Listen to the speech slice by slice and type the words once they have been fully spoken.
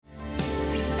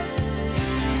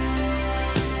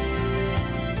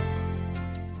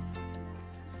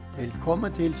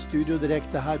Velkommen til Studio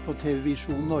Direkte her på TV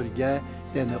Visjon Norge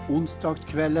denne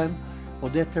onsdagskvelden. Og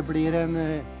dette blir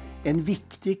en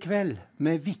viktig kveld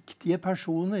med viktige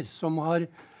personer som har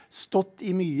stått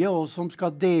i mye og som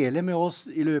skal dele med oss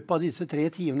i løpet av disse 3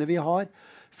 timene vi har.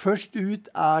 Først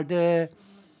ut det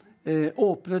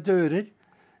åpne dører,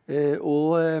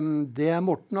 og det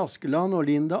Morten Askeland og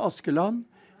Linda Askeland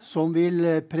som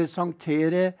vil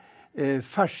presentere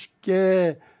ferske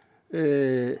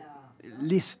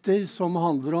lister som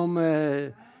handler om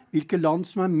hvilke land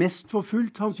som mest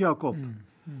forfulgt, Hans Jakob.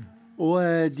 Og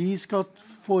de skal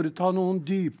foreta noen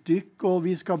dypdykk, og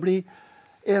vi skal bli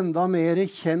enda mer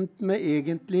kjent med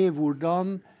egentlig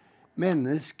hvordan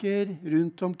mennesker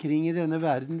rundt omkring i denne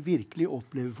verden virkelig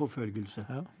opplever forfølgelse.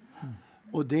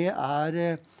 Og det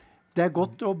er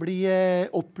godt å bli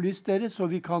opplyst dere, så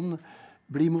vi kan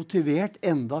bli motivert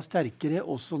enda sterkere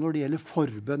også når det gjelder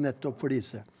forbønn nettopp for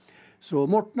disse. Så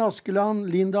Morten Askeland,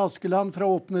 Linda Askeland fra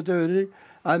Åpne Dører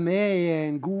med i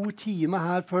en god time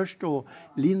her først, og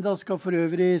Linda skal for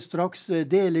øvrig straks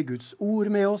dele Guds ord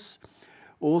med oss.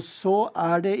 Og så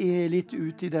det litt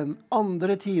ut i den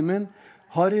andre timen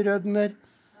Harry Rødner,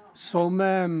 som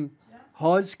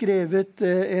har skrevet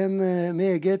en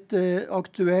meget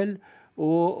aktuell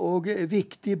og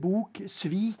viktig bok,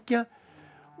 Sviket.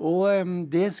 Og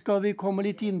det skal vi komme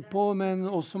litt inn på, men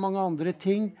også mange andre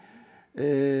ting.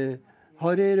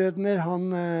 Harry Rødner,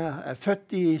 han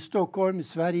født i Stockholm,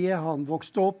 Sverige. Han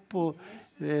vokste opp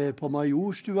på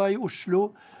Majorstua i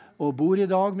Oslo, og bor i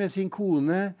dag med sin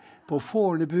kone på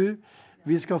Fornebu.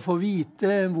 Vi skal få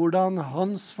vite hvordan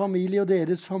hans familie og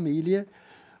deres familie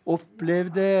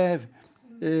opplevde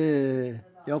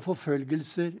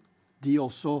forfølgelser, de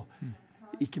også,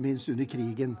 ikke minst under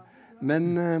krigen.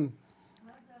 Men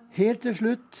helt til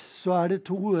slutt så det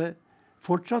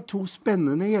fortsatt 2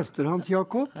 spennende gjester, Hans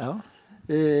Jakob. Ja.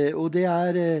 Og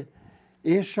det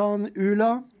Eshan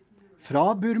Ula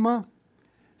fra Burma,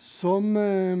 som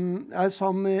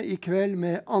sammen i kveld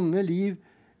med Anne Liv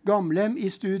Gamlem i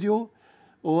studio.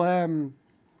 Og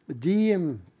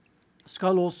de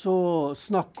skal også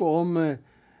snakke om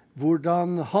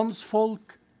hvordan hans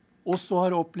folk også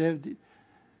har opplevd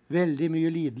veldig mye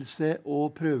lidelse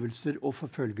og prøvelser og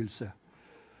forfølgelse.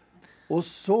 Og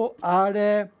så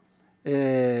det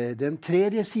den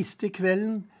 3. siste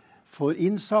kvelden for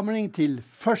innsamling til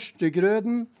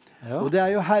førstegrøden. Ja. Og det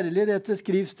jo herlig dette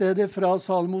skrivstedet fra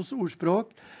Salmos ordspråk.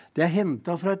 Det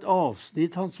hentet fra et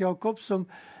avsnitt, Hans Jakob, som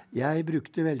jeg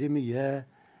brukte veldig mye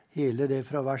hele det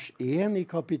fra vers 1 i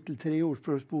kapittel 3 i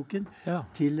ordspråksboken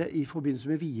til i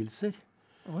forbindelse med vielser.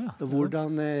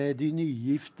 Hvordan de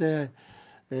nygifte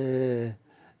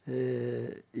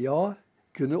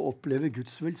kunne oppleve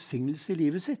Guds velsignelse i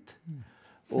livet sitt.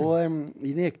 Og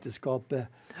i det ekteskapet.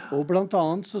 Og blant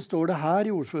annet så står det her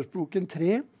i ordspråksboken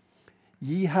 3: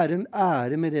 Gi Herren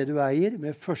ære med det du eier,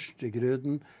 med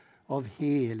førstegrøden av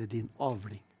hele din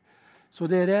avling. Så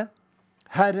dere,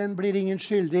 Herren blir ingen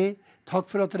skyldig.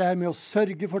 Takk for at dere med å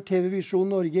sørge for TV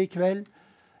Visjon Norge i kveld.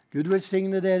 Gud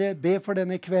velsigne dere. Be for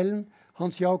denne kvelden.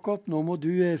 Hans Jakob, nå må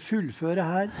du fullføre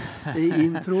her i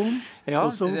introen,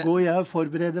 og så går jeg og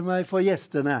forbereder meg for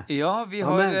gjestene. Ja, vi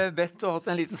har bedt og hatt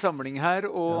en liten samling her,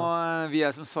 og vi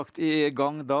som sagt i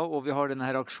gang da, og vi har denne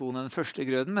her aksjonen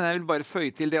Førstegrøden, men jeg vil bare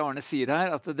føye til det Arne sier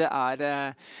her,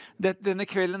 at denne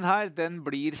kvelden her, den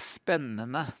blir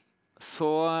spennende. Så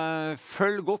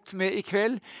følg godt med i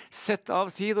kveld, sett av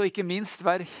tid, og ikke minst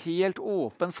vær helt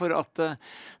åpen for at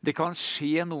det kan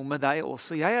skje noe med deg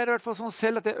også. Jeg i hvert fall sånn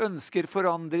selv at jeg ønsker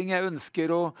forandring, jeg ønsker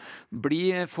å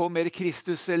få mer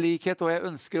Kristuslikhet, og jeg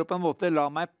ønsker å på en måte la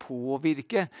meg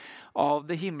påvirke av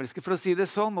det himmelske, for å si det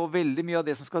sånn, og veldig mye av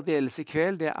det som skal deles i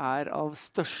kveld, det av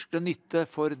største nytte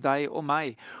for deg og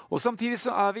meg. Og samtidig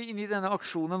så vi inne i denne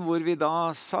aksjonen hvor vi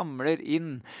da samler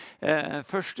inn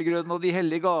førstegrøden og de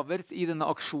hellige gaver i denne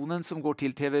aksjonen som går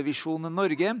til TV Visjon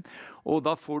Norge, og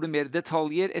da får du mer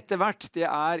detaljer etter hvert. Det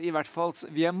i hvert fall,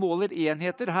 vi måler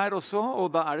enheter her også, og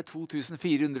da det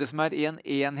 2400 som en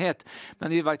enhet.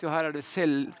 Men vi vet jo her det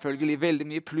selvfølgelig veldig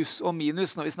mye pluss og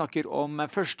minus når vi snakker om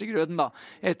førstegrøden da,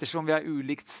 ettersom vi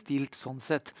ulikt stilt sånn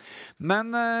sett.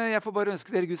 Men jeg får bare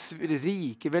ønske dere Guds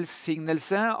rike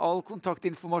velsignelse. All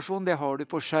kontaktinformasjon, det har du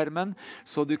på skjermen,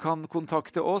 så du kan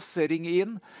kontakte oss, ringe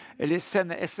inn, eller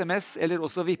sende SMS, eller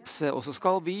også vipse, og så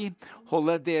skal vi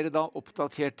holde dere da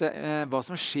oppdaterte hva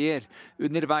som skjer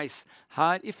underveis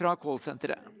her ifra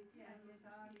callsenteret.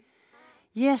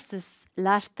 Jesus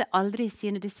lærte aldri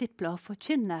sine disipler å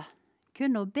forkynne,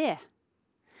 kun å be.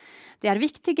 Det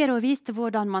viktigere å vite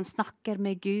hvordan man snakker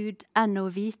med Gud enn å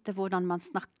vite hvordan man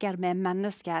snakker med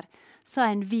mennesker, sa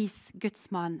en vis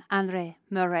gudsmann, Henry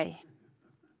Murray.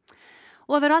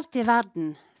 Overalt i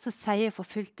verden så sier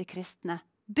forfulgte kristne,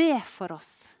 be for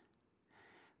oss.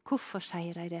 Hvorfor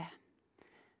sier de det?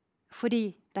 Fordi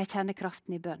de kjenner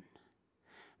kraften i bønn.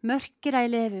 Mørket de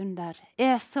lever under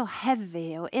er så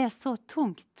heavy og er så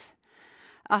tungt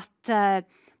at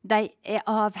de er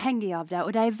avhengige av det,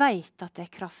 og de vet at det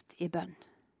er kraft i bønn.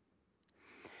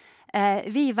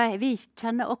 Vi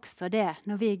kjenner også det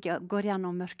når vi går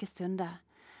gjennom mørke stunder,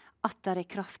 at det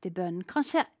er kraft i bønn.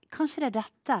 Kanskje det er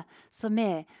dette som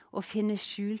er å finne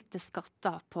skjulte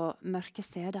skatter på mørke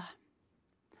steder.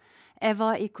 Jeg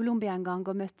var i Colombia en gang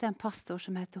og møtte en pastor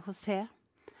som heter José.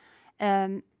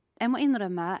 Jeg må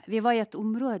innrømme, vi var i et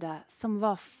område som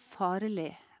var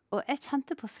farlig, og jeg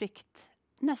kjente på frykt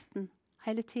nesten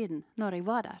hele tiden når jeg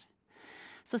var der.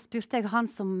 Så spurte jeg han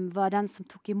som var den som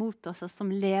tok imot oss, og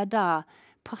som ledet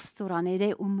pastorene i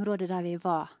det området der vi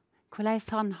var, hvordan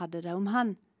han hadde det, om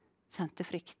han kjente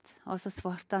frykt. Og så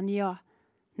svarte han ja,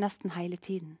 nesten hele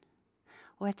tiden.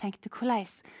 Og jeg tenkte,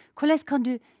 hvordan kan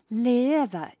du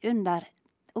leve under,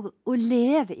 og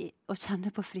leve i, og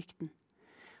kjenne på frykten?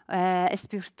 Jeg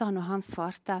spurte han, og han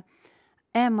svarte,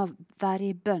 jeg må være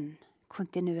i bønn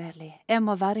kontinuerlig. Jeg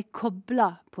må være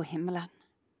koblet på himmelen.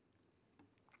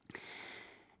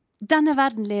 Denne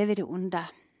verden lever i det onde.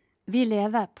 Vi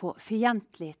lever på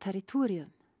fiendtlig territorium.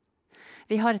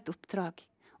 Vi har et oppdrag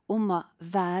om å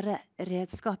være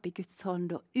redskap i Guds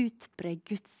hånd og utbre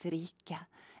Guds rike.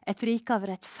 Et rike av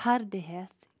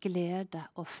rettferdighet, glede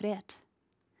og fred.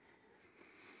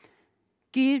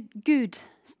 Gud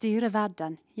styrer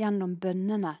verden gjennom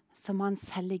bønnene som hans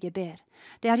hellige ber.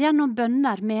 Det er gjennom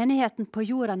bønner menigheten på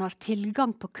jorden har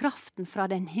tilgang på kraften fra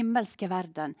den himmelske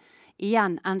verden.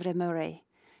 Igjen Andre Murray.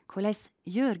 Hvordan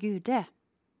gjør Gud det?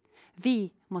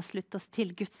 Vi må slutte oss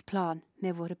til Guds plan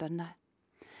med våre bønner.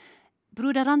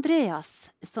 Broder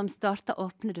Andreas, som startet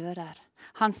Åpne dører,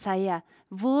 han sier,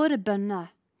 våre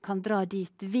bønner kan dra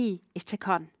dit vi ikke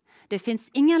kan. Det finnes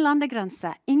ingen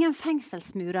landegrenser, ingen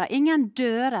fengselsmurer, ingen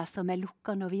dører som er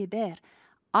lukket når vi ber.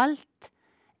 Alt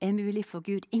er mulig for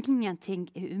Gud. Ingenting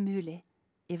er umulig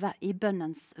i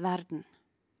bønnens verden.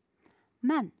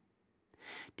 Men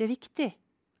det er viktig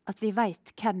at vi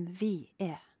vet hvem vi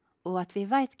er, og at vi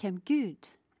vet hvem Gud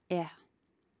er.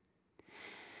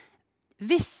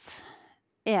 Hvis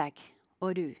jeg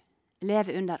og du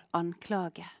lever under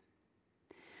anklage,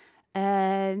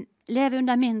 lever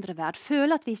under mindreverd,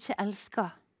 føler at vi ikke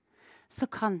elsker, så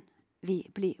kan vi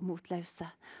bli motløse.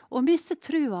 Og miste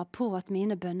trua på at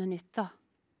mine bønner nytter.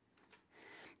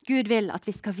 Gud vil at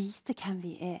vi skal vite hvem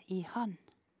vi er i Han.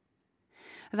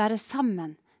 Være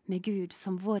sammen med Gud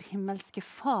som vår himmelske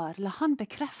far. La han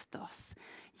bekrefte oss.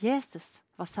 Jesus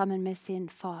var sammen med sin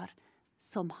far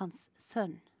som hans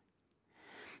sønn.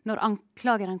 Når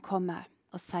anklageren kommer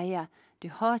og sier, du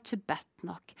har ikke bedt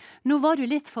nok. Nå var du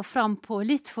litt for frampå,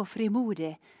 litt for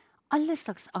frimodig. Alle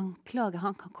slags anklager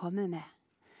han kan komme med.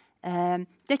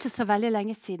 Det er ikke så veldig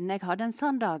lenge siden jeg hadde en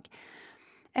sånn dag.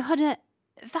 Jeg hadde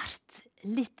vært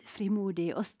litt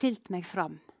frimodig og stilt meg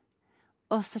fram.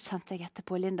 Og så kjente jeg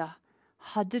etterpå, Linda,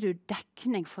 hadde du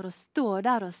dekning for å stå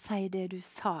der og si det du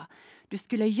sa? Du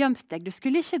skulle gjemt deg, du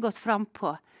skulle ikke gått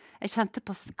frampå. Jeg kjente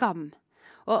på skam.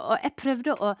 Og jeg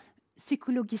prøvde å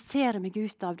psykologisere meg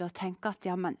ut av det og tenke at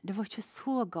ja, men det var ikke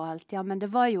så galt. Ja, men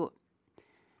det var jo...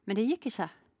 Men det gikk ikke.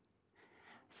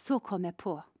 Så kom jeg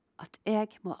på at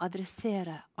jeg må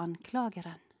adressere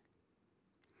anklageren.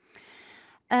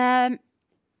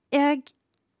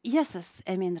 Jesus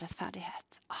er min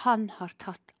rettferdighet. Han har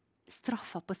tatt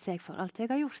straffa på seg for alt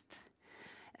jeg har gjort.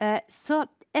 Så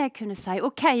jeg kunne si,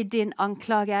 ok, din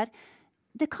anklager,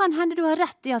 det kan hende du har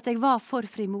rett i at jeg var for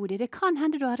frimodig. Det kan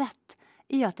hende du har rett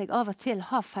i at jeg av og til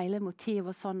har feil motiv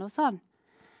og sånn.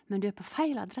 Men du er på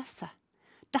feil adresse.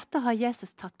 Dette har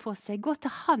Jesus tatt på seg. Gå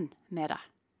til han med det.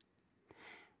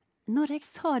 Når jeg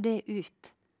sa det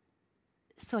ut,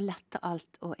 så lette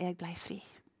alt, og jeg ble fri.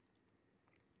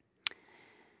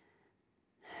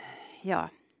 Ja,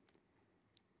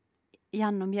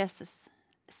 gjennom Jesus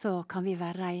så kan vi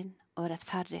være ren og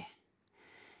rettferdig.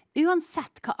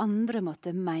 Uansett hva andre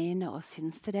måtte mene og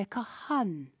synes til det, hva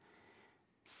han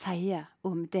sier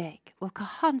om deg, og hva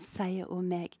han sier om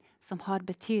meg, som har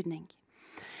betydning.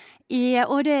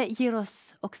 Og det gir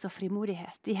oss også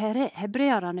frimodighet. I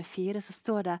Hebreerne 4 så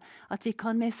står det at vi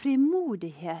kan med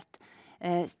frimodighet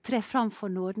tre fram for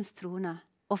nådens trone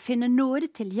og finne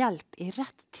nåde til hjelp i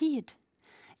rett tid.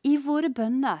 I våre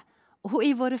bønner og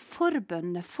i våre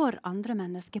forbønner for andre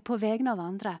mennesker på vegne av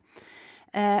andre.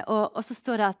 Og så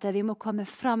står det at vi må komme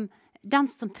fram, den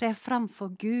som trer fram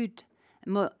for Gud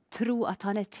må tro at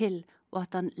han er til, og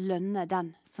at han lønner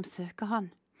den som søker han.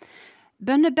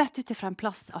 Bønner bedt ut ifra en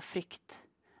plass av frykt.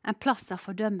 en plass av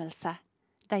fordømmelse,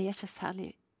 de er ikke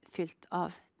særlig fylt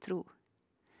av tro.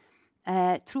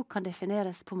 Tro kan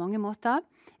defineres på mange måter.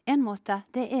 En måte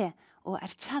det er å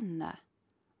erkjenne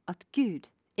at Gud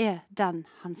er den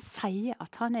han sier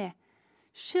at han er,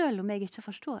 selv om jeg ikke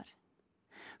forstår.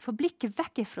 For blikket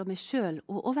vekk fra meg selv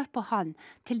og over på han,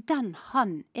 til den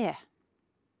han er.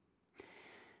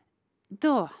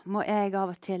 Da må jeg av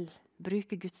og til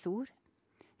bruke Guds ord,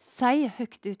 si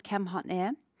høyt ut hvem han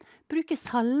er, bruke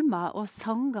salmer og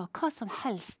sanger, hva som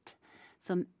helst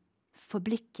som får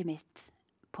blikket mitt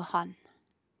på han.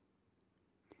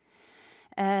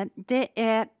 Det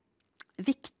er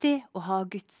viktig å ha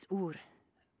Guds ord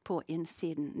på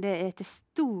innsiden. Det er til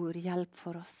stor hjelp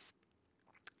for oss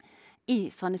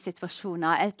i sånne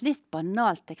situasjoner. Et litt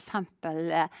banalt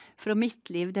eksempel fra mitt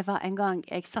liv, det var en gang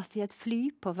jeg satt i et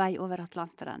fly på vei over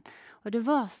Atlanteren, og det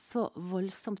var så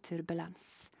voldsom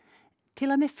turbulens.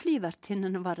 Til og med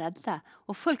flyvertinnene var redde,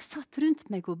 og folk satt rundt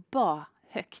meg og ba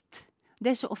høyt. Det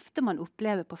er ikke ofte man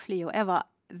opplever på fly, og jeg var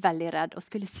veldig redd og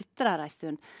skulle sitte der en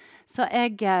stund. Så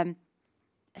jeg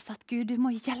sa at Gud, du må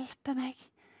hjelpe meg.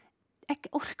 Jeg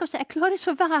orker ikke, jeg klarer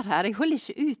ikke å være her, jeg holder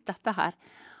ikke ut dette her.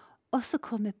 Og så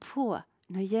kom jeg på,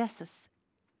 når Jesus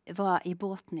var i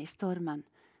båten i stormen,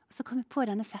 og så kom jeg på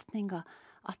denne setningen,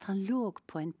 at han lå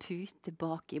på en pute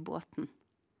bak i båten.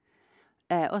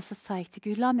 Og så sa jeg til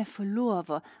Gud, la meg få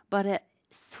lov å bare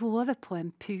sove på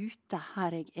en pute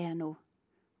her jeg er nå.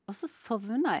 Og så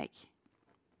sovna jeg.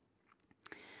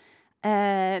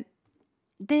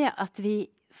 Det at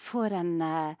vi får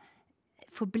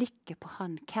blikket på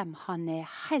han, hvem han er,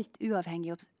 helt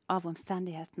uavhengig av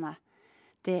omstendighetene,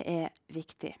 det er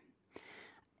viktig.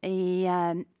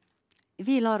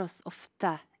 Vi lar oss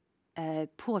ofte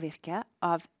påvirke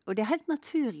av, og det er helt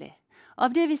naturlig, av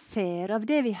det vi ser, av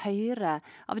det vi hører,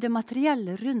 av det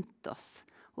materielle rundt oss,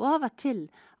 og av og til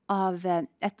av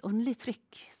et åndelig trykk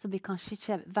som vi kanskje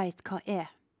ikke vet hva er.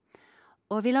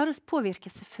 Og vi lar oss påvirke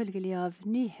selvfølgelig av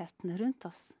nyhetene rundt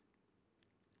oss.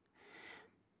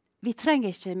 Vi trenger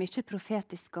ikke mye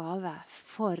profetisk gave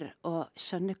for å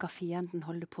skjønne hva fienden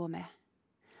holder på med.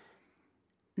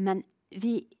 Men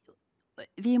vi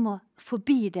må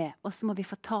forbi det, og så må vi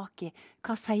få tak i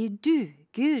hva sier du,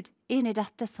 Gud, inn i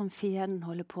dette som fienden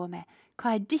holder på med.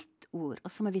 Hva er ditt ord?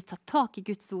 Og så må vi ta tak i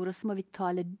Guds ord, og så må vi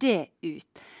tale det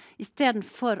ut. I stedet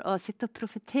for å sitte og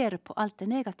profetere på alt det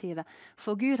negative.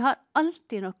 For Gud har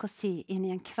alltid noe å si inn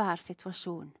i enhver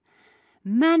situasjon.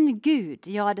 Men Gud,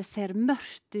 ja, det ser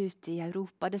mørkt ut i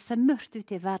Europa, det ser mørkt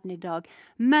ut i verden i dag.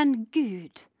 Men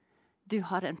Gud, du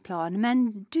har en plan.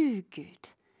 Men du, Gud,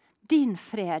 din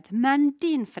fred, men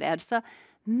din fred. Så,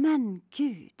 men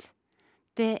Gud,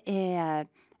 det er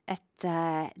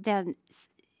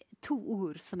to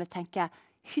ord som jeg tenker,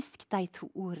 husk de to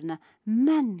ordene.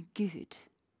 Men Gud.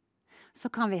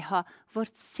 Så kan vi ha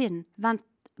vårt sinn vendt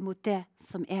mot det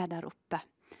som er der oppe.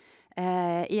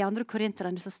 I 2.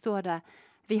 Korinterne så står det,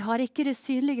 vi har ikke det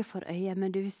synlige for øyet,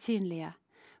 men det usynlige.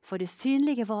 For det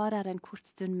synlige varer en kort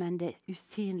stund, men det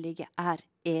usynlige er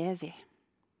evig.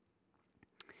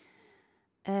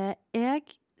 Jeg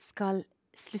skal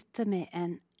slutte med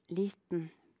en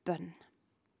liten bønn.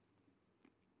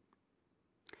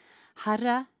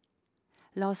 Herre,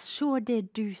 la oss se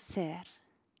det du ser,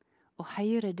 og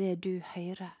høre det du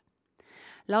hører.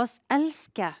 La oss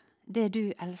elske det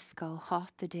du elsker, og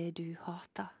hate det du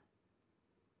hater.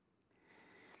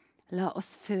 La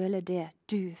oss føle det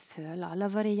du føler. La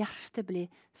våre hjerte bli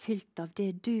fylt av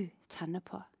det du kjenner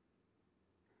på.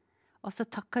 Og så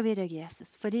takker vi deg,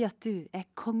 Jesus, fordi at du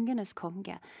er kongenes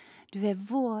konge. Du er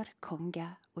vår konge,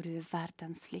 og du er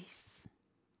verdens lys.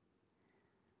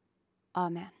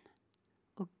 Amen.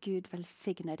 Og Gud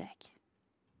velsigne deg.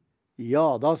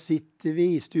 Ja, da sitter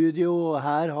vi i studio, og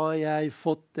her har jeg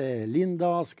fått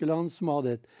Linda Askeland, som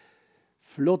hadde et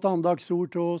flott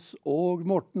andagsord til oss, og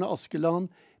Morten Askeland,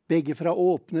 begge fra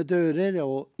Åpne dører,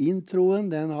 og introen,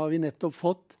 den har vi nettopp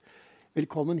fått.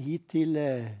 Velkommen hit til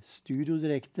Studio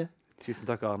Direkte. Tusen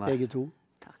takk, Arne. Begge to.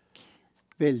 Takk.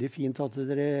 Veldig fint at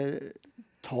dere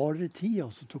tar dere tid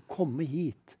altså, til å komme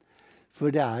hit. For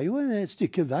det er jo et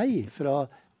stykke vei fra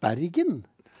Bergen.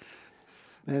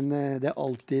 Men det er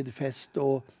alltid fest,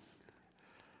 og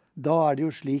da er det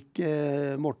jo slik,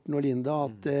 Morten og Linda,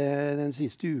 at den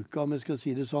siste uka, om jeg skal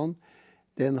si det sånn,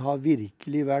 den har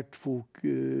virkelig vært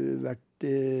fokus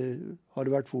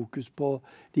på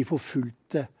de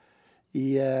forfulgte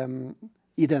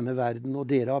i denne verden, og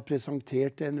dere har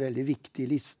presentert en veldig viktig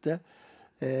liste.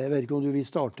 Jeg vet ikke om du vil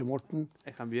starte, Morten?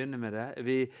 Jeg kan begynne med det.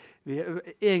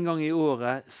 En gang i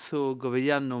året så går vi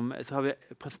gjennom,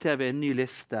 presenterer vi en ny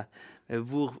liste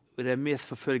hvor det er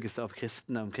mest forfølgelse av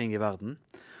kristne omkring i verden.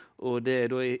 Og det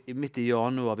da midt i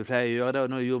januar vi pleier å gjøre det,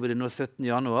 og nå gjorde vi det nå 17.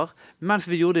 januar. Mens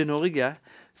vi gjorde det i Norge,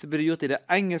 så ble det gjort i det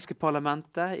engelske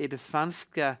parlamentet, i det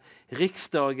svenske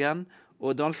riksdagen,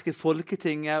 og danske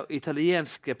folketinget, og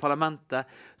italienske parlamentet.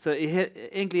 Så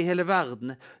egentlig i hele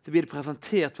verden så blir det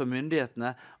presentert for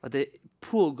myndighetene at det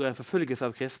pågår en forfølgelse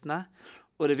av kristne,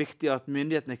 og det er viktig at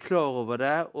myndighetene er klar over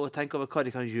det og tenker over hva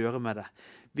de kan gjøre med det.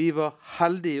 Vi var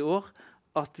heldige i år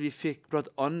at vi fikk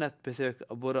blant annet besøk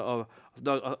av både av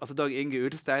Dag Inge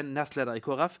Ulstein, nestleder i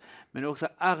KrF, men også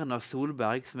Erna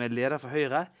Solberg, som er leder for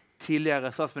Høyre,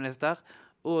 tidligere statsminister,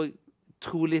 og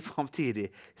trolig fremtidig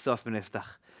statsminister.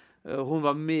 Hun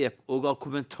var med og ga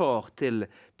kommentar til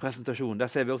presentasjonen. Der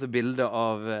ser vi også bilder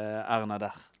av Erna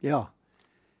der. Ja,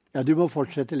 du må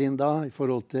fortsette, Linda, i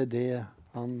forhold til det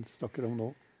han snakker om nå.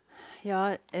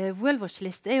 Ja, World Watch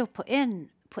List er jo på en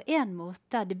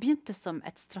måte, det begynte som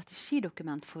et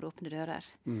strategidokument for åpne dører.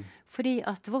 Fordi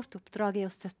at vårt oppdrag er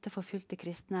å støtte forfulgte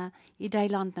kristne i de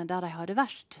landene der de har det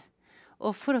verst.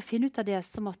 Og for å finne ut av det,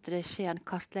 så måtte det skje en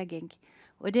kartlegging.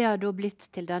 Og det har da blitt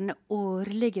til denne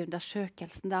årlige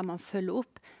undersøkelsen der man følger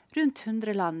opp rundt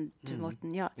 100 land,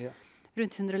 Morten. Ja.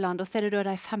 Rundt 100 land. Og så er det da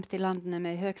de 50 landene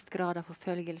med høyest grad av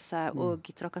forfølgelse og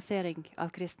trakassering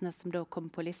av kristne som da kommer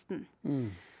på listen.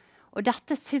 Og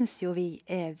dette synes jo vi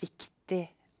er viktig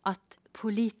at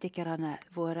politikerne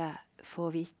våre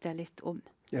får vite litt om.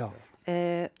 Ja.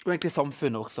 Og egentlig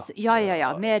samfunnet også.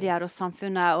 Ja. Medier og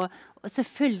samfunnet. Og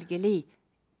selvfølgelig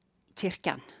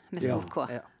kirken. Med stor K.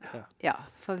 Ja,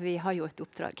 for vi har jo et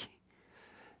oppdrag.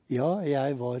 Ja,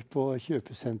 jeg var på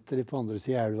kjøpesenteret på andre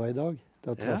siden av elva i dag.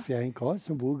 Da traff jeg en kar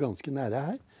som bor ganske nære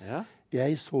her. Ja.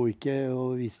 Jeg så ikke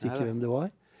og visste ikke hvem det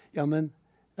var. Ja, men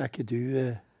er ikke du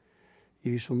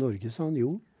i Visjon Norge, sa han.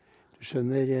 Jo, du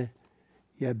skjønner,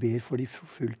 jeg ber for de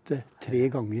forfulgte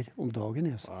 3 ganger om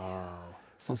dagen. Wow.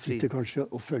 Han sitter kanskje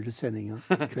og følger sendingen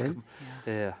i kveld.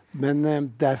 Men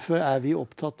derfor er vi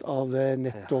opptatt av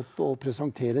nettopp å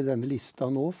presentere denne lista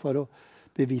nå for å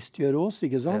bevisstgjøre oss,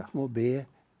 ikke sant? Må be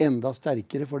enda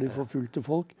sterkere for de forfulgte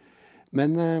folk.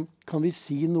 Men kan vi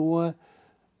si noe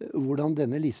hvordan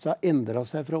denne lista har endret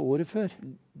seg fra året før?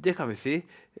 Det kan vi si.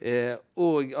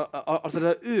 Altså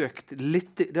det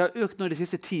har økt nå de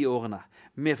siste 10 årene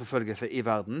med forfølgelse i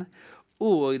verden.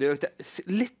 Og det økte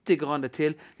litt grann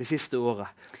til det siste året.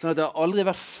 Sånn at det har aldri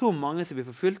vært så mange som blir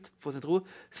forfulgt for sin tro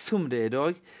som det er i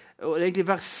dag. Og det er egentlig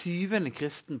hver 7.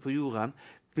 kristen på jorden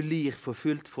blir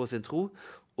forfulgt for sin tro.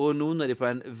 Og noen av dem på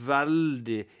en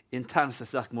veldig intens og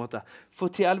sterk måte. For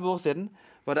 10-11 år siden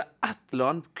var det ett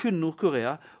land, kun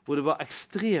Nord-Korea, hvor det var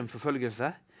ekstrem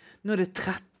forfølgelse. Nå er det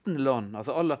 13 land,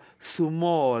 altså alle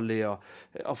Somalia,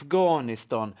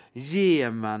 Afghanistan,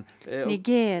 Jemen,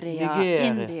 Nigeria,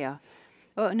 India.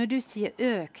 Og når du sier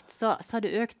økt, så har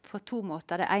det økt på 2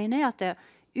 måter. Det ene er at det har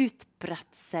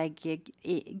utbredt seg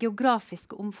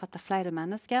geografisk og omfatter flere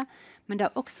mennesker, men det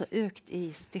har også økt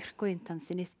i styrke og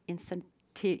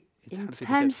intensitet.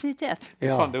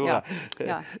 Ja.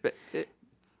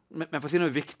 Men for å si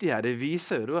noe viktig her, det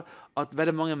viser jo da at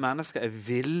veldig mange mennesker er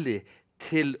villige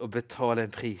til å betale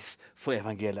en pris for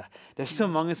evangeliet. Det er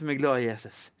så mange som er glad i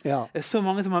Jesus. Det er så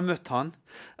mange som har møtt han,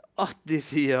 at de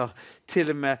sier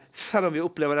til og med, selv om vi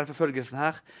opplever den forfølgelsen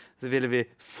her, så vil vi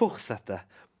fortsette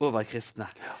å være kristne.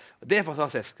 Og det er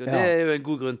fantastisk, og det er jo en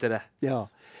god grunn til det. Ja,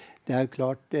 det er jo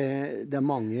klart, det er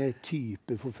mange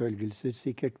typer forfølgelser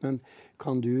sikkert, men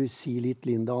kan du si litt,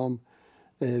 Linda, om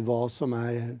hva som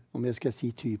er, om jeg skal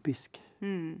si, typisk?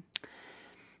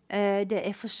 Det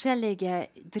er forskjellige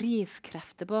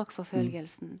drivkrefter bak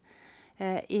forfølgelsen.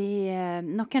 I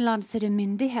noen land så er det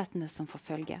myndighetene som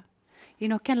forfølger. I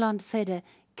noen land så er det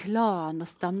klan og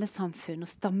stammesamfunn og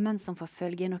stammen som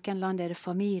forfølger. I noen land er det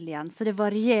familien, så det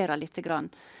varierer litt grann.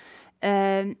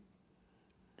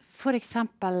 For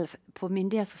eksempel på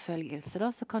myndighetsforfølgelse da,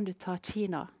 så kan du ta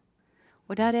Kina.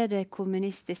 Og der er det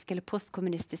kommunistiske eller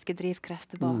postkommunistiske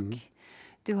drivkrefter bak.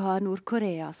 Du har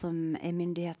Nord-Korea som er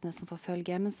myndighetene som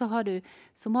forfølger. Men så har du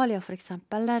Somalia for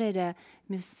eksempel. Der er det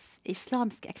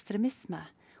islamsk ekstremisme.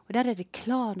 Og der er det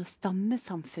klan- og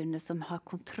stammesamfunnet som har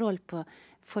kontroll på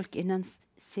folk innen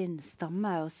sin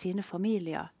stamme og sine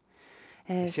familier.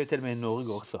 Det skjer til og med i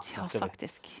Norge også. Ja,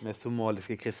 faktisk. Med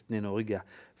somaliske kristne i Norge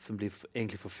som blir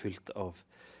egentlig forfulgt av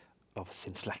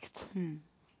sin slekt.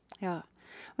 Ja.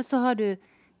 Og så har du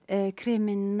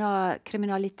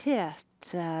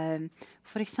kriminalitet,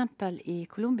 for eksempel i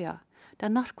Colombia, der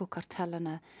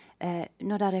narkokartellene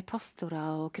når det er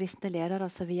pastorer og kristne ledere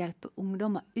som vil hjelpe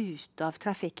ungdommer ut av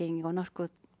trafficking og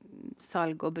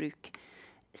narkosalg og bruk,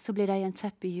 så blir de en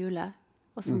kjepp i hjulet,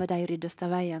 og så må de ryddes av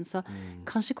veien. Så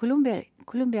kanskje Colombia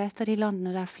er et av de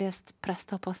landene der flest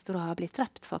prester og pastorer har blitt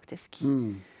drept, faktisk.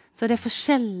 Så det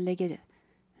forskjellige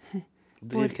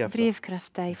Drivkrefter.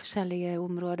 drivkrefter i forskjellige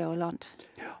områder og land.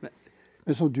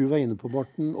 Men som du var inne på,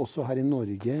 Morten, også her i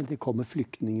Norge, det kommer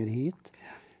flyktninger hit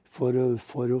for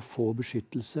å få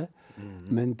beskyttelse.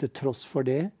 Men til tross for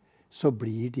det, så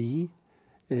blir de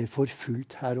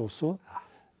forfulgt her også.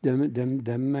 Jeg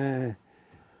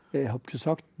har ikke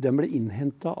sagt, de ble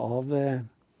innhentet av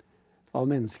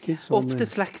mennesker som... Ofte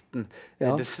slekten,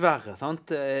 dessverre.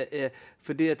 Sant?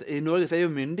 Fordi at i Norge så er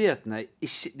jo myndighetene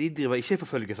de driver ikke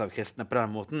forfølgelse av kristne på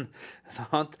den måten.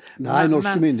 Sant? Nei,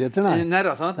 norske myndigheter, nei.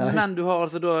 Neida, sant? Nei. Men du har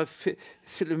altså da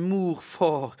mor,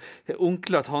 far,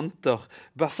 onkler, tanter,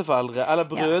 besteforeldre, eller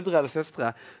brødre eller søstre.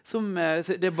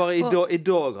 Det er bare i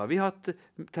dag har vi hatt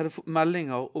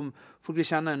meldinger om folk vi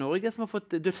kjenner i Norge som har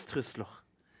fått dødstrusler.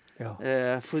 Ja.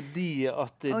 Fordi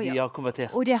at de har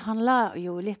konvertert. Og det handler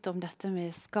jo litt om dette med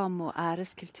skam og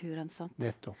æreskulturen, sant?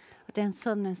 Nettopp. At det er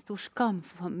en stor skam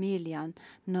for familien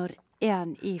når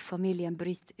en i familien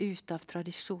bryter ut av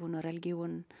tradisjon og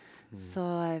religion. Så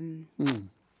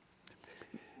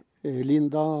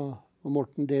Linda og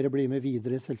Morten, dere blir med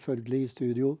videre selvfølgelig i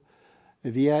studio.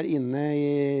 Vi er inne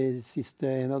i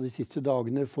en av de siste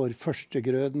dagene for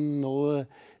førstegrøden nå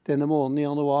denne måneden,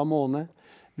 januar måned.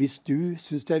 Hvis du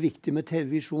synes det er viktig med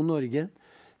TV-visjon Norge,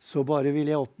 så bare vil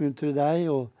jeg oppmuntre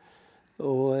deg og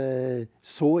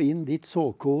så inn ditt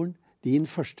såkorn, din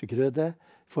førstegrøde,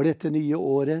 for dette nye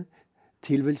året,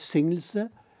 til velsignelse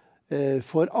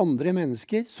for andre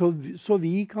mennesker, så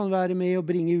vi kan være med og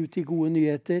bringe ut de gode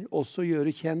nyheter, også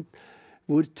gjøre kjent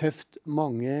hvor tøft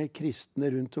mange kristne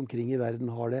rundt omkring i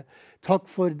verden har det. Takk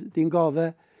for din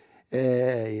gave.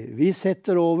 Vi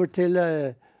setter over til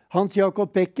Hans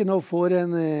Jakob Bekken og får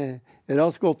en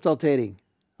rask oppdatering.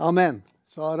 Amen.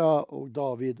 Sara og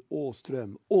David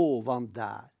Åstrøm, ovan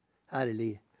der.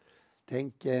 Herlig.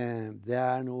 Tenk, det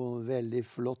er noe veldig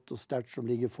flott og sterkt som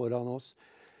ligger foran oss.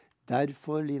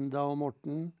 Derfor, Linda og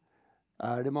Morten,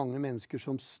 er det mange mennesker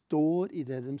som står i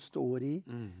det de står i,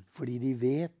 fordi de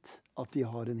vet at de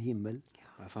har en himmel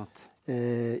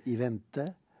i vente.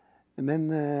 Men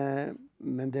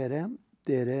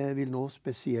dere vil nå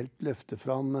spesielt løfte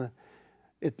fram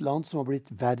et land som har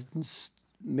blitt verdens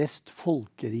mest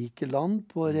folkerike land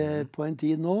på en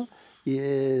tid nå.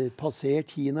 Passert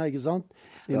Kina, ikke sant?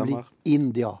 Nemlig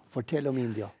India. Fortell om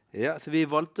India. Ja, så vi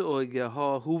valgte å ha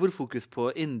hovedfokus på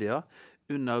India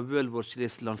under World Watch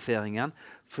List-lanseringen,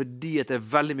 fordi at det er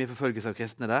veldig mye forfølgelse av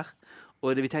kristne der.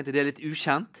 Og vi tenkte det er litt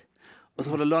ukjent. Og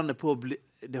så holder landet på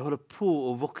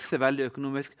å vokse veldig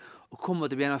økonomisk og kommer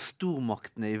til å bli en av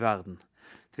stormaktene i verden.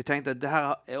 Vi tenkte at dette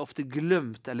er ofte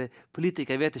glemt, eller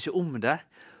politikere vet ikke om det,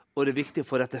 og det er viktig å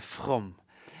få dette fram.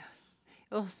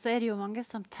 Og så er det jo mange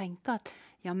som tenker at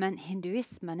men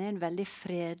hinduismen er en veldig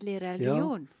fredelig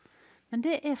religion. Ja. Men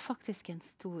det er faktisk en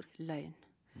stor løgn.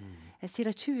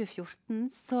 Siden 2014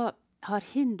 så har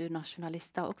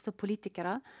hindunasjonalister, også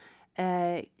politikere,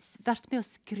 vært med å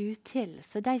skru til.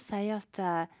 Så de sier at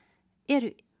er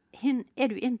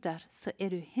du inder, så er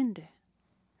du hindu.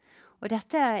 Og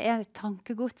dette er et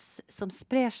tankegods som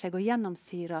sprer seg og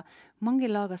gjennomsyrer mange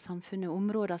lag av samfunnet,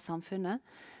 områder av samfunnet.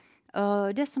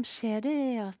 Og det som skjer det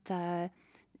er at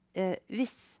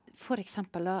hvis for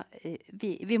eksempel,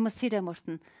 vi må si det,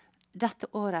 Morten, dette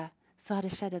året så har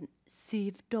det skjedd en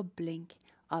 7-dobling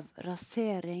av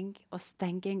rasering og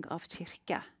stenging av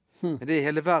kirker. Det er i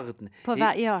hele verden.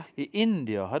 Ja. I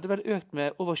India har det vel økt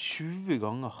med over 20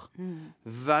 ganger.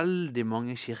 Veldig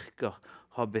mange kirker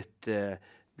har blitt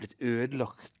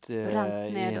ødelagt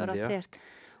brent ned og rasert.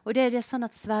 Og det er sånn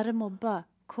at svære mobber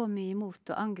kommer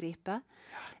imot og angriper.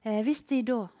 Hvis de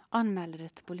da anmelder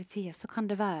det til politiet, så kan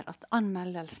det være at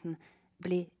anmeldelsen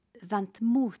blir vendt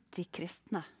mot de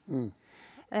kristne.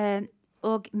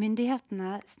 Og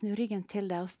myndighetene snur ryggen til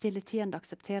det og stilletiende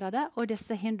aksepterer det, og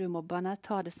disse hindumobberne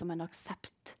tar det som en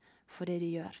aksept for det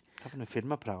de gjør. Har vi noen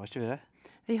filmer på det, har ikke vi det?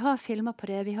 Vi har filmer på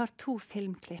det. Vi har 2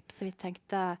 filmklipp, så vi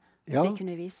tenkte vi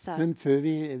kunne vise. Men før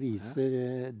vi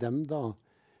viser dem da,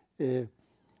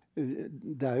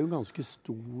 det er jo en ganske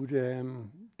stor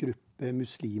gruppe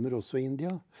muslimer også i India.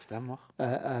 Stemmer.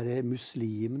 Er det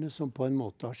muslimene som på en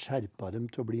måte har skjerpet dem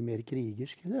til å bli mer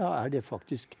krigersk? Eller er det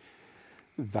faktisk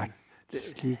vært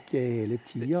slik hele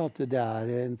tiden at det er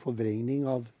en forvrengning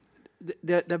av...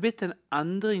 Det har blitt en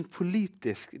endring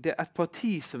politisk. Det er et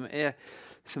parti som er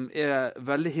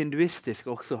veldig hinduistisk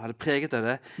også, eller preget av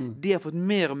det. De har fått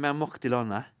mer og mer makt i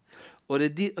landet. Og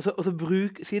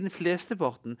siden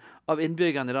flesteparten av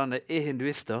innbyggerne i landet er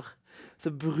hinduister,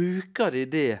 så bruker de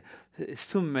det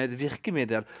som et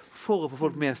virkemiddel for å få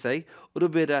folk med seg. Og da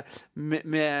blir det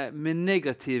med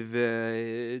negativ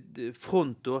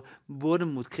front både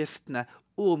mot kristne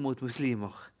og mot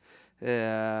muslimer.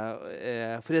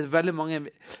 Fordi at veldig mange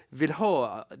vil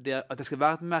ha at det skal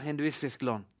være et mer hinduistisk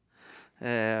land.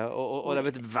 Og det har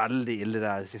blitt veldig ille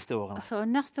der de siste årene. Altså,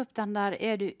 nettopp den der,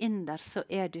 er du inder, så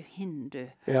er du hindu.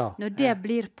 Ja. Når det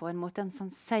blir på en måte en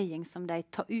sånn saying som de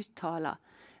uttaler,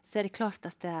 så er det klart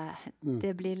at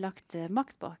det blir lagt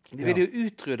makt bak. De ville jo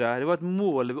utrydde, det var et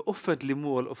mål, et offentlig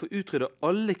mål, å få utrydde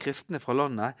alle kristne fra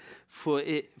landet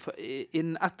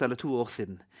innen 1 eller 2 år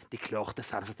siden. De klarte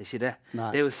selvsagt ikke det.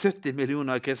 Nei. Det er jo 70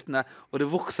 millioner kristne, og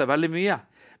det vokser veldig mye.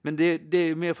 Men det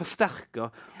er jo mer forsterket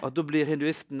at da blir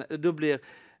hinduisten, da blir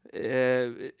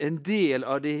en del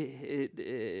av de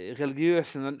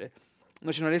religiøse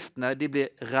nasjonalistene, de blir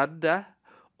redde,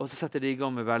 og så setter de i gang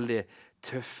med veldig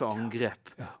tøffe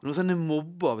angrep. Noen sånne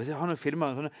mobber, hvis jeg har noen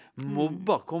filmer, sånne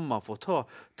mobber kommer for å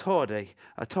ta deg,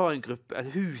 ta en gruppe,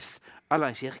 et hus eller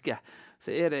en kirke, så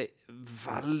er det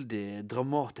veldig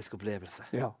dramatisk opplevelse.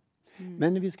 Ja.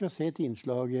 Men vi skal se et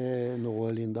innslag nå,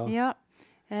 Linda. Ja,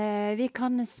 vi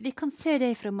kan se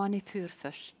det fra Manipur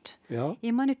først. Ja.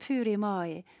 I Manipur i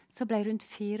mai så ble rundt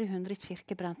 400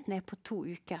 kirker brent ned på 2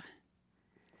 uker.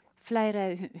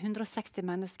 Flere 160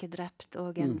 mennesker drept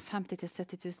og 50 til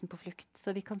 70 000 på flukt. Så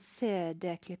vi kan se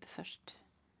det klippet først.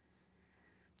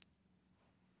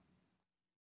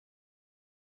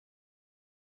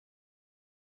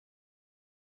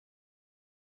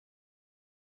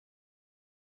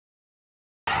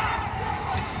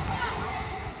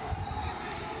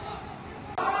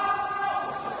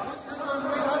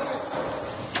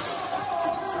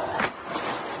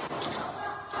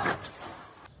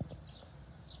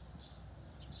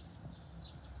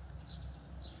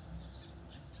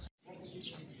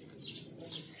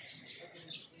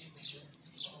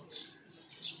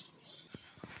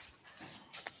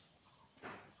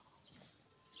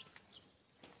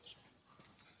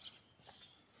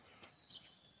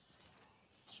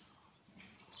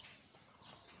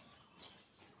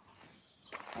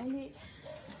 Ali,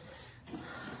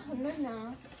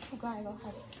 Nana, guy will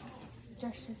have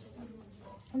justice.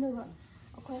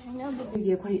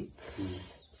 ꯑꯩꯈꯣꯏ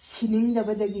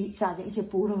ꯁꯤꯅꯤꯡꯗꯕꯗꯒꯤ ꯏꯆꯥꯁꯤꯡ ꯏꯁꯦ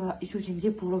ꯄꯨꯔꯒ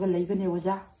ꯏꯁꯨꯁꯤꯡꯁꯦ ꯄꯨꯔꯒ ꯂꯩꯕꯅꯦ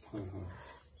ꯑꯣꯖꯥ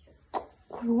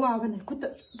ꯑꯩꯈꯣꯏ ꯋꯥꯒꯅꯦ ꯈꯨꯠꯇ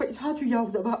ꯄꯩꯁꯥꯁꯨ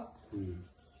ꯌꯥꯎꯗꯕ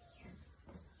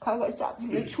ꯈꯔ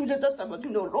ꯏꯆꯥꯁꯤꯡꯅ ꯁꯨꯗ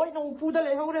ꯆꯠꯆꯕꯁꯤꯡꯗꯣ ꯂꯣꯏꯅ ꯎꯄꯨꯗ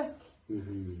ꯂꯩꯍꯧꯔꯦ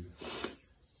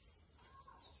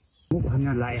ꯑꯃꯨꯛ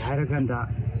ꯍꯟꯅ ꯂꯥꯛꯑꯦ ꯍꯥꯏꯔꯀꯥꯟꯗ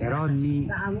ꯑꯦꯔꯥꯎꯟ ꯃꯤ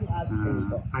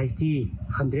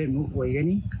 80-100ꯃꯨꯛ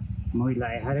ꯑꯣꯏꯒꯅꯤ ꯃꯣꯏ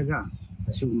ꯂꯥꯛꯑꯦ ꯍꯥꯏꯔꯒ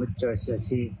ꯑꯁꯤꯒꯨꯝꯕ ꯆꯔꯆ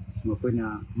ꯑꯁꯤ ꯃꯈꯣꯏꯅ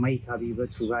ꯃꯩ ꯊꯥꯕꯤꯕ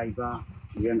ꯊꯨꯒꯥꯏꯕ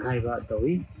ꯌꯦꯡꯈꯥꯏꯕ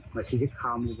ꯇꯧꯏ ꯃꯁꯤꯗ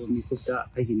ꯈꯥꯝꯃꯨꯕ ꯃꯤꯀꯨꯞꯇ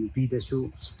ꯑꯩꯒꯤ ꯅꯨꯄꯤꯗꯁꯨ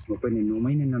ꯃꯈꯣꯏꯅ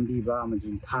ꯅꯣꯡꯃꯩꯅ ꯅꯝꯕꯤꯕ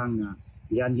ꯑꯃꯁꯨꯡ ꯊꯥꯡꯅ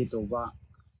ꯌꯥꯟꯒꯦ ꯇꯧꯕ.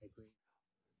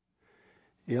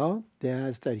 Ja, det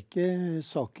er sterke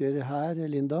saker her,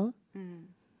 Linda.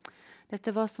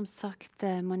 Dette var som sagt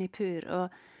Manipur, og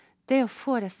det å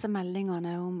få disse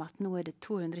meldingene om at nå er det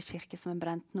 200 kirker som er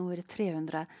brent, nå er det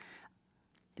 300.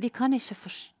 Vi kan ikke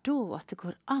forstå at det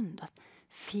går an at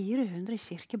 400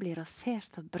 kirker blir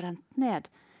rasert og brent ned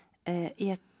i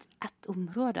et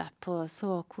område på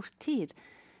så kort tid.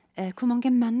 Hvor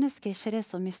mange mennesker er ikke det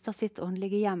som mister sitt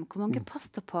åndelige hjem? Hvor mange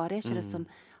pastorpar er ikke det som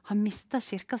har mistet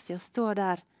kirka si og står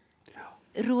der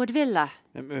rådville?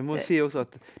 Vi må si også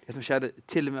at det som skjedde,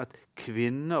 til og med at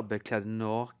kvinner ble kledd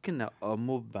nakne av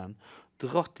mobben,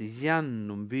 dratt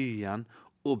gjennom byen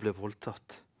og ble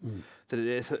voldtatt. Så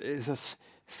det er så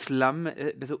slemme,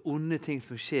 det er så onde ting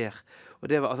som skjer, og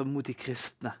det var altså mot de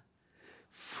kristne,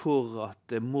 for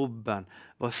at mobben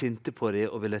var sinte på dem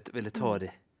og ville ta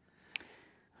dem.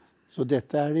 Så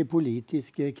dette er de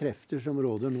politiske krefter som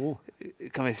råder nå.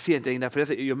 Kan vi si en ting der? For det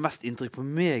som gjør mest inntrykk på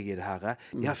meg i det her,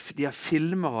 de har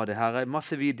filmer av det her,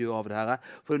 masse videoer av det her,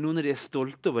 for noen av de er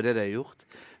stolte over det de har gjort.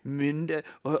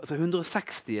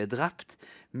 160 er drept.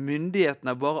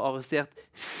 Myndighetene har bare arrestert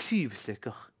 7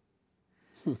 stykker.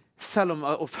 Selv om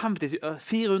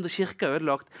 400 kirker er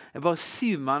ødelagt, er bare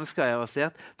 7 mennesker er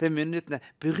arrestert, for myndighetene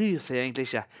bryr seg egentlig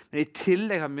ikke. Men i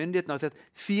tillegg har myndighetene arrestert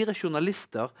 4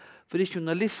 journalister, fordi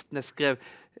journalistene skrev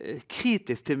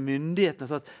kritisk til myndighetene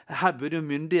og sa at her burde jo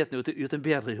myndighetene gjort en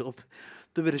bedre jobb.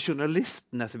 Da blir det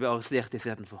journalistene som blir arrestert i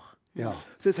stedet for. Ja.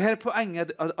 Så hele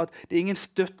poenget er at det er ingen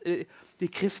de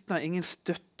kristne har ingen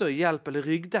støtte og hjelp eller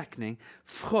ryggdekning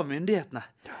fra myndighetene.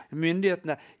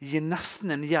 Myndighetene gir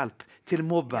nesten en hjelp til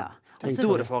mobben. Ja, Da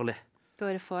er det farlig. Da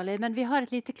er det farlig. Men vi har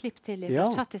et lite klipp til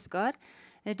fra Chattisgarh.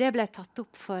 Det ble tatt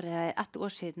opp for 1 år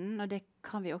siden, og det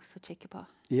kan vi også kikke på.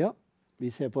 Ja, vi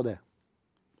ser på det.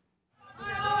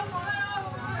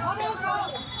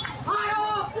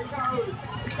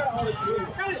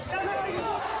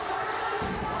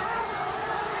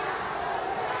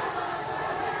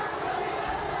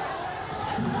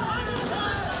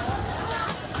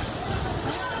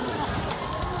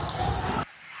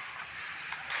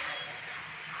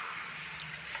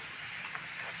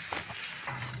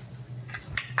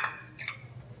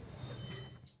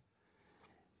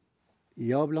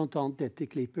 Ja, blant annet dette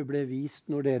klippet ble vist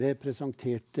når dere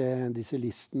presenterte disse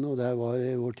listene, og der var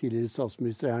vår tidligere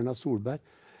statsminister Erna Solberg.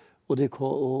 Og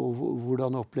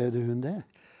hvordan opplevde hun det?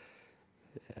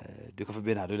 Du kan få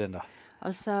begynne her, du, Linda.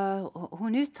 Altså,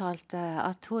 hun uttalte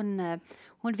at hun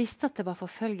visste at det var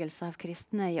forfølgelse av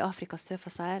kristne i Afrika sør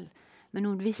for Sahel, men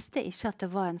hun visste ikke at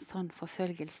det var en sånn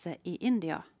forfølgelse i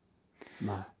India.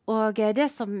 Nei. Og det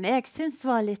som jeg synes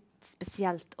var litt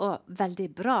spesielt og veldig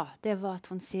bra, det var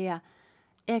at hun sier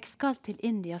jeg skal til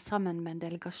India sammen med en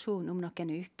delegasjon om noen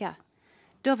uker.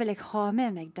 Da vil jeg ha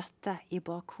med meg dette i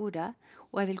bakhodet,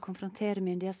 og jeg vil konfrontere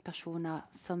myndighetspersoner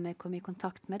som jeg kom i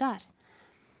kontakt med der.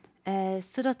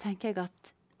 Så da tenker jeg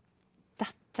at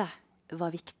dette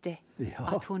var viktig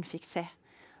at hun fikk se.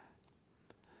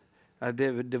 Ja,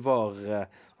 det var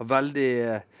veldig...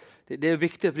 Det er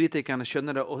viktig at politikerne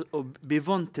skjønner det og blir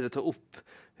vant til å ta opp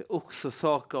også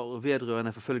saker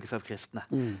vedrørende forfølgelse av kristne.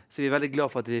 Så vi er veldig glad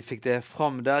for at vi fikk det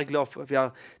fram der. Glad for at vi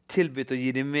har tilbudt å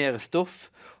gi dem mer stoff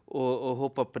og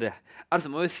håper på det. Altså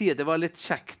må jeg si at det var litt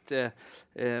kjekt.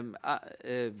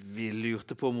 Vi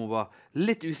lurte på om hun var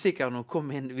litt usikker når hun kom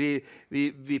inn.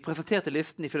 Vi presenterte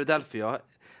listen i Philadelphia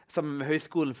sammen med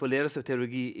Høgskolen for ledelse og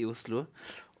teologi i Oslo.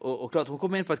 Og klart, hun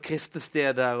kom inn på et kristent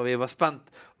sted der, og vi var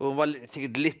spent, og hun var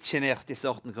sikkert litt genert i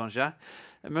starten, kanskje.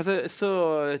 Men så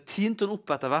tinte hun opp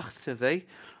etter hvert, synes jeg.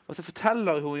 Og så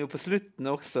forteller hun jo på slutten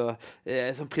også,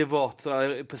 som privat,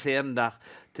 på scenen der,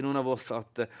 til noen av oss,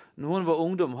 at når hun var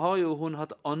ungdom, har jo hun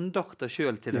hatt andakter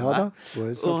selv til henne.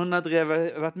 Og hun har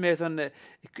vært med i sånn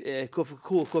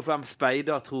KFM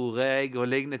Speider, tror jeg, og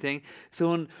lignende ting. Så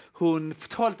hun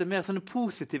fortalte mer sånne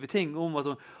positive ting om at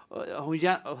hun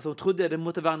trodde det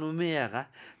måtte være noe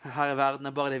mer her i verden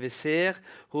enn bare det vi ser.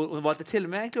 Hun valgte til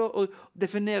og med egentlig å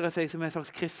definere seg som en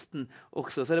slags kristen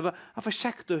også. Så det var for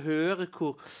kjekt å høre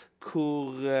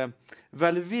hvor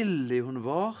velvillig hun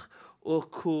var,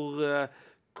 og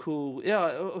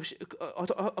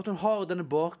at hun har denne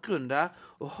bakgrunnen der,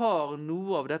 og har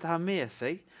noe av dette her med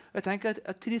seg. Og jeg tenker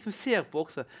at til de som ser på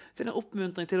også, så er det en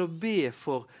oppmuntring til å be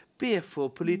for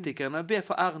politikerne, be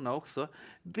for Erna også.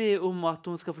 Be om at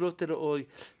hun skal få lov til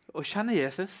å kjenne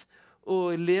Jesus,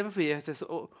 og leve for Jesus,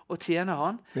 og tjene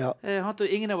han. Ja.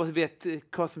 Ingen av oss vet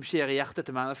hva som skjer i hjertet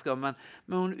til mennesker, men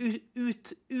hun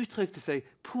uttrykte seg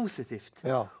positivt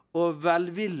og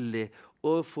velvillig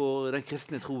overfor den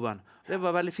kristne troen. Det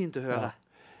var veldig fint å høre.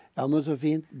 Ja, men så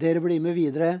fint. Dere blir med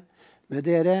videre. Med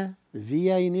dere, vi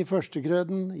er inne i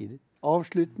førstegrøden, i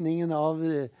avslutningen av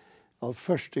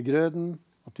førstegrøden,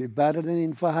 at vi bærer den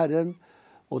inn for Herren.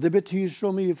 Og det betyr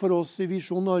så mye for oss i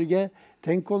Visjon Norge.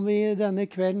 Tenk om vi denne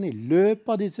kvelden, i løpet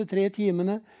av disse 3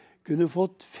 timene, kunne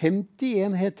fått 50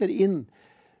 enheter inn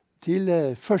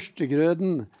til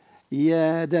førstegrøden i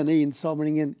denne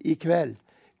innsamlingen i kveld.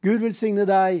 Gud velsigne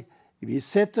deg. Vi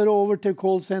setter over til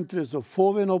callsenteret, så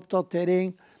får vi en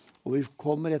oppdatering, og vi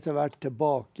kommer etter hvert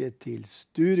tilbake til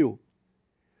studio.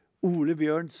 Ole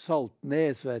Bjørn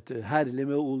Saltnes, vet du. Herlig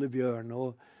med Ole Bjørn.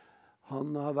 Og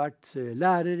han har vært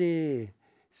lærer i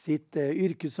sitt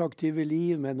yrkesaktive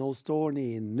liv, men nå står han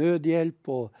i nødhjelp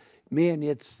og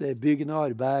menighetsbyggende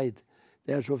arbeid.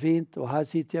 Det er så fint. Og her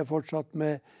sitter jeg fortsatt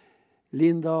med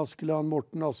Linda Askeland,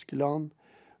 Morten Askeland.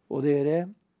 Og dere,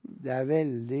 det er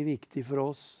veldig viktig for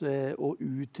oss å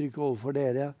uttrykke overfor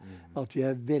dere at vi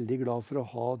er veldig glad for å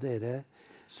ha dere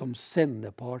som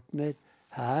sendepartner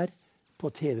her på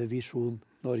TV Visjon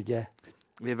Norge.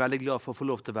 Vi er veldig glad for å få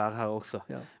lov til å være her også.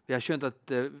 Ja. Vi har skjønt at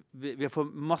vi har fått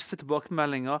masse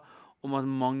tilbakemeldinger om at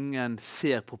mange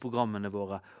ser på programmene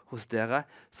våre hos dere.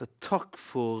 Så takk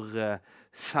for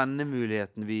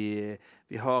sendemuligheten vi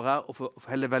har her, og for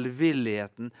hele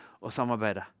velvilligheten og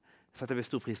samarbeidet. Det setter vi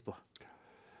stor pris på.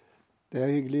 Det er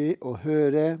hyggelig å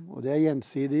høre, og det er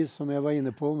gjensidig, som jeg var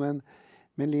inne på. Men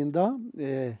Linda,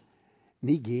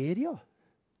 Nigeria?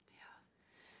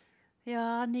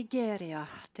 Ja, Nigeria,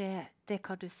 det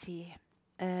kan du si.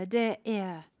 Det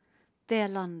er det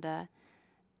landet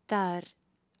der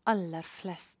aller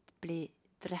flest blir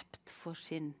drept for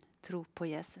sin tro på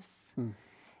Jesus.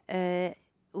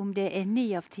 Om det er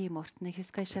 9 av 10, Morten, jeg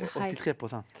husker ikke det helt.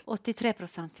 83%.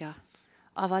 83%, ja.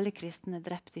 Av alle kristne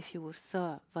drept i fjor,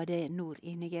 så var det nord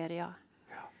i Nigeria.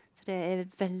 Ja. Så det er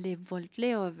veldig voldelig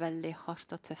og veldig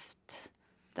hardt og tøft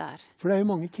der. For det er jo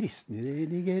mange kristne i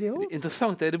Nigeria også.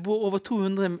 Interessant er det bor over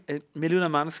 200 millioner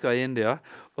mennesker i India.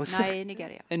 Nei, i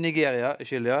Nigeria. Nigeria,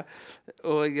 skyld, ja.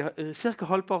 Og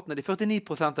cirka halvparten av de,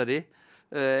 49% av de,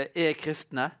 er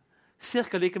kristne.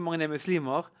 Cirka like mange er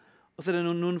muslimer. Og så er det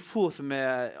noen få som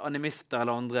er animister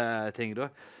eller andre ting. Da.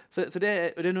 Så det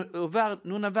er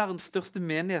noen av verdens største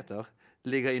menigheter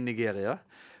ligger i Nigeria.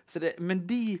 Men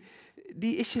de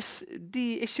de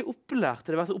er ikke opplært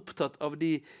til å være så opptatt av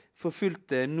de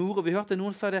forfulgte nord. Og vi hørte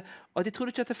noen sa det, at de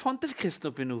trodde ikke at det fantes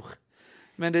kristne oppe i nord.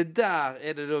 Men der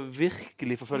er det da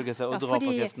virkelig forfølgelse og drap av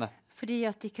kristne. Fordi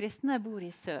at de kristne bor i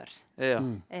sør,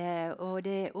 og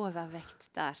det er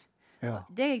overvekt der. Ja.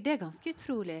 Det er ganske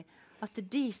utrolig at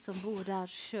de som bor der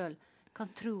selv kan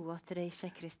tro at det ikke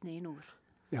er kristne i nord.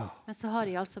 Ja. Men så har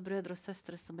de altså brødre og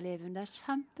søstre som lever under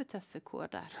kjempetøffe kår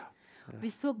der.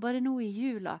 Vi så bare nå i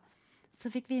jula,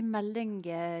 så fikk vi melding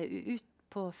ut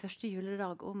på første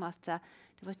juledag om at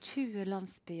det var 20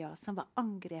 landsbyer som var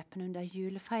angrepet under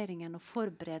julefeiringen og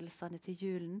forberedelsene til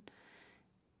julen.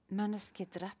 Mennesker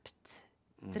drept,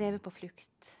 drevet på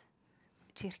flukt,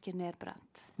 kirken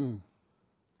nedbrent.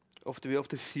 Vi er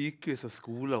ofte sykehus og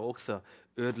skoler også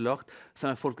ødelagt,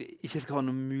 sånn at folk ikke skal ha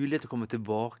noen mulighet til å komme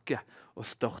tilbake og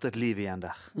starte et liv igjen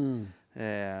der.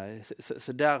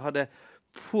 Så der har det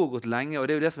pågått lenge, og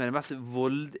det er jo det som er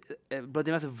blant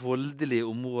de mest voldelige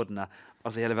områdene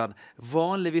altså i hele verden.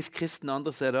 Vanligvis kristne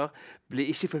andre steder blir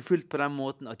ikke forfulgt på den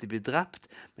måten at de blir drept,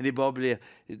 men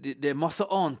det er masse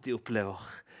annet de opplever.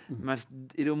 Mens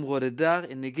i det området der,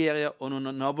 i Nigeria og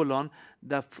noen naboland,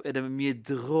 der er det mye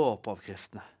drap av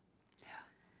kristne.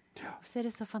 Og så er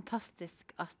det så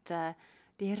fantastisk at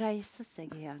de reiser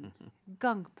seg igjen,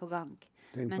 gang på gang.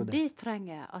 Men de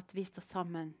trenger at vi står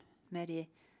sammen med de,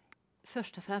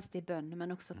 først og fremst i bønn,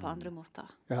 men også på andre måter.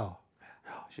 Ja.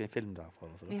 Ikke en film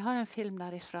derfra? Vi har en film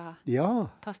derifra. Ja.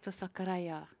 Pastor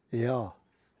Zakaria. Ja.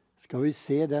 Skal vi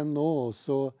se den nå, og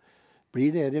så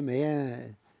blir dere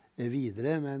med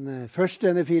videre. Men først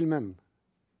denne filmen.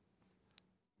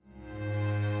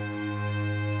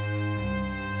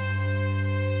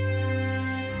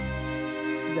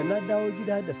 Da na dawo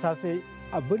gida da safe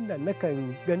abin da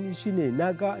nakan gani shine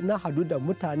na hadu da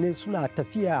mutane suna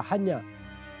tafiya hanya,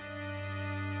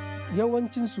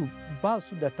 yawancinsu ba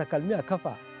su da takalmi a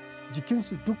kafa,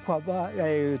 jikinsu duk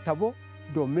tabo,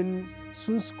 domin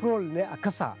sun scroll ne a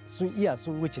kasa, sun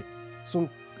wuce, sun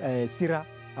sira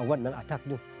a wannan attack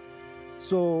din.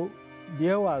 So da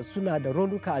yawa suna da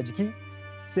raunuka a jiki,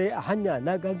 sai a hanya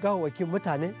na gaggawakin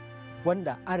mutane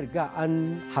wanda an riga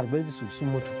an harbe su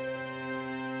sun mutu.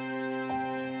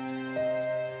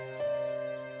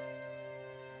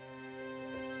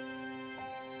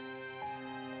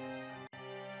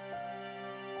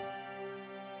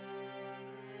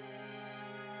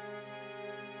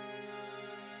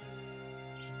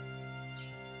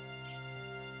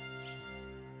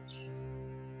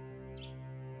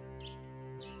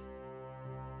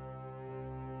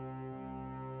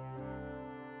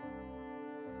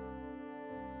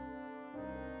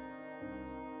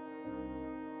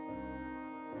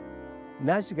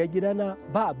 Na shiga gidana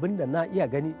ba abin da na iya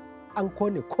gani, an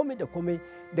kone komai da komai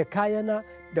da kayana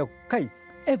da kai,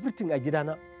 everything a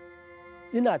gidana.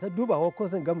 Ina ta dubawa ko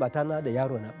zan ga matana da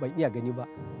yarona, ban iya gani ba.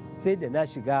 Sai da na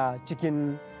shiga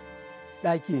cikin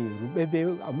ɗaki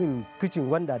rubebe amin kicin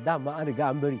wanda dama an riga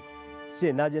an bari,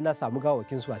 sai na je na samu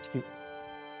gawakinsu a ciki.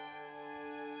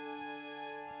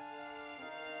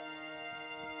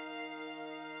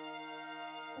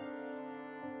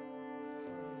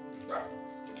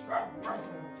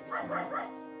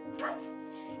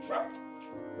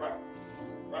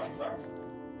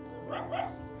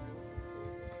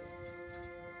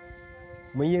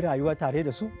 Mun yi rayuwa tare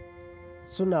da su,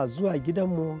 suna zuwa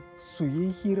gidanmu su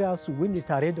yi hira su wuni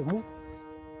tare da mu.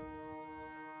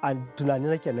 A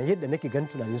tunanina kenan yadda nake gan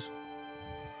tunaninsu.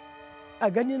 A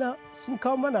ganina sun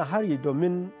kawo mana hari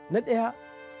domin na ɗaya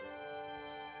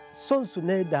son su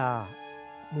ne da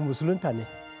mu musulunta ne.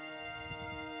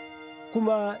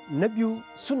 Kuma na biyu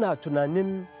suna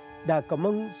tunanin da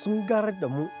kaman sun garar da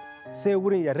mu sai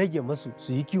wurin ya rage masu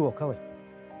su yi kiwo kawai.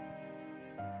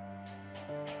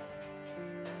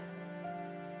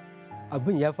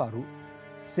 Abin ya faru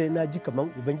sai na ji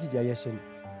kaman Ubangiji ya yashe ni.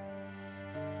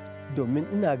 Domin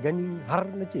ina ganin har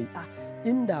na ce,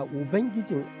 inda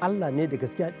Ubangijin Allah ne da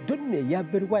gaskiya don me ya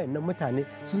bar wayannan mutane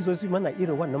sun zo su mana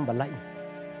irin wannan bala'i.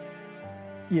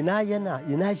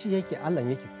 Ina shi yake, Allah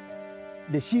yake,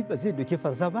 da shi ba zai doke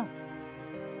fansa ba.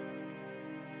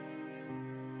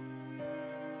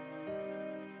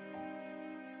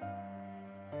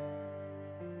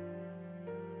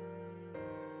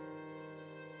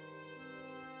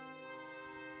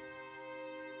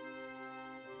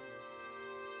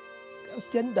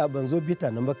 Gaskiyan da ban zo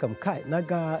bita na makam kai na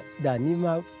ga da ni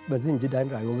ma ba zan ji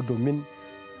daɗin rayuwa domin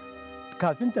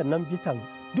kafin ta nan bitan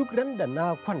duk ran da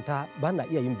na kwanta ba na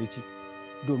iya yin bici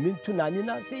domin tunani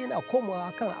na sai yana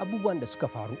komawa kan abubuwan da suka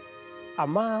faru,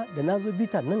 amma da na zo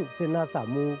bitan nan sai na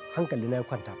samu hankali na ya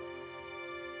kwanta.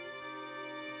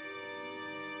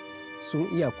 sun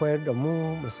iya koyar da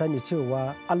mu sani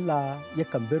cewa Allah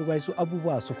yakan bar wasu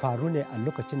abubuwa su faru ne a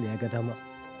lokacin da ya ga dama.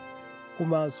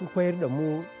 Kuma sun koyar da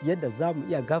mu yadda za mu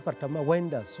iya gafarta ma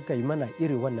wanda suka yi mana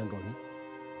iri wannan rauni.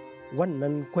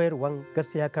 Wannan koyarwan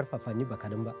gaskiya karfafa ni ba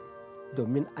kadan ba.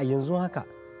 Domin a yanzu haka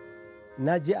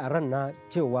na ji a ran na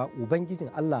cewa Ubangijin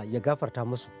Allah ya gafarta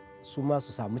musu su ma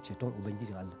su samu ceton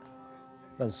Ubangijin Allah.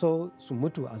 Ban so su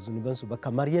mutu a zunubansu ba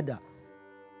kamar yadda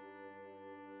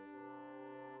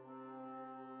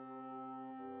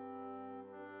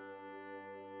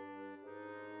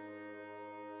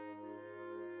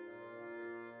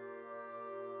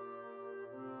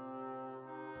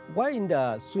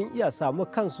wa'inda sun iya samu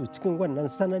kansu cikin wannan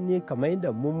sanani kamar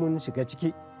yadda mun shiga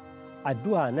ciki.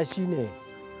 Addu'a na shine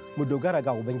mu dogara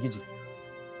ga Ubangiji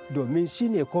domin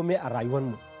shine komai a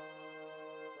rayuwarmu.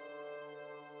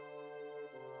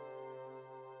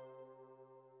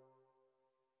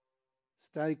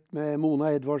 Sterkt med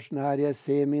Mona Edvardsen her. Jeg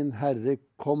ser min Herre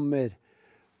kommer.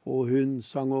 Og hun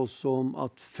sang også om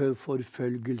at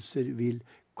forfølgelser vil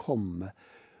komme.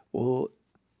 Og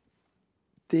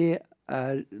det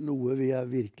noe vi har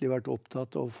virkelig vært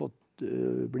opptatt av og fått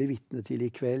bli vitne til i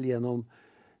kveld gjennom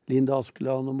Linda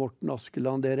Askeland og Morten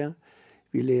Askeland, dere.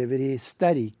 Vi lever i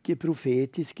sterke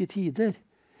profetiske tider.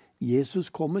 Jesus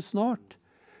kommer snart.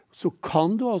 Så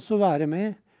kan du altså være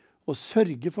med og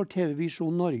sørge for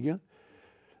TV-visjon Norge.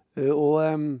 Og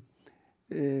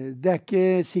det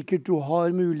ikke sikkert du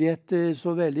har mulighet til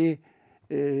så veldig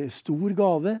stor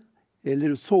gave,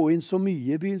 eller så inn så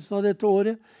mye i begynnelsen av dette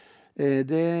året.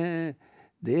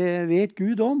 Det vet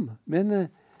Gud om, men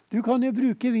du kan jo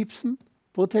bruke Vipsen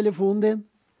på telefonen din.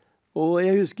 Og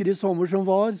jeg husker i sommer som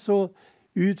var, så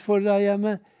utfordret jeg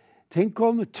meg. Tenk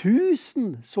om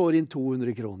 1000 sår inn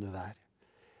 200 kroner hver.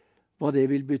 Hva det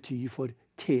vil bety for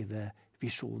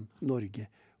TV-visjon Norge.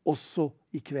 Også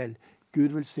i kveld.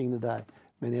 Gud velsigne deg.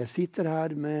 Men jeg sitter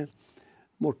her med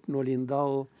Morten og Linda.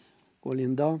 Og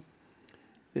Linda,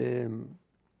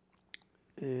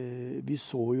 vi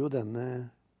så jo denne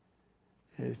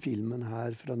filmen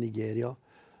her fra Nigeria,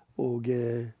 og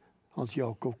Hans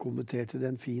Jakob kommenterte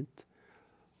den fint.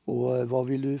 Og hva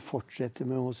vil du fortsette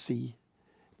med å si,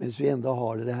 mens vi enda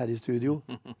har dere her i studio?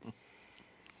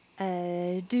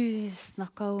 Du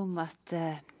snakker om at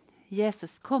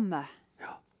Jesus kommer.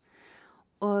 Ja.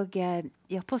 Og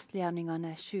i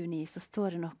apostelgjerningene 7-9 så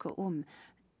står det noe om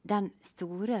den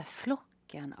store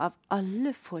flokken av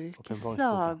alle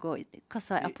folkeslag og hva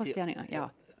sa jeg? Apostelgjerningene? Ja.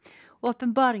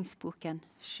 Åpenbaringsboken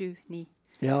 7-9.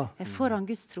 Ja. Foran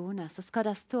Guds trone så skal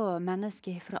det stå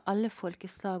mennesker fra alle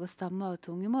folkeslag og stammer og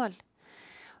tungemål.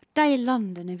 De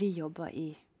landene vi jobber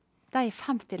i, de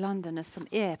 50 landene som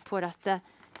på dette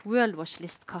World Watch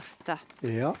List-kartet,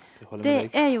 Ja.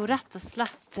 det jo rett og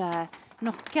slett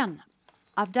noen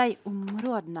av de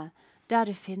områdene der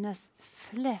det finnes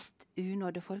flest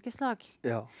unådde folkeslag.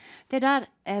 Ja. Det der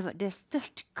det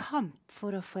størst kamp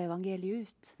for å få evangeliet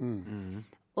ut.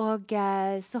 Og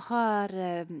så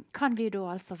kan vi da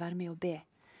altså være med å be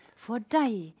for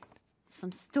de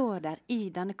som står der i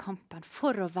denne kampen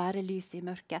for å være lys i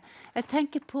mørket. Jeg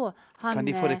tenker på han... Kan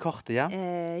de få det kartet igjen?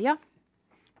 Ja.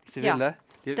 Hvis de vil det?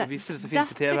 De viser det så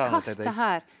fint på TV. Dette kartet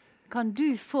her kan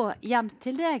du få hjem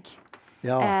til deg.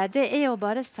 Ja. Det jo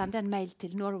bare å sende en mail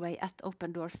til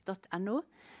norway@opendoors.no.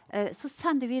 Så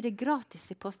sender vi det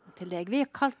gratis i posten til deg. Vi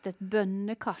har kalt det et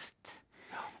bønnekart.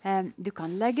 Du kan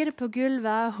legge det på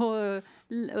gulvet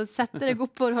og sette deg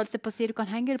opp og holde på å si. Du kan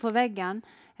henge det på veggen.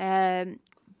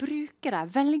 Bruke det.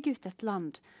 Velge ut et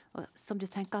land som du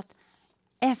tenker at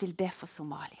jeg vil be for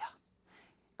Somalia.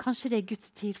 Kanskje det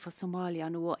Guds tid for Somalia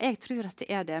nå, og jeg tror at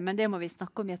det det, men det må vi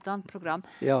snakke om i et annet program.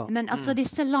 Ja. Men altså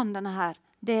disse landene her,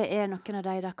 det noen av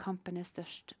de der kampen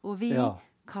størst. Og vi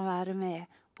kan være med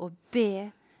og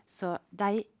be, så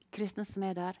de kristne som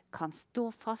der, kan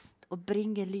stå fast og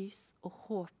bringe lys og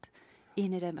håp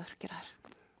inn i det mørket der.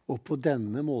 Og på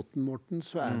denne måten, Morten,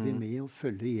 så vi med å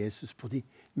følge Jesus på de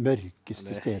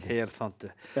mørkeste steder. Det helt sant, du.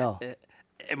 Ja.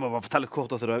 Jeg må bare fortelle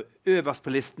kort også, da. Øverst på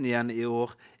listen igjen i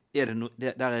år,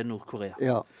 der Nord-Korea.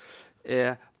 Ja.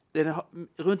 Det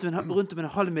rundt om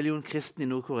 500 000 kristne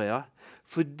i Nord-Korea.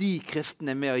 Fordi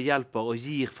kristne med og hjelper og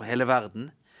gir for hele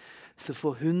verden, så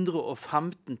får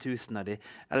 115 000 av de,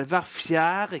 eller hver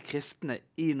fjerde kristne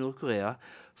i Nord-Korea,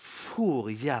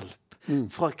 får hjelp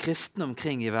fra kristne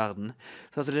omkring i verden.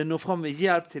 Så altså det når frem med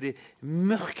hjelp til de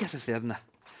mørkeste stedene.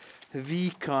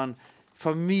 Vi kan,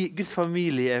 Guds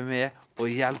familie med og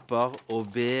hjelper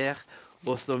og ber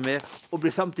og står med, og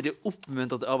blir samtidig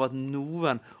oppmuntret av at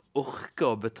noen orker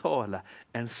å betale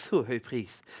en så høy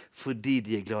pris fordi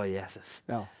de glad i Jesus.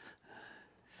 Ja.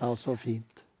 Ja, så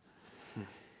fint.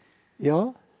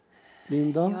 Ja,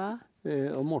 Linda Ja.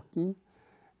 og Morten,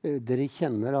 dere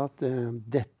kjenner at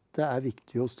dette er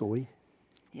viktig å stå i.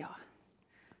 Ja.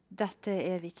 Dette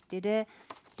er viktig.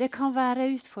 Det kan være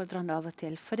utfordrende av og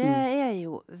til, for det er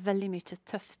jo veldig mye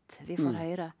tøft vi får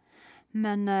høre.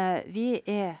 Men vi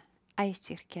er ei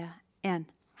kirke, en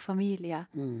familie,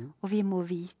 og vi må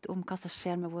vite om hva som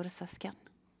skjer med våre søsken.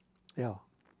 Ja.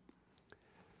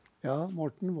 Ja,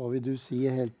 Morten, hva vil du si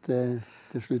helt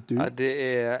til slutt, du? Ja,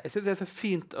 jeg synes det er så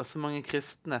fint at så mange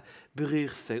kristne bryr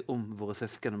seg om våre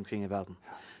søsken omkring i verden.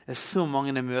 Det er så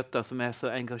mange jeg møter som er så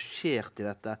engasjert i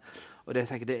dette. Og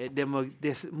det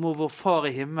må vår Far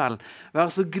i himmelen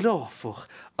være så glad for,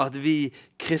 at vi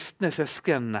kristne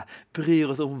søskene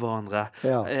bryr oss om hverandre,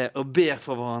 og ber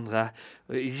for hverandre,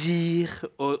 og gir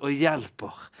og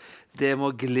hjelper. Det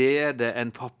må glede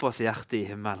en pappas hjerte i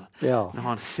himmelen når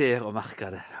han ser og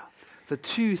merker det. Så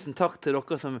tusen takk til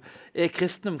dere som er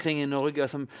kristne omkring i Norge,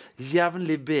 som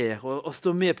jevnlig ber og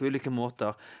står med på ulike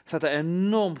måter. Setter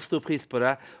enormt stor pris på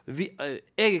det. Jeg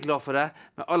er glad for det,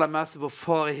 men aller mest vår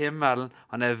Far i himmelen,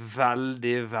 han er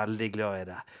veldig, veldig glad i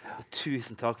det. Og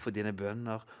tusen takk for dine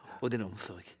bønner og din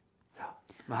omsorg.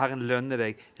 Men Herren lønner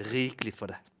deg rikelig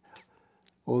for det.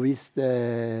 Og hvis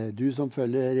du som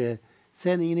følger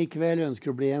sendingen i kveld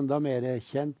ønsker å bli enda mer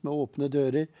kjent med Åpne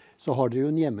dører, så har dere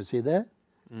jo en hjemmeside.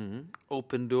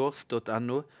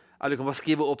 Opendoors.no. Eller du kan bare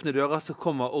skrive Åpne dører, så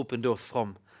kommer Open Doors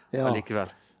fram allikevel.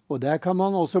 Og der kan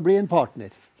man også bli en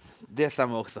partner. Det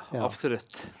stemmer også,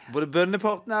 absolutt. Både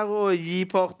bønnepartner og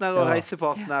gi-partner og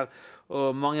reisepartner,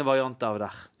 og mange varianter av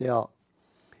det. Ja.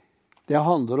 Det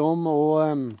handler om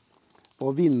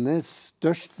å vinne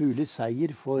størst mulig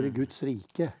seier for Guds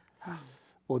rike.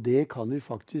 Og det kan vi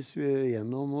faktisk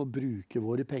gjennom å bruke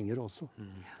våre penger også.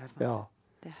 Ja.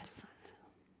 Det er helt sant.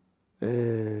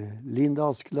 Linda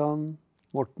Askeland,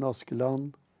 Morten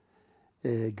Askeland,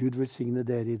 Gud velsigne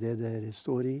dere i det dere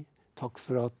står i. Takk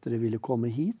for at dere ville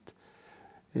komme hit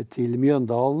til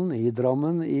Mjøndalen i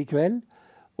Drammen i kveld.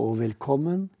 Og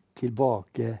velkommen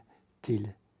tilbake til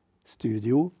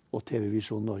studio og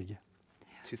TV-visjon Norge.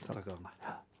 Tusen takk,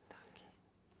 Arne.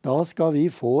 Da skal vi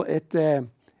få et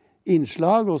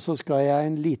innslag, og så skal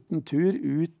jeg en liten tur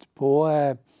ut på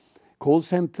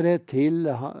callsenteret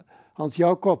til Hans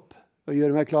Jakob. Og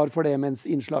gjøre meg klar for det mens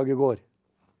innslaget går.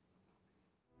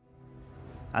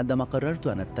 عندما قررت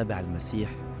أن أتبع المسيح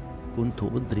كنت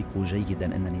أدرك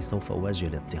جيدا أنني سوف أواجه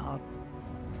الاضطهاد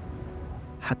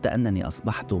حتى أنني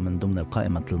أصبحت من ضمن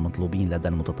القائمة المطلوبين لدى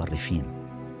المتطرفين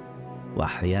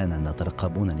وأحيانا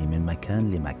يترقبونني من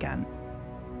مكان لمكان.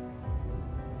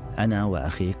 أنا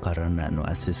وأخي قررنا أن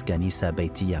نؤسس كنيسة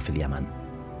بيتية في اليمن.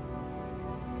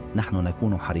 نحن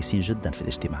نكون حريصين جدا في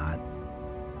الاجتماعات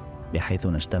بحيث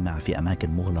نجتمع في أماكن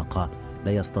مغلقة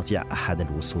لا يستطيع أحد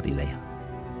الوصول إليها.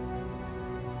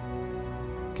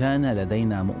 كان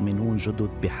لدينا مؤمنون جدد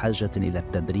بحاجة إلى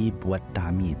التدريب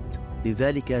والتعميد،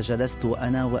 لذلك جلست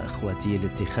أنا وأخوتي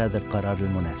لاتخاذ القرار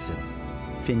المناسب.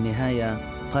 في النهاية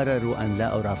قرروا أن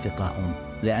لا أرافقهم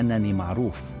لأنني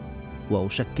معروف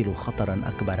وأشكل خطراً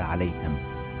أكبر عليهم.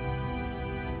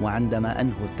 وعندما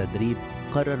أنهوا التدريب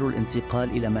قرروا الانتقال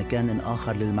إلى مكان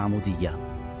آخر للمعمودية،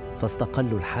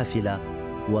 فاستقلوا الحافلة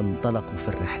وانطلقوا في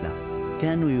الرحلة.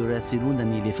 كانوا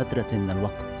يراسلونني لفترة من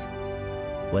الوقت،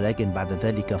 ولكن بعد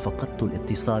ذلك فقدت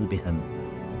الاتصال بهم،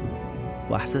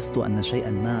 وأحسست أن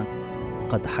شيئاً ما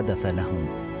قد حدث لهم.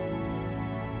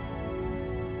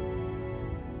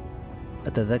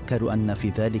 أتذكر أن في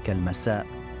ذلك المساء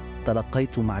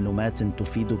تلقيت معلومات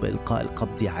تفيد بإلقاء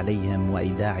القبض عليهم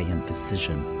وإيداعهم في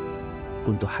السجن.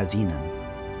 كنت حزيناً،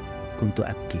 كنت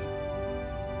أبكي.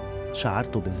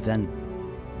 شعرت بالذنب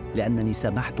لأنني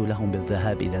سمحت لهم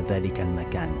بالذهاب إلى ذلك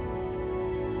المكان.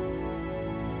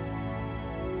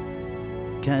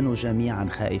 كانوا جميعاً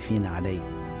خائفين علي،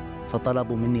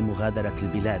 فطلبوا مني مغادرة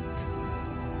البلاد.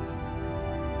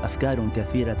 أفكار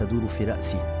كثيرة تدور في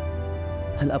رأسي،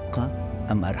 هل أبقى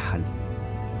أم أرحل؟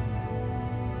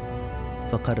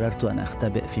 فقررت أن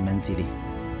أختبئ في منزلي.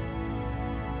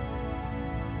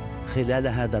 خلال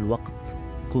هذا الوقت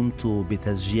قمت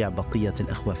بتشجيع بقية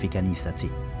الأخوة في كنيستي.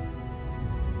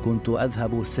 كنت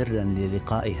أذهب سراً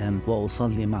للقائهم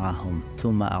وأصلي معهم،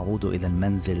 ثم أعود إلى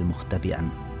المنزل مختبئاً.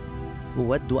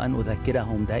 أود أن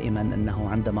أذكرهم دائماً أنه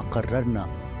عندما قررنا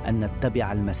أن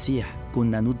نتبع المسيح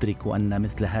كنا ندرك أن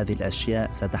مثل هذه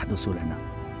الأشياء ستحدث لنا.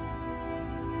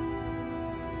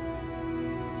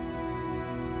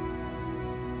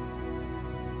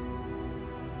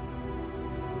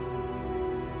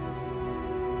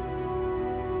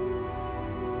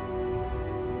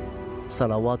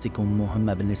 صلواتكم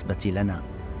مهمة بالنسبة لنا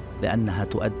لأنها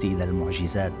تؤدي إلى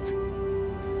المعجزات.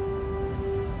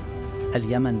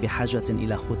 اليمن بحاجة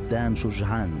إلى خدام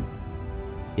شجعان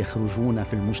يخرجون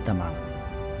في المجتمع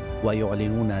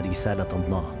ويعلنون رسالة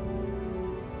الله.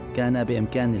 كان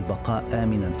بإمكان البقاء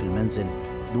آمناً في المنزل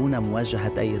دون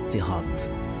مواجهة أي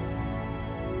اضطهاد.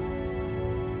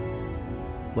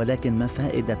 ولكن ما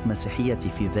فائدة مسيحيتي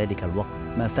في ذلك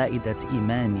الوقت؟ ما فائدة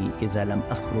إيماني إذا لم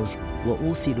أخرج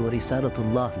وأوصل رسالة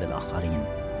الله للآخرين؟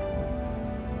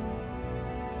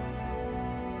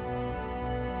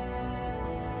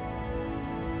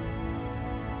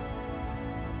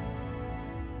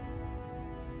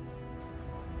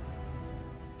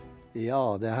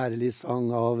 Ja, det er herlig sang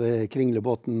av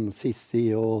Kringlebotn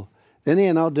Sissi og den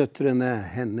ene av døtrene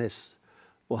hennes.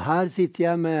 Og her sitter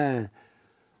jeg med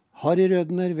Harry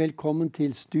Rødner. Velkommen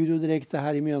til Studio Direkte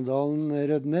her i Mjøndalen,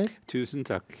 Rødner. Tusen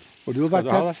takk. Og du har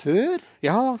vært her før?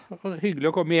 Ja,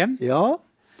 hyggelig å komme igjen. Ja,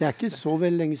 det er ikke så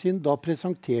veldig lenge siden. Da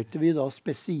presenterte vi da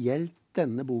spesielt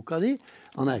denne boka di.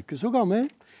 Han er ikke så gammel.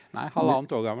 Nei,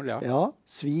 1,5 år gammel, ja. Ja,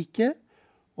 Sviket.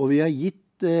 Og vi har gitt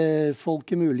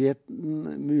folket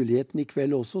muligheten i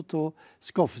kveld også til å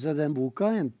skaffe seg den boka,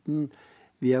 enten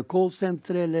via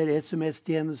callsenteret eller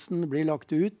SMS-tjenesten blir lagt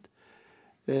ut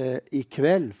i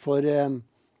kveld. For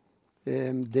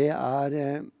det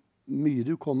er mye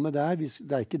du kommer med der.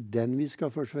 Det er ikke den vi skal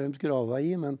først og fremst grave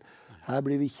i, men her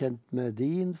blir vi kjent med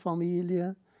din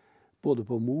familie, både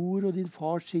på mor og din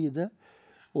fars side,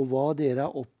 og hva dere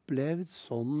har opplevd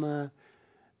som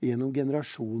gjennom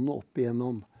generasjonen opp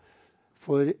igjennom.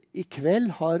 For i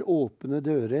kveld har Åpne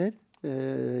dører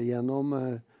gjennom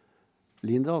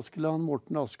Linda Askeland,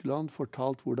 Morten Askeland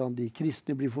fortalt hvordan de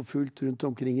kristne blir forfulgt rundt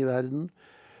omkring i verden.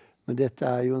 Men dette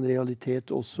er jo en realitet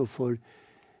også for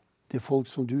det folk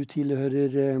som du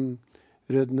tilhører,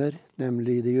 Rødner,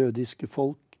 nemlig det jødiske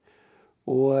folk.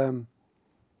 Og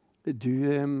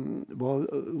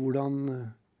hvordan...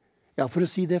 Ja, for å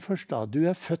si det først da. Du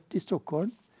er født i Stockholm.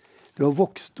 Du har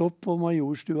vokst opp på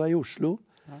Majorstua i Oslo.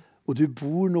 Og du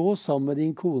bor nå sammen med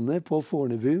din kone på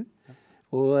Fornebu.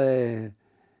 Og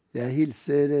jeg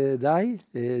hilser deg.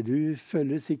 Du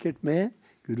følger sikkert med.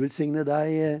 Gud velsigne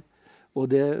deg. Og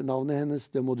det navnet hennes,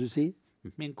 det må du si.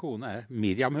 Min kone er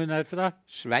Miriam, hun er fra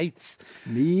Sveits.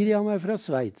 Miriam er fra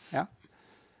Sveits. Ja.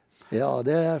 Ja,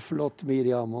 det er flott,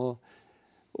 Miriam.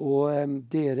 Og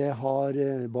dere har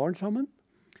barn sammen?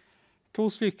 2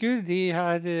 stykker. De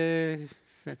har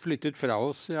flyttet fra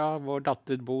oss. Ja, vår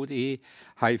datter bor i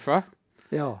Haifa.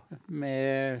 Ja.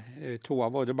 Med 2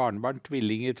 av våre barnebarn,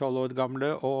 tvillinger 12 år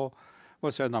gamle, og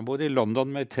vår sønn han bor i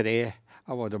London med 3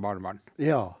 av våre barnebarn.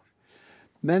 Ja.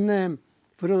 Men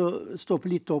for å stoppe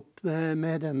litt opp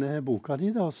med denne boka di,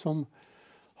 da, som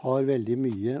har veldig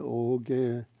mye og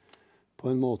på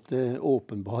en måte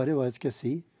åpenbare, hva jeg skal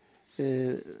si.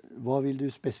 Hva vil du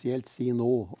spesielt si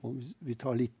nå, om vi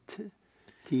tar litt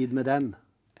tid med den?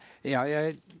 Ja,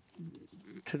 jeg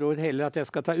tror heller at jeg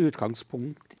skal ta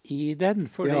utgangspunkt i den,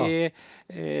 fordi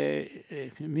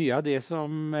mye av det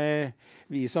som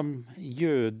vi som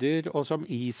jøder og som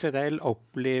Israel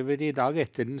opplever i dag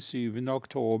etter den 7.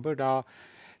 oktober, da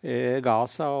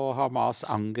Gaza og Hamas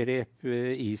angrep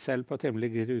Israel på temmelig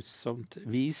grusomt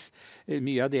vis,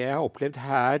 mye av det jeg har opplevd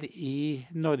her i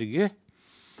Norge,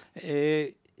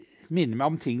 minner meg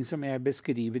om ting som jeg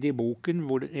beskriver i boken,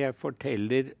 hvor jeg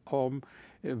forteller om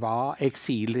hva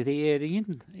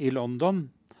eksilregjeringen i London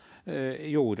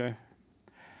gjorde.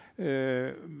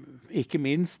 Ikke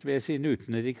minst ved sin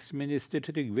utenriksminister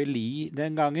Trygve Lie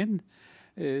den gangen,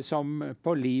 som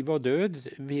på liv og død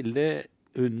ville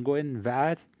unngå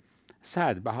enhver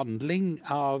særbehandling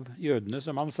av jødene,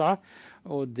 som han sa.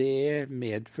 Og det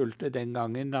medfølte den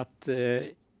gangen at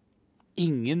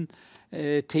ingen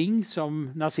ting som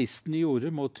nazistene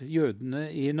gjorde mot jødene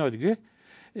i Norge,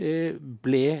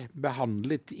 ble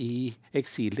behandlet i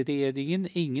eksilregjeringen.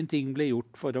 Ingenting ble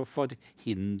gjort for å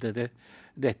forhindre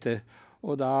dette.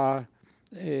 Og da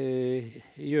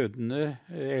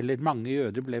mange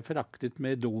jøder ble foraktet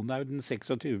med Donau den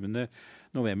 26.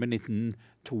 november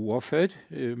 1942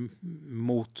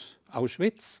 mot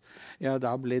Auschwitz, ja,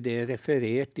 da ble det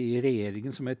referert i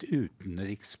regjeringen som et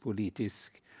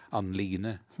utenrikspolitisk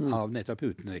anliggende av nettopp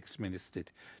utenriksminister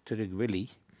Trygve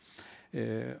Lie.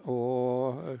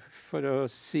 Og for å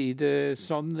si det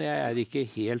sånn, jeg er ikke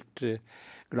helt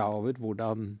glad over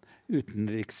hvordan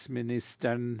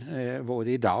utenriksministeren vår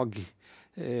i dag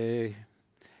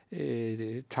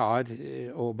tar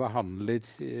og behandler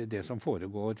det som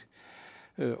foregår,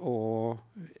 og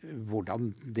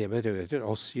hvordan det berører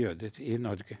oss jøder i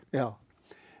Norge. Ja,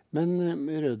 men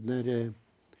Rødner,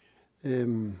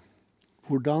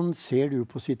 hvordan ser du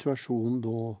på situasjonen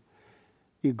da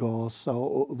i Gaza,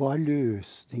 og hva er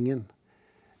løsningen?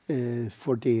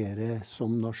 for dere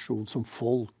som nasjon, som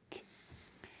folk?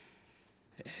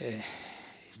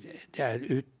 Det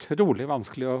utrolig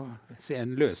vanskelig å se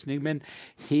en løsning, men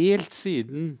helt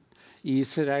siden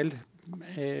Israel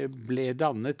ble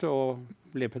dannet og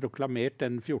ble proklamert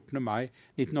den 14. mai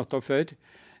 1948,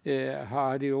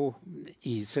 har jo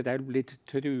Israel blitt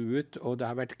truet, og det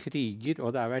har vært kriger,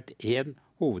 og det har vært én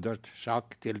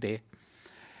hovedårsak til det.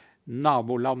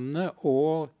 Nabolandene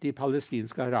og de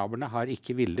palestinske araberne har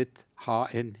ikke villet ha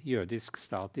en jødisk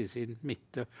stat i sin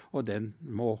midte, og den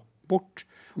må bort.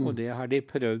 Og det har de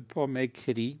prøvd på med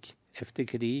krig efter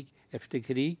krig efter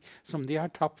krig, som de har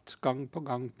tapt gang på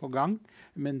gang på gang,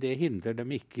 men det hindrer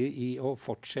dem ikke i å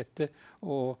fortsette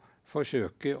å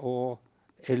forsøke å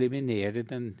eliminere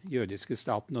den jødiske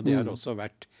staten, og det har også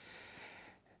vært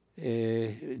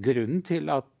grunnen til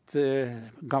at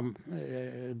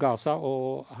Gaza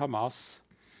og Hamas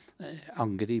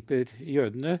angriper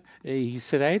jødene i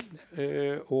Israel,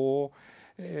 og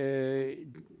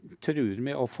truer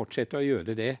med å fortsette å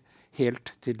gjøre det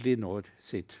helt til de når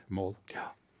sitt mål.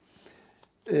 Ja.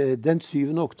 Den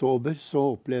 7. oktober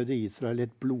så opplevde Israel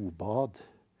et blodbad,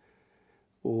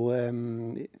 og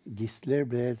gisler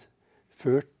ble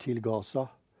ført til Gaza.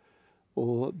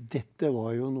 Og dette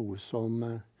var jo noe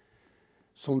som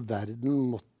verden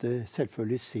måtte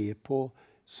selvfølgelig se på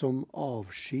som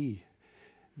avsky.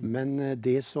 Men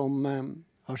det som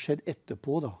har skjedd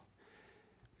etterpå, da,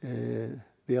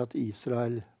 ved at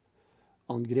Israel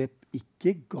angrep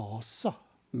ikke Gaza,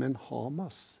 men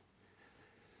Hamas.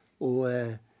 Og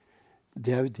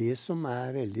det er jo det som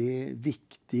er veldig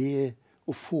viktig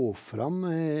å få fram,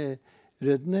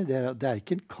 Rødner. Det er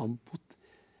ikke en kamp mot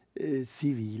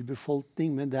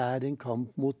sivilbefolkning, men det er en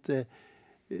kamp mot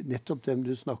nettopp dem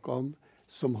du snakket om,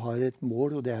 som har et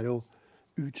mål, og det er å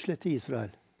utslette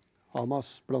Israel.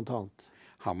 Hamas, blant annet.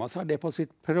 Hamas har det på sitt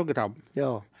program.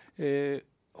 Ja.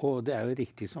 Og det er jo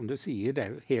riktig som du sier, det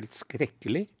er jo helt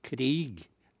skrekkelig. Krig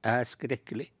er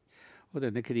skrekkelig. Og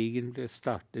denne krigen ble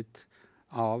startet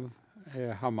av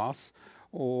Hamas,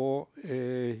 og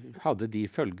hadde de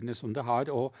følgene som det har.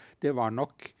 Og det var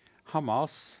nok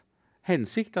Hamas'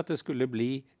 hensikt at det skulle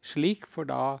bli slik, for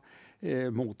da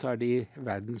mottar de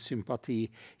verdens sympati.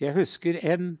 Jeg husker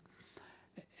en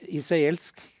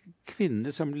israelsk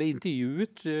kvinne som ble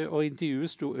intervjuet, og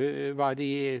intervjuet var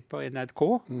på NRK,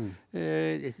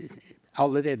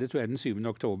 allerede tror jeg den 7.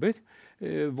 oktober,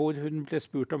 hvor hun ble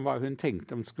spurt om hva hun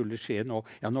tenkte om skulle skje nå.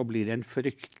 Ja, nå blir det en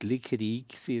fryktelig krig,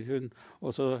 sier hun.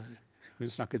 Og så, hun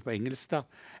snakket på engelsk da,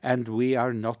 and we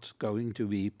are not going to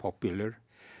be popular.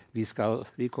 Vi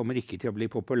kommer ikke til å bli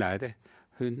populære.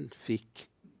 Hun fikk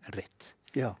rett.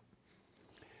 Ja.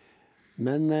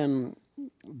 Men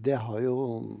det har jo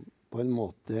på en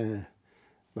måte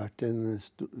vært en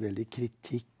veldig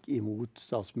kritikk imot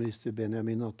statsminister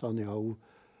Benjamin Netanyahu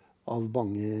av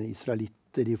mange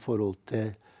israelitter i forhold til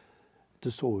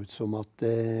det så ut som at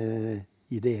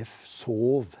IDF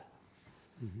sov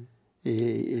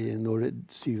når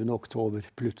 7. oktober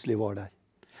plutselig var der.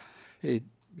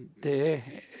 Det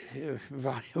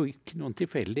var jo ikke noen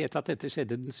tilfeldighet at dette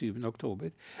skjedde den 7.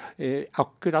 oktober.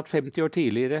 Akkurat 50 år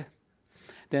tidligere,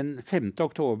 den 5.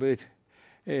 oktober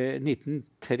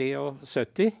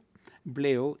 1973,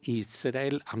 ble jo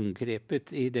Israel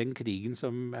angrepet i den krigen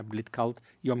som er blitt kalt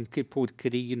Yom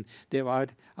Kippur-krigen. Det var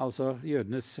altså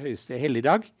jødenes høyeste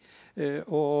helligdag,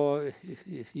 og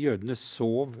jødene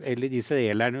sov, eller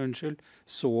israelerne,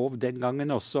 sov den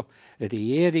gangen også.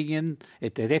 Regjeringen,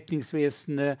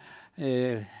 etterretningsvesenet,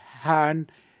 hæren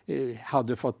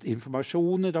hadde fått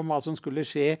informasjoner om hva som skulle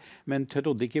skje, men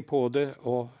trodde ikke på det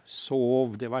og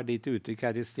sov. Det var litt uttrykk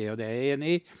her i sted, og det er jeg enig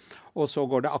i. Og så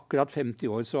går det akkurat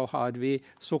 50 år, så har vi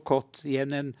Sukkot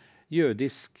igjen, en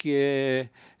jødisk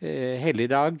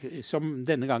helligdag, som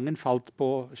denne gangen falt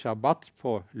på Shabbat,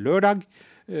 på lørdag.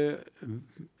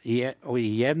 Og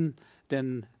igjen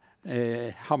den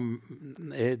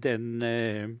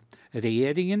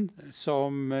regjeringen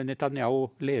som Netanyahu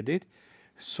leder,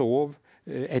 sov.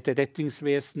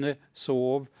 Etterretningsvesenet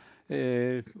sov,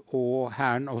 og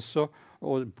hæren også,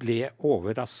 og ble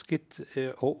overrasket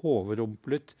og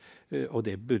overrumplet, og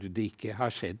det burde ikke ha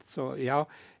skjedd. Så ja,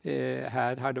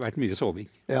 her har det vært mye soving.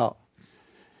 Ja.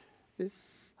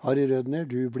 Harry Rødner,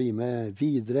 du blir med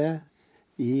videre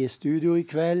i studio i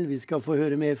kveld. Vi skal få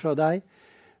høre mer fra deg.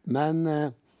 Men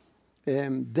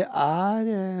det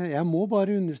jeg må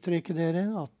bare understreke dere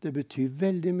at det betyr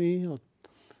veldig mye at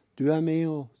du er med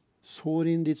og sår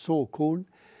inn ditt såkorn.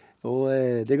 Og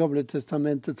Det gamle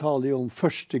testamentet taler jo om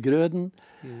førstegrøden.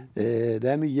 Det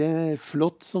er mye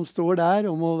flott som står der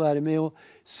om å være med og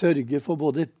sørge for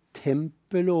både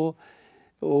tempel og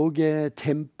og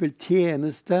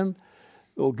tempeltjenesten.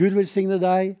 Og Gud velsigne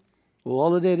deg, og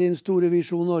alle dere i den store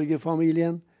Visjon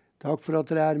Norge-familien. Takk for at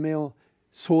dere er med og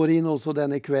sår inn også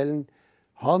denne kvelden.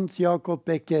 Hans Jakob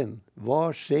Bekken,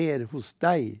 hva skjer hos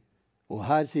deg? Og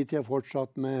her sitter jeg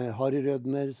fortsatt med Harry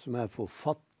Rødner, som er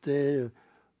forfatter.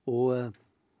 Og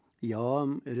ja,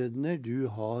 Rødner, du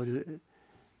har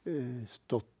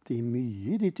stått i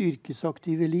mye i ditt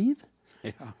yrkesaktive liv.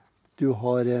 Ja. Du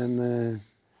er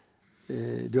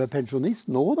pensjonist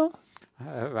nå, da?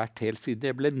 Jeg har vært helt siden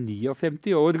jeg ble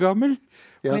 59 år gammel,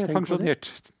 og jeg er pensjonert.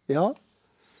 Ja,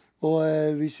 og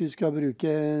hvis vi skal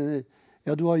bruke...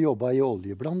 Ja, du har jobbet i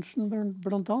oljebransjen,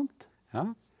 blant annet.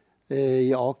 Ja. I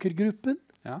Aker-gruppen.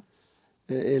 Ja.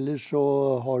 Ellers så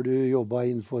har du jobbet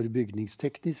innenfor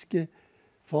bygningstekniske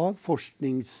fag,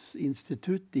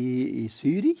 forskningsinstitutt i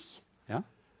Zürich. Ja.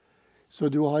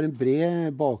 Så du har en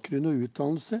bred bakgrunn og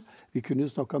utdannelse. Vi kunne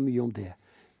jo snakket mye om det.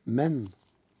 Men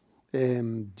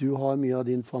du har mye av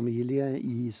din familie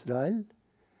i Israel,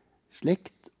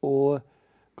 slekt, og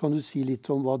kan du si litt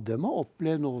om hva de har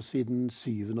opplevd nå siden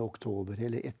 7. oktober,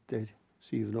 eller etter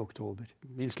 7. oktober?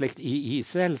 Min slekt i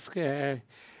Israel skal jeg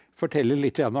fortelle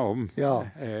litt om. Ja.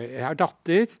 Jeg har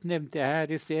datter, nevnte jeg her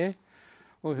i sted,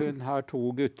 og hun har 2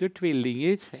 gutter,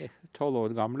 tvillinger, 12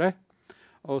 år gamle,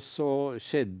 og så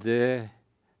skjedde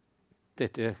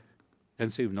dette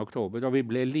den 7. oktober, og vi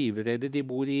ble livredde. De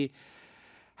bor i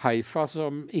Haifa,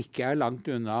 som ikke er langt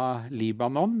unna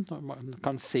Libanon. Man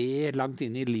kan se langt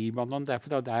inn i Libanon,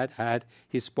 derfra der er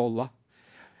Hizbollah.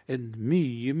 En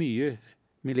mye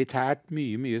militært,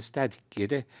 mye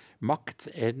sterkere makt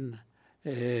enn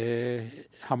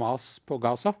Hamas på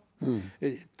Gaza.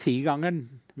 10 ganger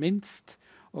minst.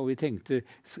 Og vi tenkte,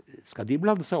 skal de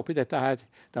blande seg opp i dette her?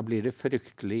 Da blir det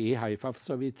fryktelig i Haifa.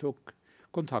 Så vi tok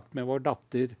kontakt med vår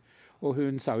datter, og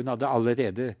hun sa hun hadde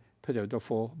allerede prøvd å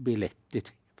få billetter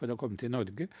for å komme til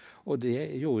Norge. Og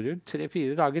det gjorde hun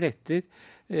 3-4 dager etter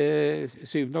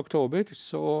 7. oktober,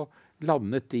 så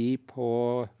landet de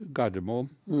på Gardermoen.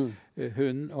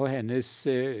 Hun og hennes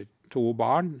 2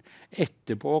 barn.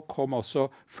 Etterpå kom også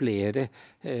flere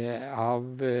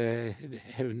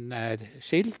hun er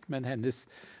skilt, men hennes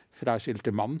fraskilte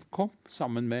mann kom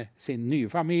sammen med sin nye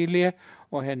familie,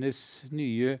 og hennes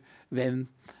nye venn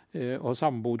og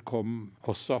samboer kom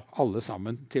også alle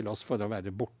sammen til oss for å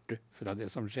være borte fra det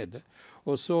som skjedde.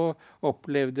 Og så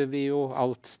opplevde vi jo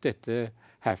alt dette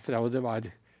herfra, og det var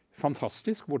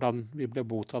fantastisk hvordan vi ble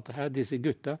botatt her. Disse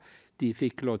gutta, de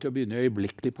fikk lov til å begynne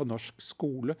øyeblikkelig på norsk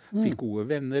skole, fikk gode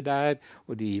venner der,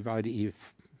 og de var i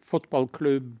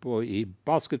fotballklubb, og i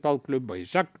basketballklubb, og i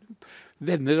sjakklubb.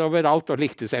 Venner overalt, og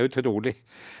likte seg utrolig.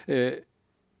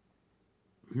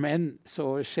 Men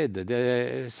så skjedde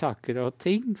det saker og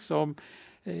ting som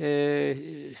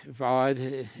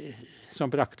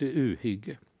brakte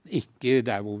uhygge. Ikke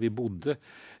der hvor vi bodde.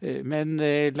 Men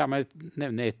la meg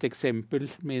nevne et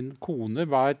eksempel. Min kone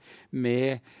var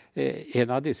med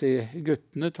en av disse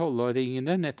guttene,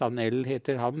 12-åringene, Netanel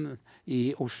heter han,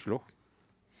 i Oslo.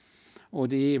 Og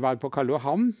de var på Karl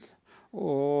Johan,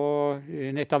 og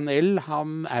Netanel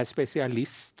han er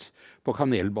spesialist på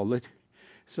kanelboller.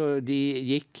 Så de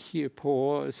gikk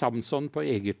på Samson på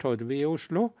Egertorvet i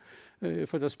Oslo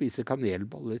for å spise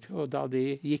kanelboller. Og da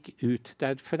de gikk ut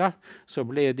derfra, så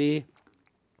ble de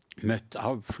møtt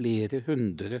av flere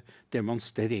hundre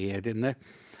demonstrerende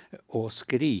og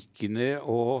skrikende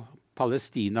og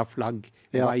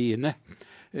Palestina-flagg-veiene.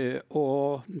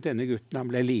 Og denne gutten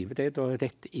han ble livredd og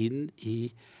rett inn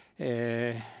i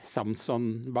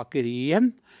Samson-bakeriet.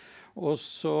 Og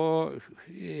så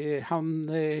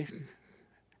han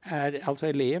er altså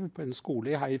elev på en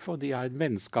skole i Haifa. De har en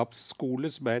vennskapsskole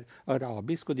som er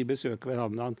arabisk, og de besøker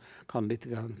hverandre. Han kan litt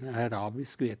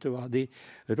arabisk. Vet du hva de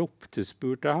ropte,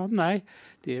 spurte han. Nei,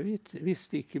 det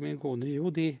visste ikke min kone.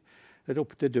 Jo, de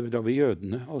ropte død over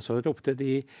jødene. Og så ropte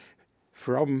de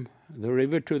 «From the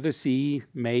river to the sea,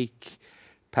 make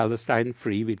Palestine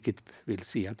free», hvilket vil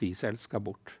si at Israel skal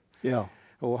bort. Ja.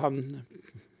 Og han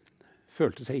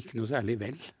følte seg ikke noe særlig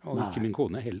vel, og ikke min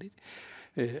kone heller.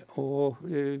 Og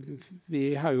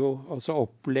vi har jo også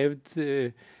opplevd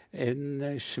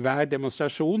en svær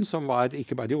demonstrasjon som var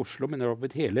ikke bare i Oslo, men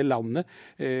over hele landet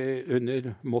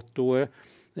under mottoet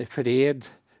 «Fred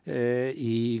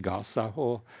i Gaza».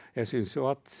 Og jeg synes jo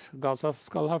at Gaza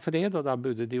skal ha fred, og da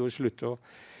burde de jo slutte å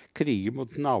krige mot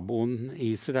naboen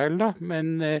Israel, da.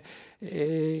 Men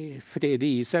fred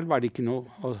i Israel var det ikke noe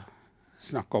å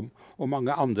snakke om. Og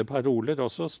mange andre paroler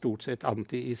også, stort sett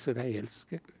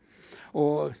anti-israelske.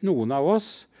 Og noen av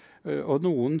oss, og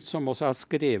noen som også har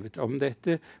skrevet om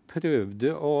dette,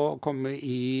 prøvde å komme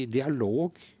i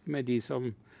dialog med de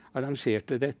som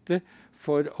arrangerte dette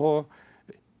for å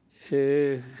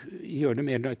gjøre det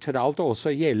mer nøytralt og også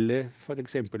gjelde for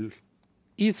eksempel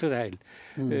Israel.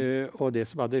 Og det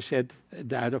som hadde skjedd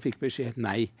der, og fikk beskjed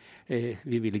nei,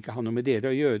 vi vil ikke ha noe med dere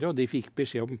å gjøre, og de fikk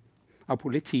beskjed av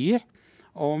politiet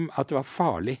om at det var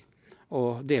farlig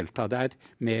å delta der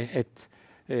med et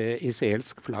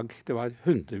israelsk flagg. Det var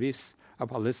hundrevis av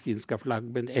palestinske flagg,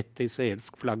 men ett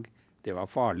israelsk flagg, det var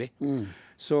farlig.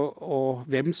 Så, og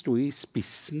hvem sto i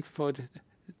spissen for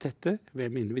dette?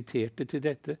 Hvem inviterte til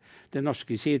dette? Den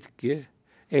norske kirke,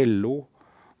 LO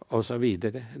og så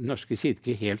videre. Den norske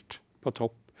kirke helt på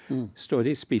topp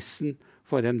står i spissen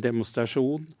for en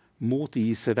demonstrasjon mot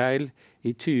Israel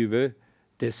i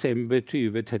desember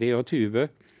 2023,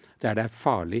 der det er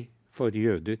farlig for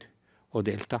jøder å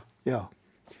delta. Ja.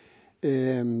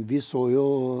 Vi så jo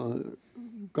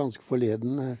ganske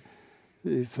forleden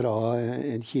fra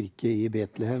en kirke i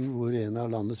Betlehem, hvor en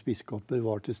av landets biskoper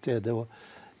var til stede. Og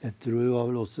jeg tror det var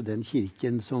vel også den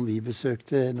kirken som vi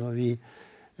besøkte når vi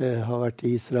har vært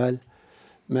i Israel.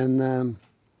 Men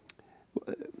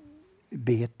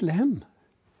Betlehem,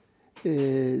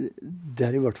 det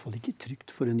er i hvert fall ikke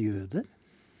trygt for en jøde.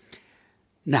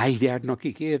 Nei, det er det nok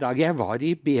ikke i dag. Jeg var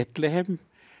i Betlehem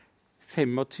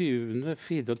 24.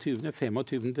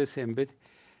 25. desember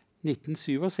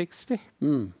 1967.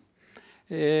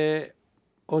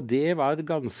 Og det var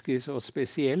ganske så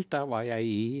spesielt. Da var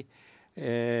jeg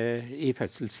i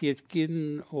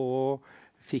fødselskirken og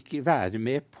fikk være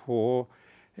med på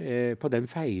den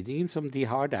feiringen som de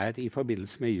har der i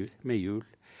forbindelse med jul.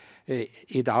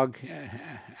 I dag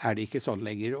er det ikke sånn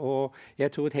lenger. Og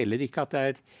jeg tror heller ikke at det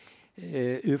er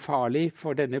ufarlig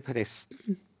for denne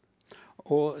presten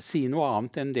å si noe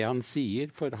annet enn det han sier,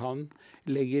 for han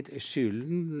legger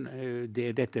skylden.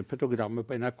 Dette programmet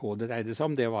på NRK det dreide seg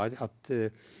om, det var at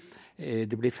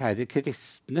det blir færre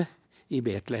kristne i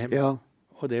Betlehem. Ja.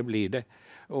 Og det blir det.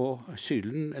 Og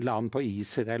skylden la han på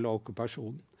Israel og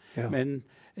okkupasjonen. Ja. Men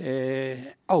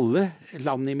alle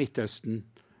land i Midtøsten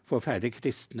får færre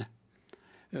kristne.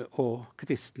 Og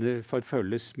kristne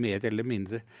forfølges mer eller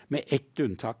mindre, med ett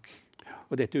unntak.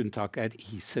 Og dette unntaket er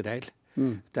Israel.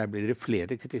 Der blir det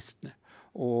flere kristne.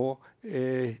 Og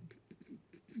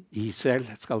Israel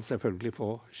skal selvfølgelig få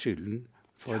skylden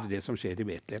for det som skjer i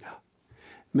Betlehem. Ja.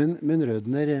 Men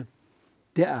Rødner,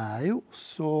 det er jo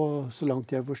så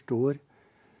langt jeg forstår,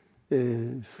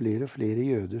 flere og flere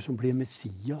jøder som blir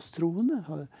messias-troende.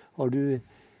 Har du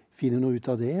funnet noe ut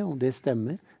av det, om det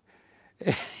stemmer?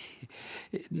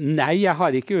 Nei, jeg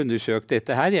har ikke undersøkt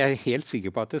dette her. Jeg er helt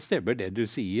sikker på at det stemmer det du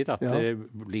sier, at det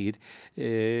blir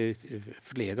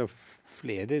flere og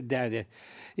flere. Det er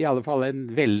i alle fall en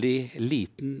veldig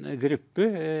liten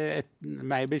gruppe,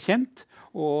 meg bekjent.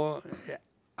 Og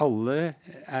alle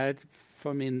er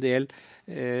for min del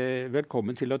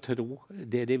velkommen til å tro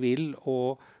det de vil,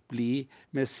 og bli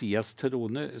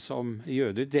messias-troende som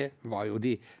jøder. Det var jo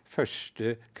de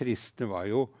første kristne, var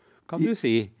jo, kan du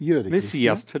si,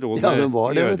 messias-troende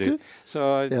jøder.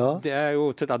 Så det er jo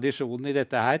tradisjonen i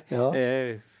dette her.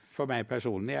 For meg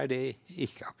personlig er det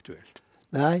ikke aktuelt.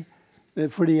 Nei,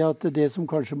 fordi at det som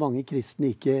kanskje mange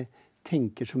kristne ikke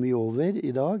tenker så mye over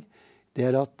i dag,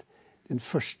 det er at den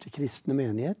første kristne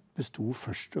menighet bestod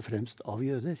først og fremst av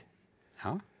jøder.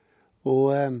 Ja.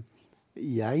 Og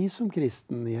jeg som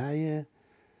kristen, jeg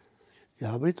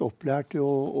har blitt opplært i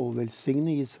å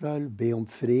velsigne Israel, be om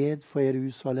fred for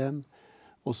Jerusalem,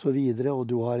 og så videre. Og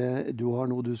du har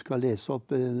noe du skal lese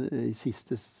opp i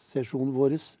siste sesjonen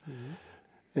vår.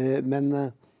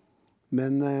 Men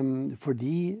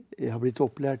fordi jeg har blitt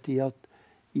opplært i at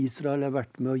Israel har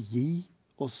vært med å gi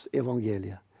oss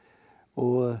evangeliet.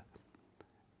 Og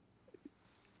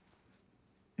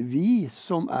vi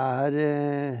som er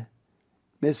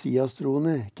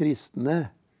messias-troende,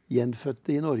 kristne,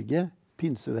 gjenfødte i Norge,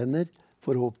 pinsevenner,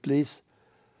 forhåpentligvis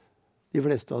de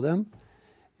fleste av dem,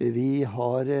 vi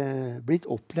har blitt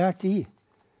opplært i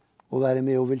å være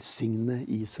med å velsigne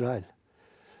Israel.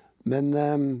 Men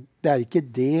det er ikke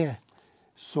det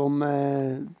som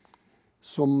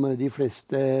de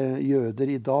fleste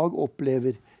jøder i dag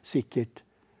opplever sikkert.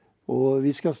 Og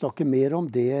vi skal snakke mer om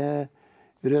det,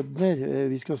 Rødner.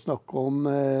 Vi skal snakke om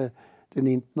den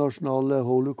internasjonale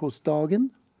holocaustdagen,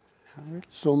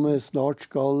 som snart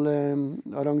skal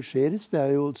arrangeres. Det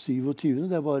er jo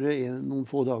 27. Det er bare noen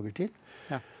få dager til.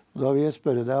 Ja. Og da vil jeg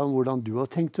spørre deg om hvordan du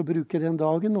har tenkt å bruke den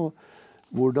dagen, og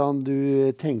hvordan du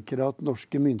tenker at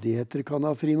norske myndigheter kan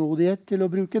ha frimodighet til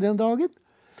å bruke den dagen.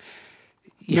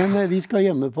 Men vi skal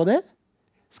hjemme på det.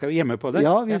 Skal vi hjemme på det?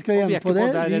 Ja, vi skal hjemme på det.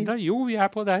 Jo, vi er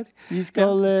på der. Vi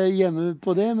skal hjemme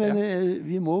på det, men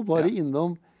vi må bare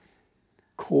innom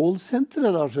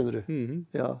callsenteret da, skjønner du. Mhm.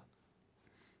 Ja.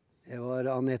 Det var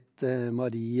Anette,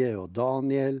 Marie og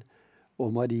Daniel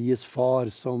og Maries far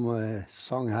som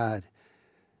sang her.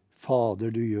 Fader,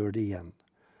 du gjør det igjen.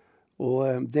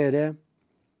 Og dere,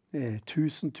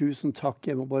 tusen takk,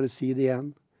 jeg må bare si det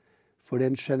igjen, for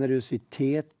den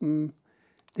generøsiteten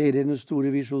dere i den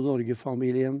store Visjon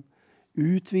Norge-familien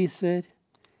utviser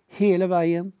hele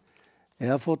veien. Jeg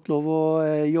har fått lov å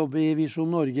jobbe i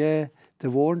Visjon Norge til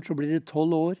våren, så blir det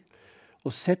 12 år,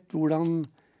 og sett hvordan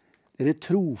dere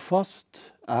trofast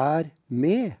er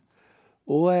med.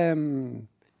 Og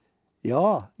ja,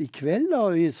 i kveld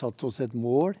har vi satt oss et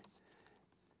mål.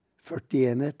 40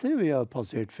 enheter, vi har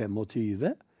passert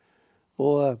 25.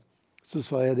 Og så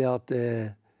sa jeg det at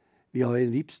vi har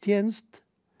en Vipps-tjenest.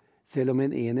 Selv om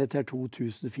en enhet er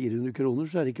 2400 kroner,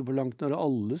 så er det ikke på langt nær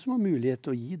alle som har mulighet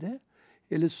til å gi det.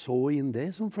 Eller så inn det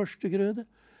som første grøde.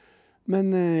 Men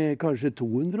kanskje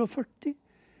 240.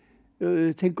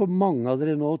 Tenk om mange av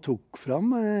dere nå tok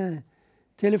fram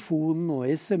telefonen og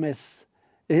SMS.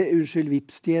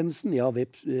 Vipps-tjenesten. Ja,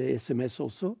 SMS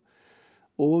også.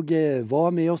 Og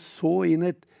var med og så inn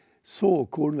et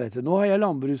såkorn, vet du. Nå har jeg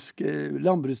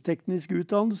landbruksteknisk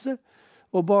utdannelse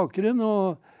og bakgrunn,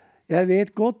 og jeg vet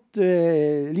godt,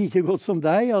 like godt som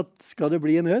deg, at skal det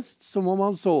bli en høst, så må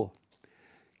man så.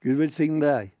 Gud velsigne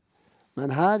deg.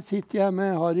 Men her sitter jeg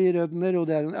med Harry Rødner, og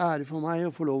det er en ære for meg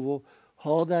å få lov å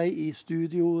ha deg i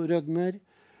studio, Rødner.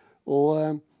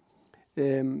 Og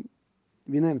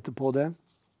vi nevnte på det.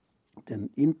 Den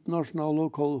internasjonale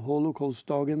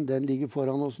holocaustdagen, den ligger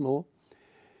foran oss nå.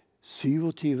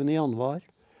 27. januar.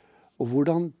 Og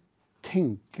hvordan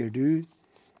tenker du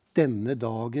denne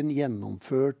dagen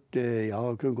gjennomført? Ja,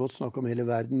 jeg kunne godt snakke om hele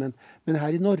verden, men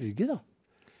her i Norge da?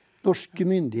 Norske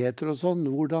myndigheter og sånn,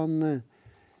 hvordan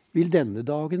vil denne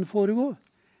dagen foregå?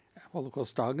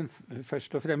 Holocaustdagen,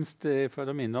 først og fremst for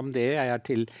å minne om det, er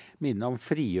til minne om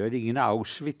frigjøringen av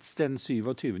Auschwitz den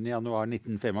 27. januar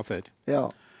 1945. Ja.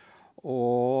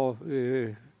 Og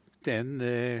den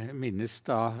minnes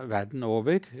da verden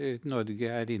over. Norge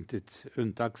er intet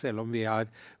unntak, selv om vi har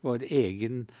vår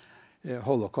egen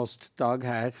holocaustdag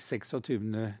her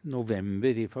 26.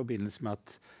 november i forbindelse med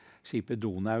at skipet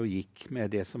Donau gikk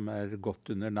med det som er gått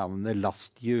under navnet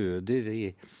Last jøder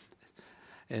i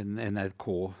en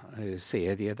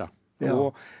NRK-serie. Da. Ja.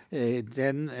 Og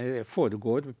den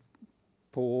foregår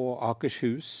på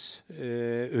Akershus,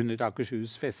 under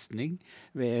Akershus festning,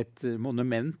 ved et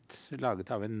monument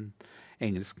laget av en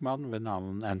engelskmann ved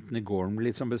navn Anthony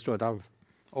Gormley, som består av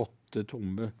 8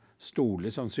 tomme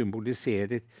stoler som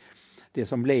symboliserer det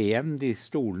som ble igjen. De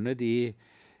stolene de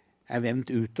er vendt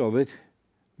utover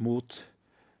mot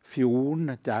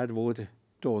fjorden, der hvor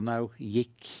Donau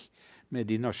gikk med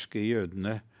de norske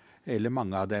jødene, eller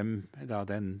mange av dem da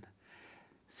den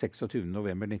 26.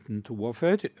 november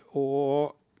 1942,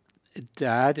 og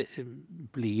der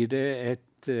blir det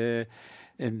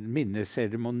en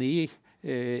minneseremoni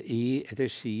i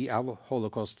regi av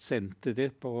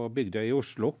Holocaust-senteret på Bygdøy i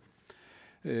Oslo,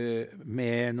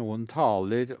 med noen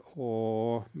taler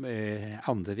og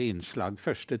andre innslag.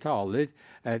 Første taler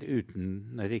er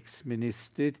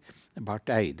utenriksminister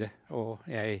Barth Eide, og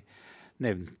jeg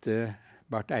nevnte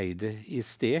Barth Eide i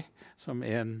sted som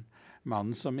en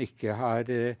mann som ikke har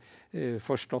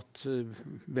forstått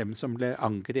hvem som ble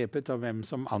angrepet, og hvem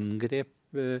som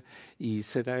angrep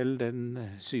Israel den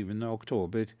 7.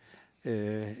 oktober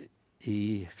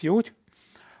i fjor.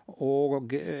 Og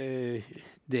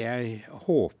det jeg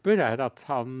håper er at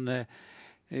han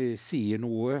sier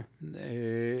noe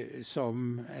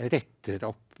som retter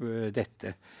opp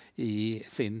dette i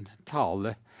sin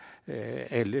tale.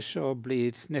 Ellers så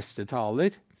blir neste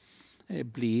taler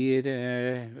blir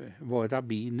vår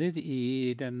rabbiner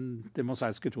i det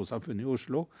mosaiske trossamfunnet i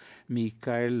Oslo,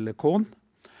 Mikael Kohn,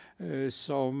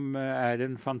 som er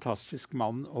en fantastisk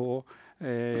mann, og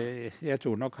jeg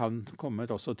tror nok han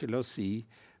kommer også til å si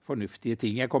fornuftige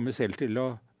ting. Jeg kommer selv til å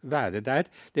være der.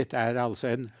 Dette er altså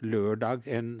en lørdag,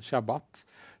 en shabbat,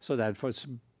 så derfor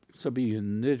så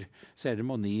begynner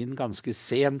seremonien ganske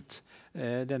sent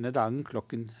denne dagen,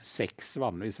 klokken 6.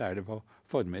 Vanligvis er det på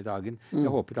formiddagen. Jeg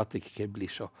håper at det ikke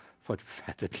blir så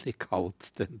forferdelig kaldt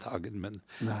den dagen, men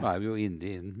nå er vi jo inne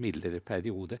i en mildere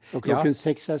periode. Og klokken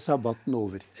 6 er sabbaten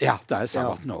over. Ja, da er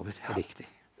sabbaten over. Riktig.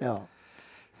 Ja,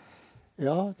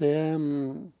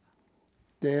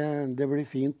 det blir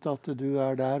fint at du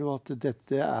er der, og at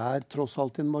dette er tross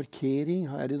alt en markering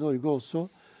her i Norge også.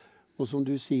 Og som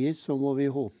du sier, så må vi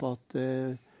håpe at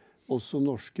også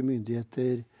norske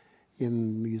myndigheter i en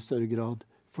mye større grad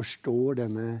forstår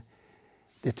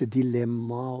dette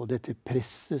dilemmaet og dette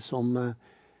presset som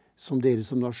som dere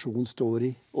som nasjon står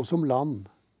i, og som land.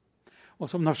 Og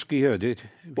som norske jøder,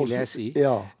 vil Også, jeg si.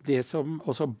 ja. Det som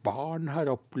også barn har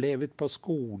opplevd på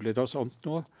skoler og sånt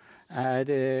nå, er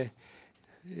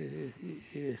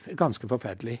ganske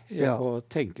forferdelig. Ja. Å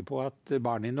tenke på at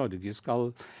barn i Norge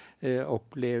skal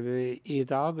oppleve i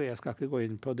dag, og jeg skal ikke gå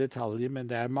inn på detaljer, men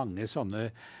det er mange sånne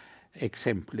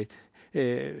eksempler.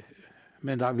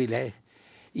 Men da vil jeg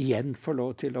igjen få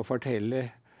lov til å fortelle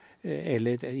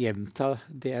eller gjenta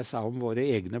det jeg sa om våre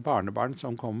egne barnebarn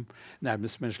som kom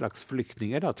nærmest med en slags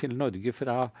flyktninger til Norge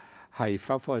fra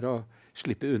Haifa for å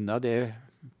slippe unna det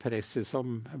presset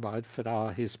som var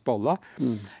fra Hizbollah,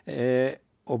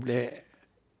 og ble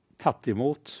tatt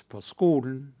imot på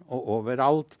skolen og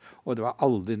overalt, og det var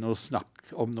aldri noe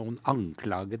snakk om noen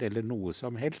anklager eller noe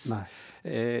som helst.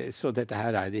 Så dette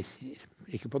her er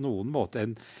ikke på noen måte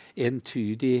en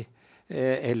entydig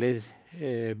eller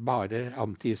bare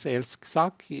anti-israelsk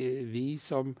sak. Vi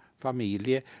som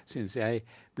familie synes jeg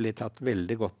ble tatt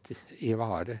veldig godt i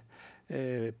vare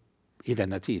i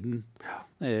denne tiden,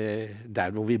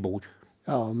 der hvor vi bor.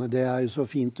 Ja, men det er jo så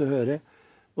fint å høre.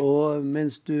 Og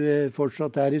mens du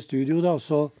fortsatt er i studio, da,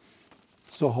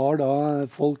 så har da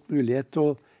folk mulighet til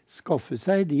å skaffe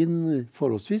seg din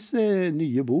forholdsvis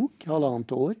nye bok,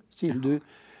 1,5 år siden du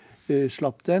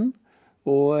slapp den.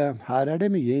 Og her er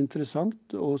det mye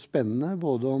interessant og spennende,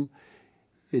 både om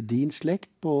din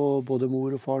slekt på både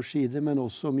mor og fars side, men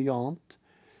også mye annet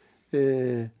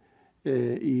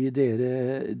i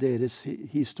deres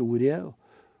historie,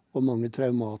 og mange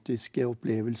traumatiske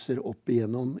opplevelser opp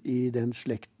igjennom i den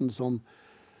slekten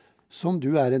som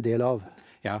du er en del av.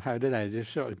 Ja,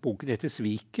 boken heter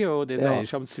Sviket, og det dreier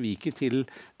seg om sviket til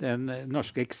den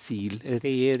norske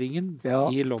eksilregjeringen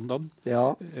i London.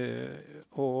 Ja.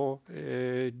 Og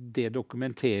det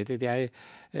dokumenterer jeg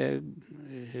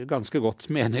ganske godt,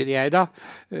 mener jeg da,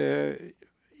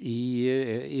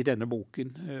 i denne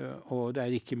boken. Og det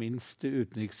er ikke minst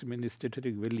utenriksminister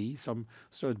Trygve Lie som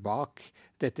står bak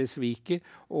dette sviket,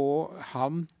 og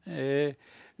han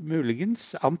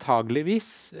muligens,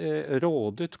 antageligvis,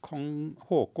 rådet kong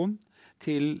Håkon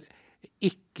til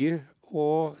ikke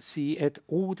å si et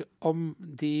ord om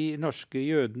de norske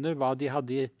jødene, hva de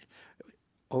hadde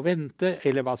å vente,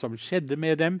 eller hva som skjedde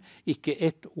med dem. Ikke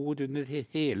ett ord under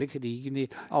hele krigen i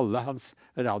alle hans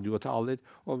radiotaler.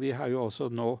 Og vi har jo også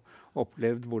nå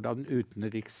opplevd hvordan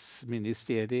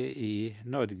utenriksministeriet i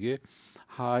Norge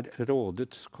har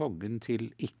rådet kongen til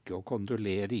ikke å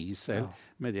kondolere Israel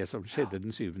med det som skjedde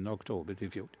den 7. oktober i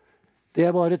fjor. Det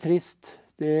er bare trist.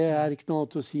 Det er ikke noe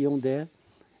annet å si om det.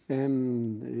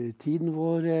 Tiden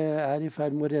vår er i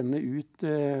ferd med å renne ut,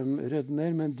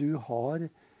 Rødner, men du har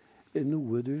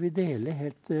noe du vil dele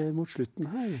helt mot slutten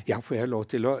her. Ja, får jeg lov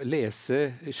til å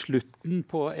lese slutten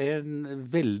på en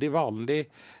veldig vanlig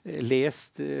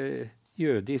lest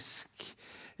jødisk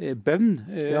bønn,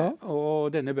 og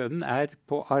denne bønnen er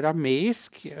på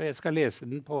arameisk. Jeg skal lese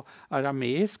den på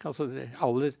arameisk, altså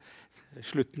aller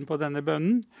slutten på denne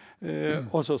bønnen,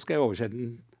 og så skal jeg oversette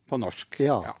den på norsk.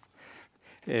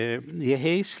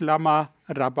 Yehei shlama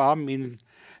rabba min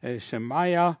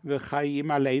shemaya v'chayim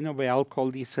aleinu ve'al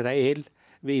kol Israel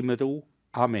ve'imru.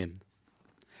 Amen.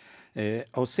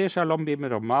 Ose shalom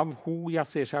b'imromav hu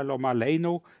yase shalom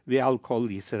aleinu ve'al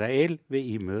kol Israel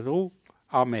ve'imru.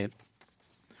 Amen.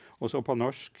 Og så på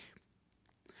norsk.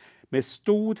 Med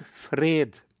stor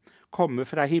fred komme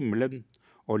fra himmelen,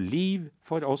 og liv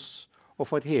for oss og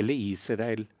for hele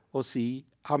Israel, og si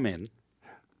amen.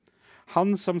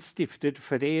 Han som stifter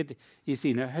fred i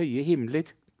sine høye himler,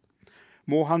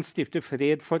 må han stifte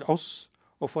fred for oss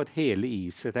og for hele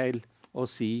Israel, og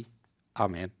si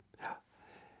amen.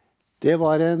 Det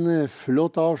var en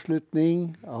flott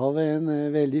avslutning av en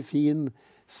veldig fin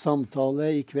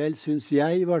samtale i kveld, synes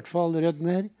jeg i hvert fall,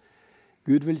 Rødner.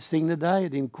 Gud velsigne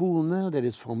deg, din kone og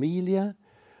deres familie.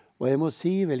 Og jeg må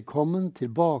si velkommen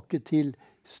tilbake til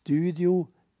studio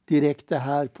direkte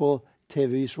her på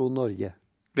TV-visjon Norge.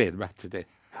 Gleder meg til det.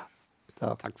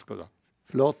 Takk skal du ha.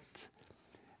 Flott.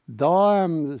 Da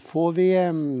får vi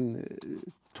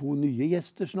 2 nye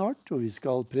gjester snart, og vi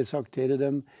skal presentere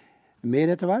dem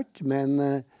mer etter hvert.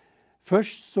 Men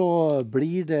først så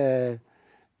blir det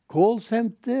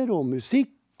callsenter og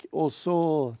musikk, og så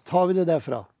tar vi det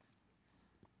derfra.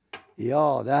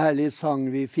 Ja, det er herlig sang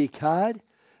vi fikk her,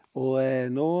 og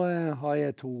nå har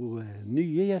jeg 2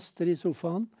 nye gjester i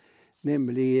sofaen,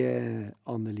 nemlig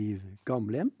Anne-Liv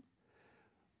Gamlem.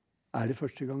 Er det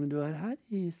første gangen du er her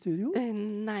i studio?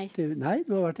 Nei. Nei,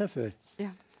 du har vært her før. Ja.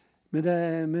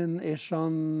 Men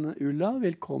Eshan Ulla,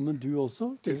 velkommen du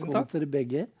også. Velkommen til dere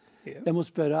begge. Ja. Jeg må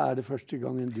spørre, er det første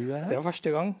gangen du er her? Det var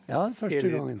første gang. Ja, første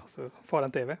gangen. Altså,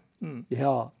 foran TV.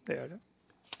 Ja. Det er det.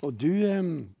 Og du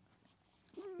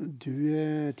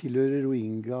tilhører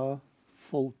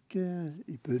rohingya-folket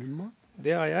i Burma,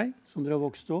 Det er jeg. som dere har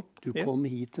vokst opp. Du Ja. kom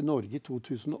hit til Norge i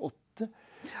 2008.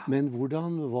 Men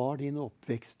hvordan var din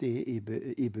oppvekst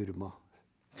i Burma?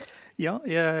 Ja,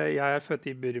 jeg er født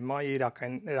i Burma, i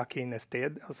Rakhine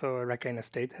State. Altså Rakhine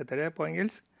State heter det på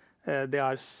engelsk. Det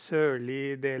er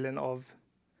sørlig delen av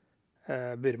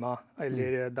Burma,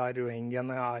 eller der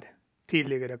rohingyaene er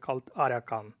tidligere kalt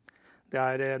Arakan. Det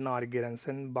er nær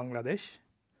grensen Bangladesh.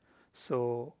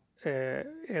 Så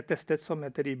et sted som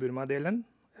heter i Burma-delen,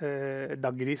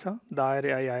 Dagrisa, der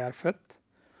jeg er født.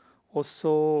 Og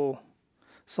så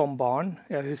som barn,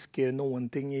 jeg husker noen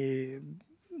ting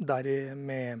der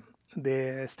med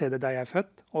det stedet der jeg er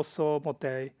født, og så måtte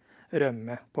jeg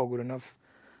rømme på grunn av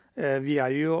vi er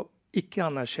jo ikke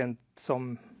anerkjent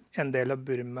som en del av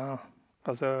Burma.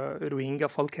 Altså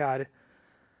rohingya-folk er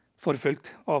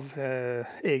forfulgt av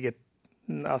eget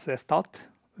stat.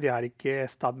 Vi har ikke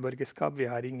statsborgerskap, vi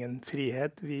har ingen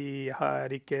frihet, vi har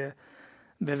ikke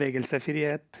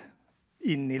bevegelsesfrihet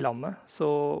inn i landet.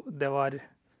 Så det var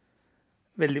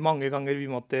veldig mange ganger vi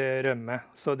måtte rømme.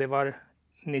 Så det var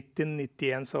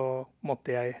 1991 så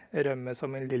måtte jeg rømme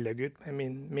som en lille gutt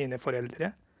med mine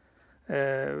foreldre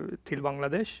til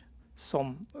Bangladesh,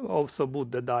 som også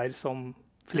bodde der som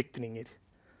flyktninger.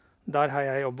 Der har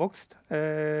jeg oppvokst.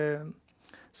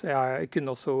 Så jeg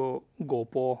kunne også gå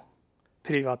på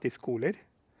private skoler,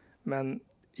 men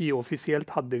offisielt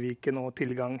hadde vi ikke noe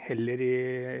tilgang heller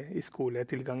i skole,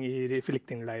 tilgang i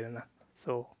flyktningleirene.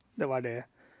 Så det var det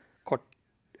kort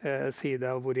side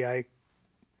hvor jeg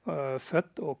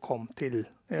født og kom til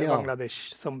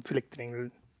Bangladesh som flyktning.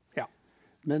 Ja.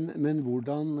 Men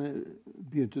hvordan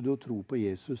begynte du å tro på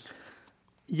Jesus?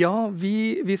 Ja,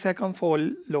 hvis jeg kan få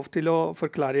lov til å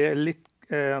forklare litt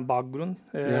bakgrunn.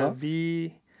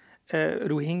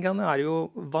 Rohingyaene er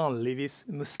jo vanligvis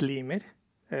muslimer,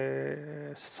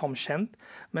 som kjent.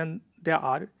 Men det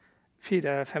er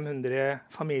 400-500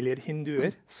 familier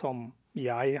hinduer som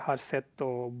jeg har sett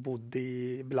og bodd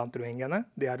blant rohingyaene.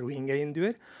 Det er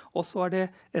rohingya-hinduer. Og så er det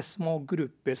små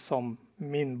grupper som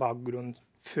min bakgrunn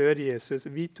før Jesus.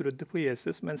 Vi trodde på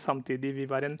Jesus, men samtidig vi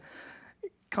var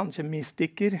kanskje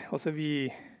mystiker. Altså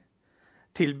vi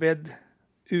tilbed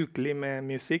ukelig med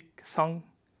musikk, sang.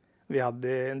 Vi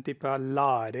hadde en type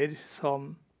lærer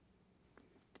som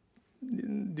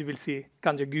du vil si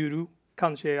kanskje guru,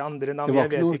 kanskje andre navn, jeg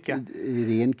vet ikke. Det var ikke noe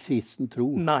ren kristen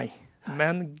tro? Nei,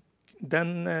 men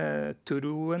den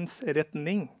troens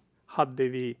retning hadde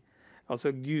vi.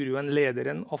 Altså guruen,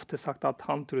 lederen, ofte sagt at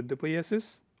han trodde på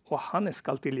Jesus, og han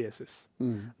skal til Jesus.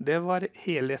 Det var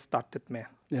hele startet med.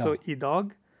 Ja. Så i dag,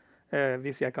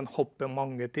 hvis jeg kan hoppe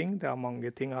mange ting, det er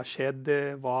mange ting har skjedd,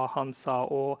 hva han sa,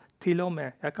 og til og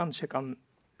med, jeg kanskje kan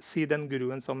si den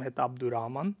guruen som heter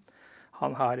Abdurrahman,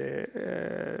 han har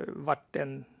vært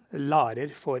en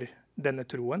lærer for denne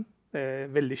troen,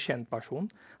 veldig kjent person.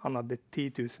 Han hadde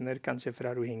 10 000 kanskje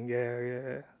fra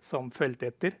rohingya som følte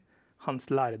etter.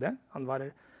 Hans lærde, han var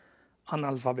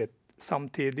analfabet.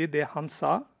 Samtidig det han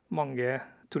sa, mange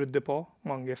trodde på,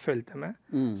 mange følte med.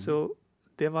 Så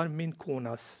det var min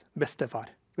konas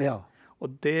bestefar. Ja.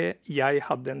 Og jeg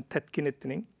hadde en tett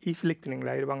knytning i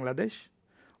flyktningleir i Bangladesh.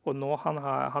 Og nå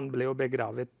han ble jo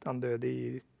begravet, han døde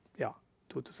i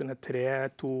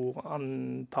 2003-2002,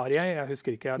 antar jeg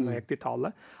husker ikke nøyaktig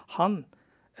tallet. Han,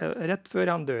 rett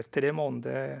før han dør, 3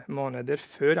 måneder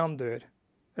før han dør,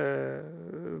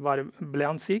 ble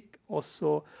han syk, og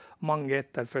så mange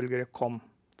etterfølgere kom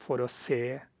for å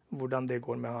se hvordan det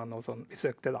går med han og sånn. Vi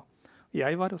søkte da.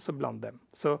 Jeg var også blant dem.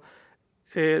 Så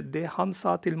det han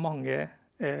sa til mange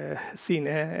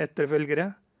sine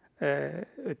etterfølgere,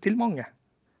 til mange,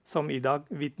 som i dag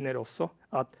vitner også,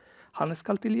 at han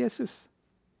skal til Jesus.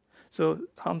 Så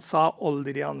han sa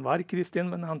aldri han var kristen,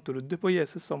 men han trodde på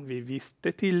Jesus som vi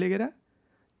visste tidligere.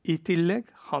 I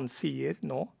tillegg, han sier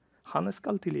nå, han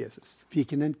skal til Jesus.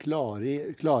 Fikk han en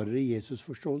klarere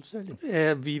Jesus-forståelse, eller?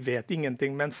 Vi vet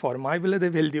ingenting, men for meg ble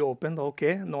det veldig åpent.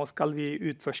 Ok, nå skal vi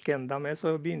utforske enda mer,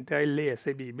 så begynte jeg å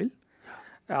lese Bibelen.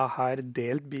 Jeg har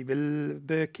delt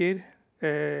bibelbøker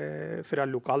fra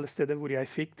lokale steder hvor jeg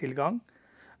fikk tilgang.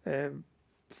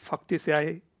 Faktisk,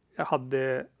 jeg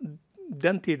hadde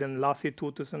den tiden, la oss si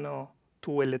 2002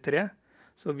 eller 2003,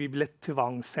 så vi ble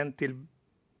tvangssendt til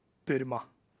Burma.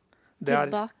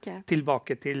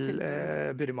 Tilbake til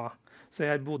Burma. Så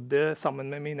jeg bodde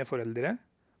sammen med mine foreldre.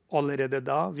 Allerede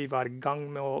da vi var i gang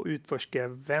med å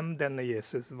utforske hvem denne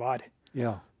Jesus var.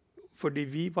 Ja. Fordi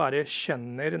vi bare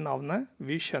skjønner navnet.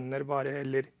 Vi skjønner bare,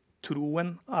 eller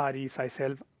troen i seg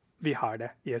selv. Vi har det.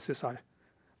 Jesus er.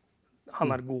 Han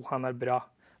god, han bra.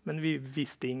 Men vi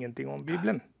visste ingenting om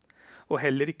Bibelen. Og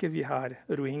heller ikke vi har.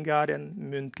 Rohingya en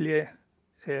muntlig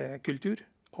kultur,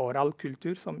 oral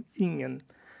kultur, som ingen...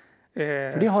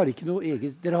 For dere har ikke noe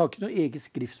eget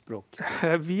skriftspråk?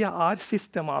 Vi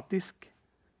systematisk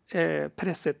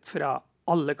presset fra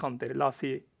alle kanter. La oss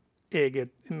si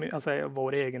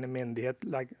vår egen myndighet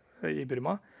i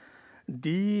Burma.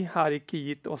 De har ikke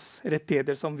gitt oss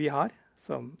rettigheter som vi har,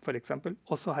 som for eksempel.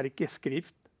 Også har ikke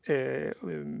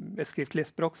skriftlig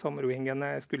språk som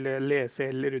rohingyene skulle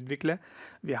lese eller utvikle.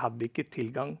 Vi hadde ikke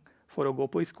tilgang for å gå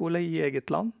på skole i eget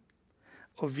land.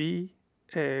 Og vi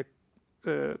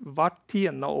hvert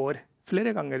 10. år,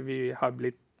 flere ganger vi har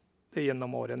blitt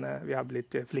gjennom årene, vi har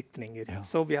blitt flyktninger. Ja.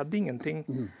 Så vi hadde ingenting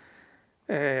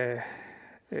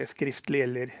skriftlig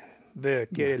eller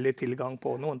bøker eller tilgang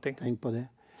på noen ting. Tenk på det.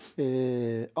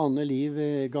 Anne Liv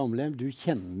Gamlem, du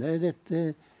kjenner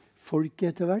dette folket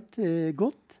etter hvert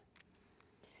godt.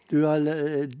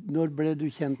 Når ble du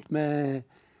kjent med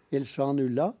Elshan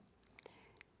Ulla?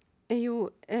 Jo,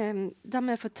 da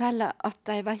må jeg fortelle at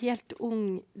da jeg var helt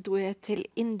ung, dro jeg til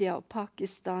India og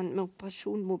Pakistan med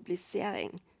operasjon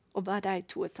mobilisering, og var der i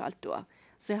 2,5 år.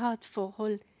 Så jeg har et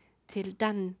forhold til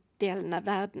den delen av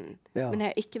verden. Ja. Men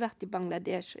jeg har ikke vært i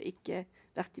Bangladesh og ikke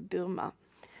vært i Burma.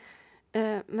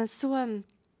 Men så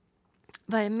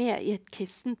var jeg med i et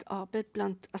kristent arbeid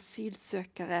blant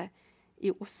asylsøkere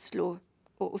i Oslo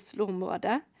og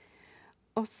Oslo-området.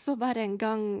 Og så var det en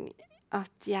gang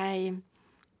at jeg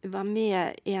var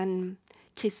med en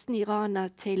kristen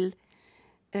iraner til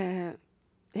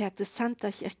det heter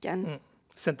Senterkirken.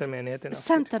 Sentermenigheten.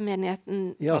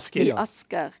 Sentermenigheten i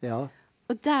Asker. Ja.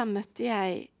 Og der møtte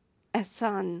jeg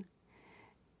Ehsan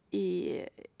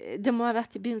det må ha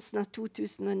vært i begynnelsen av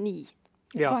 2009.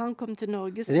 Ja. For han kom til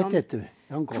Norge som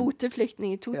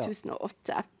kvoteflyktning i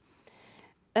 2008.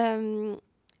 Ja.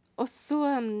 Og så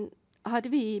hadde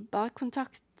vi bare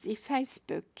kontakt i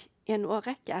Facebook i en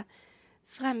årrekke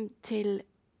frem til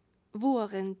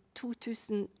våren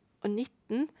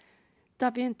 2019. Da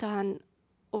begynte han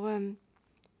å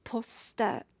poste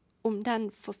om den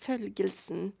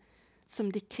forfølgelsen som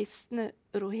de kristne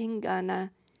rohingyaene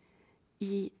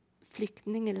i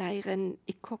flyktningeleiren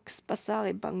i Cox's Bazar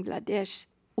i Bangladesh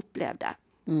opplevde.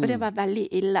 Og det var veldig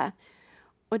ille.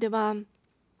 Og det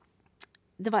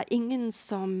var ingen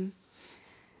som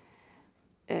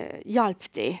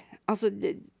hjalp dem. Altså,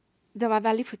 det var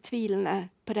veldig fortvilende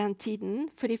på den tiden,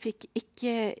 for de fikk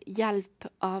ikke hjelp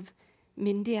av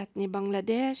myndighetene i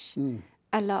Bangladesh,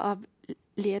 eller av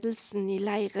ledelsen i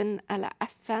leiren, eller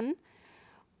FN.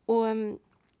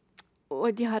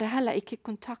 Og de hadde heller ikke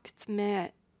kontakt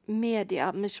med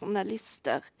media, med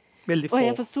journalister. Og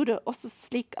jeg forstod det også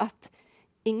slik at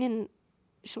ingen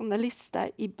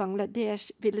journalister i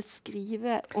Bangladesh ville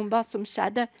skrive om hva som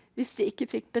skjedde hvis de ikke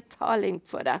fikk betaling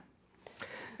for det.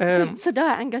 Så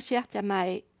da engasjerte jeg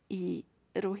meg i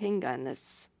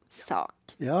rohingyaenes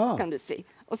sak, kan du si.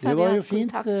 Og så har vi hatt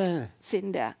kontakt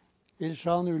siden det.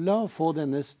 Elshan Ulla, få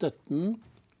denne støtten.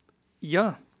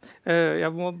 Ja,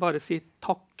 jeg må bare si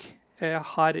takk. Jeg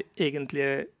har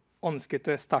egentlig ønsket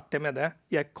å starte med det.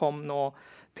 Jeg kom nå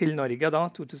til Norge da,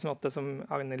 2008, som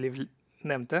Agne Liv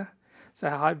nevnte. Så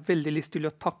jeg har veldig lyst til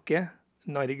å takke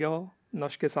Norge og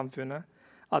norske samfunnet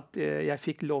at jeg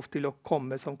fikk lov til å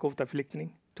komme som kvoteflyktning.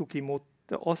 Tok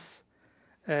imot oss.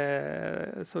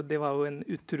 Så det var jo en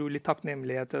utrolig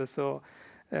takknemlighet.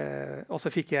 Og så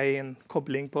fikk jeg en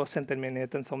kobling på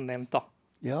sentermenigheten som nevnt da.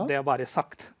 Ja. Det er bare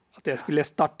sagt at jeg skulle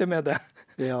starte med det.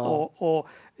 Ja. Og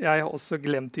jeg også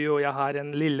glemte jo, jeg har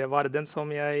en lille verden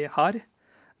som jeg har.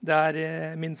 Det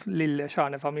er min lille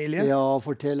kjernefamilie. Ja,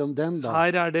 fortell om den da.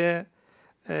 Her er det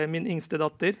min yngste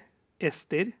datter,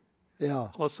 Ester. Ja.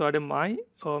 Og så er det meg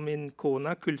og min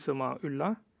kone, Kulsuma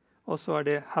Ulla. Og så er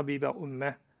det Habiba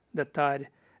Umme. Dette er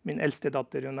min eldste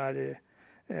datter. Hun er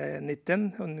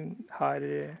 19. Hun har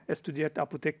studert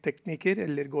apotektekniker,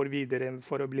 eller går videre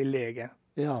for å bli lege.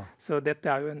 Ja. Så dette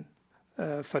er jo en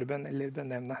forbønn eller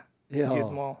benevne. Ja.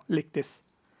 Gud må lyktes.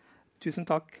 Tusen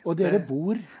takk. Og dere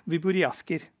bor? Vi bor i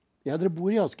Asker. Ja, dere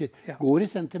bor i Asker. Ja. Går i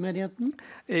sentermenigheten?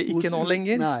 Ikke nå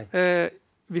lenger.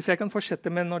 Hvis jeg kan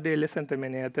fortsette med når det gjelder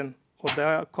sentermenigheten, og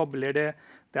da kobler det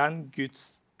er en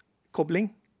Guds kobling.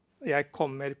 Jeg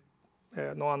kommer,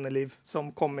 noe annet liv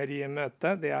som kommer i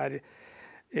møte, det er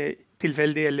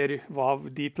tilfeldig eller hva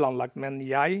de planlagt, men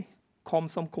jeg kom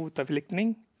som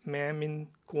kvoteflyktning med min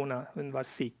kone. Hun var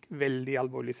syk, veldig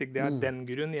alvorlig syk. Det er den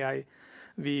grunn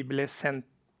vi ble sendt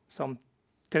som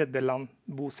tredje land,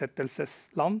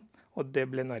 bosettelsesland, og det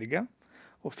ble Norge.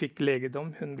 og fikk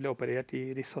legedom. Hun ble operert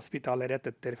i Rikshospitalet rett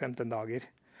etter 15 dager.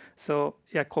 Så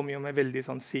jeg kom jo med veldig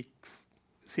sånn syk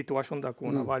situasjon da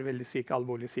kona var veldig syk,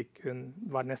 alvorlig syk. Hun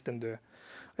var nesten død.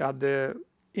 Jeg hadde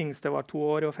yngste var 2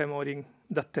 år og 5-åring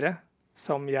døtre,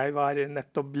 som jeg var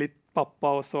nettopp blitt pappa,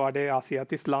 og så er det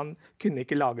asiatisk land, kunne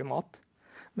ikke lage mat.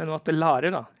 Men måtte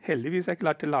lære da. Heldigvis jeg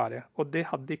klarte å lære. Og det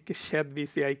hadde ikke skjedd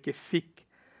hvis jeg ikke fikk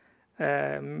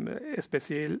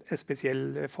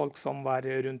spesielle folk som var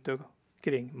rundt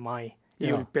omkring meg.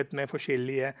 Hjulpet med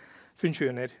forskjellige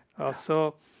funksjoner. Altså,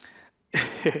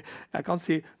 jeg kan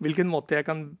si hvilken måte jeg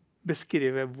kan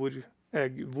beskrive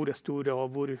hvor stor og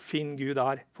hvor fin Gud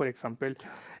er, for eksempel.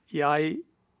 Jeg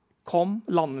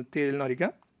landet til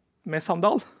Norge med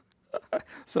sandal.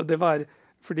 Så det var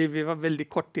fordi vi var veldig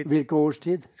kort tid. Hvilken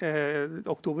årstid?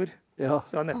 Oktober. Ja.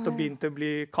 Så jeg nettopp begynte å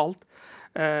bli kaldt.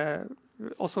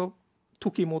 Og så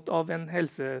tok imot av en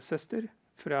helsesøster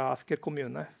fra Asker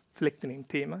kommune,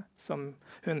 flyktningteamet, som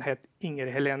hun het Inger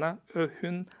Helena. Og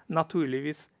hun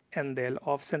naturligvis en del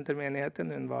av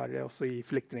sentermenigheten. Hun var også i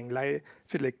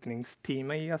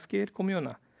flyktningsteamet i Asker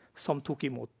kommune, som tok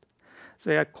imot.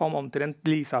 Så jeg kom omtrent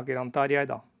Lysaker, antar jeg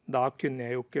da. Da kunne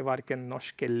jeg jo ikke hverken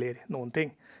norsk eller noen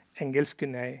ting. Engelsk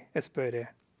kunne jeg spørre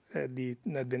de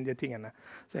nødvendige tingene.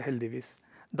 Så heldigvis.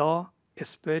 Da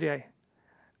spør jeg,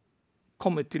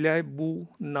 kommer til jeg bo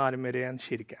nærmere en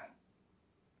kirke?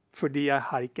 Fordi jeg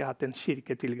har ikke hatt en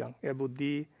kirketilgang. Jeg bodde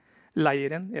i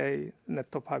leiren. Jeg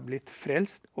nettopp har blitt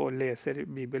frelst og leser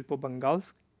Bibel på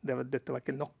bengalsk. Dette var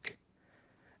ikke nok.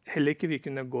 Heller ikke vi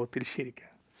kunne gå til kirke.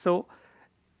 Så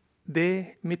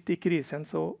midt i krisen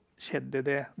så skjedde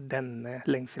det denne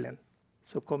lengselen.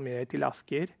 Så kom jeg til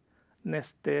Asker.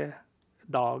 Neste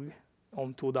dag,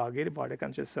 om 2 dager, var det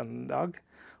kanskje søndag.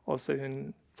 Og så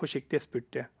hun forsiktig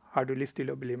spurte, har du lyst til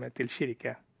å bli med til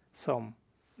kirke som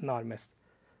nærmest?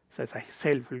 Så jeg sa,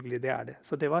 selvfølgelig det er det.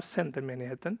 Så det var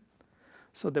sentermenigheten.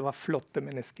 Så det var flotte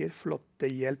mennesker, flotte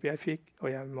hjelp jeg fikk. Og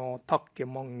jeg må takke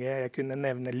mange. Jeg kunne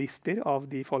nevne lister av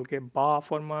de folket ba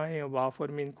for meg og ba for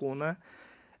min kone.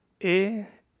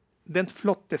 Den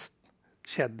flotteste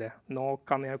skjedde. Nå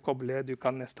kan jeg koble, du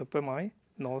kan stoppe meg.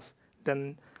 Nå,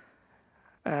 den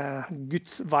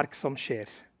Guds verk som skjer.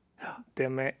 Det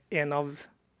med en av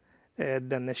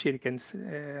denne kirkens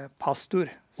pastor.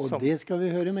 Og det skal vi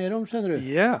høre mer om, skjønner du.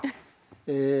 Ja.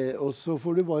 Og så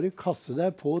får du bare kaste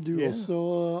deg på, du også,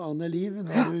 Anne Liv,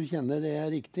 når du kjenner det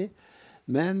er riktig.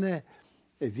 Men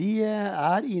vi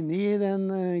er inne i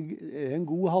en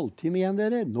god halvtime igjen,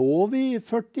 dere. Når vi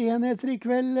 40 enheter i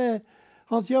kveld,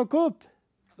 Hans Jakob?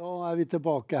 Da er vi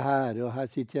tilbake her, og her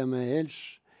sitter jeg med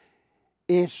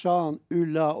Eshan,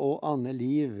 Ulla og Anne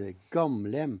Liv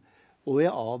Gamlem. Og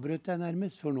jeg avbrøt deg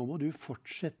nærmest, for nå må du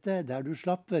fortsette der du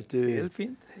slapp, vet du. Helt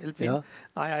fint. Helt fint. Ja.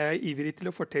 Nei, jeg er ivrig til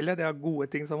å fortelle. Det er gode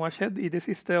ting som har skjedd i de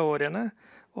siste årene,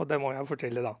 og det må jeg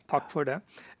fortelle da. Takk for det.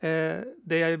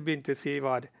 Det jeg begynte å si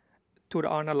var Tor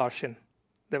Arne Larsen.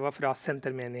 Det var fra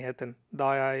sentermenigheten.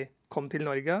 Da jeg kom til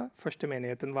Norge, første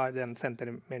menigheten var den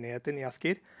sentermenigheten i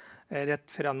Asker.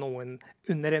 Rett fra noen,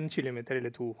 under 1 kilometer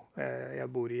eller 2. Jeg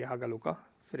bor i Hagaluka,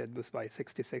 Fredbussvei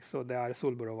 66, og det er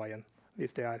Solboroveien.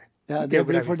 Hvis det er. Ja, det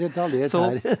blir for detaljert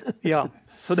her. Ja,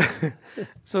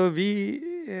 så vi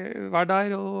var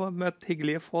der og møtte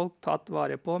hyggelige folk, tatt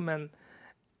vare på, men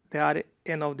det er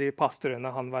en av de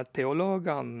pastorene, han var teolog,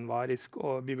 han var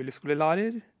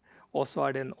bibelskolelærer, og så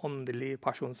er det en åndelig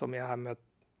person som jeg har møtt,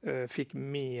 fikk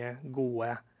mye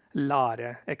gode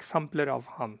læreeksempler av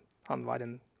han. Han var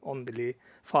en åndelig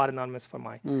far nærmest for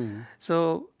meg.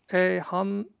 Så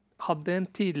han hadde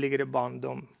en tidligere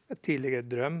barndom, en tidligere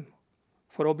drøm,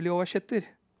 for å bli oversetter.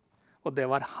 Og det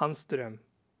var hans drøm.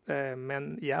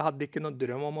 Men jeg hadde ikke noen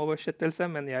drøm om oversettelse,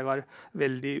 men jeg var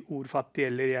veldig ordfattig,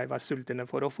 eller jeg var sulten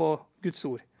for å få Guds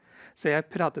ord. Så jeg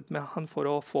pratet med han for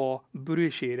å få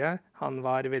brosjyrer. Han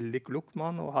var en veldig klok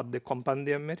mann og hadde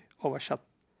kompendiumer oversatt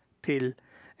til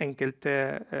enkelte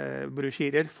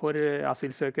brosjyrer for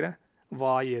asylsøkere.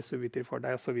 Hva Jesus betyr for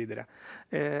deg, og så videre.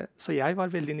 Så jeg var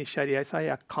veldig nysgjerrig. Jeg sa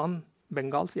jeg kan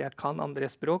bengalsk, jeg kan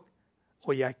andre språk,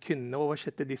 og jeg kunne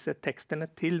oversette disse tekstene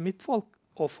til mitt folk,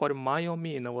 og for meg og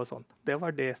mine og sånn. Det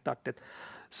var det jeg startet.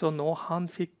 Så nå han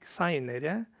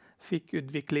senere fikk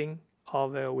utvikling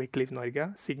av Wycliffe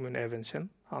Norge, Sigmund Evensen.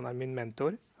 Han er min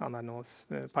mentor. Han er nå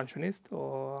pensjonist,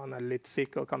 og han er litt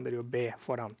syk, og kan dere jo be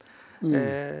for han.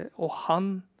 Og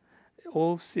han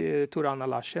og Tor Arne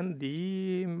Larsen,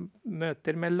 de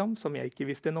møter mellom, som jeg ikke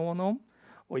visste noen om.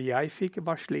 Og jeg fikk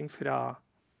varsling fra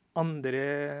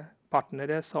andre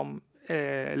partnere som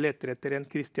leter etter en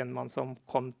kristianmann som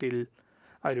kom til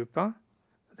Europa.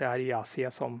 Det er i Asia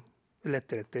som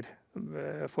leter etter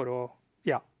for å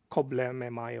koble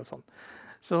med meg og sånn.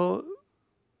 Så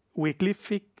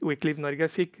Wycliffe Norge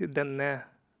fikk denne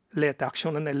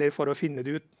leteaksjonen eller for å finne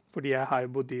det ut, fordi jeg har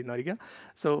bodd i Norge.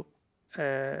 Så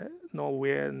når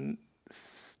vi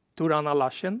Torana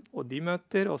Larsen og de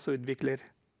møter, og så utvikler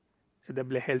det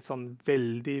ble helt sånn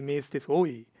veldig mystisk.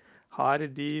 Oi, her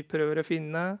de prøver å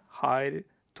finne, her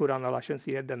Torana Larsen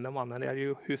sier denne mannen er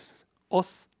jo hos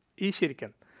oss i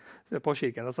kirken. På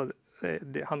kirken, altså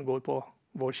han går på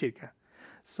vår kirke.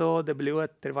 Så det ble jo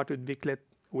etter hvert utviklet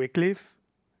Wycliffe,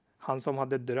 han som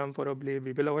hadde drøm for å bli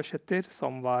bibeloversetter,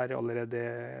 som var allerede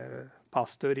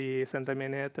pastor i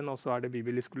sentermenigheten, og så er det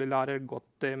bibelskolelærer,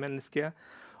 godt menneske,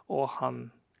 og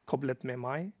han koblet med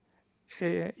meg.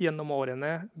 Gjennom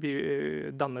årene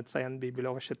dannet seg en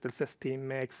bibeloversettelsesteam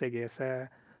med eksegese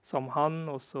som han,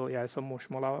 og så jeg som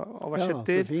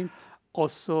morsmåloversetter. Ja, så fint. Og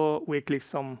så Wycliffe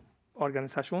som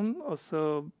organisasjon, og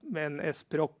så med en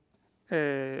språk,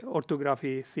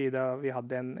 ortografi-side. Vi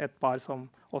hadde et par som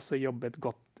også jobbet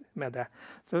godt med det.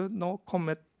 Så nå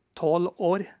kommer 12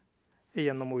 år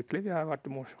gjennom Wycliffe. Jeg har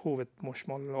vært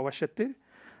hovedmorsmåloversetter.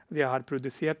 Vi har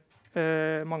produsert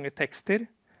mange tekster.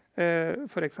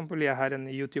 For eksempel, jeg har en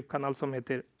YouTube-kanal som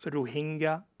heter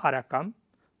Rohingya Arakan.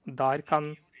 Der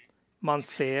kan man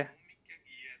se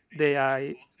det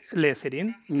jeg leser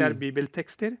inn. Det er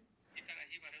bibeltekster.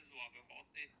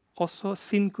 Også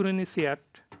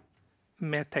synkronisert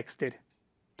med tekster.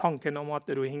 Tanken om at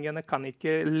rohingyene kan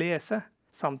ikke lese,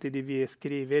 samtidig vi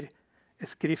skriver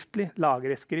skriftlig,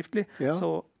 lager skriftlig. Ja.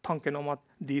 Så tanken om at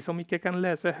de som ikke kan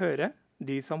lese, høre.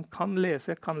 De som kan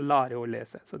lese, kan lære å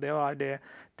lese. Så det var det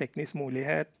teknisk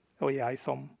mulighet, og jeg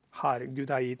som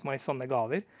Gud har gitt meg sånne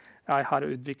gaver. Jeg har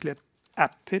utviklet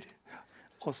apper,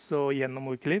 og så gjennom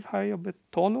Wycliffe har jeg jobbet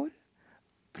 12 år.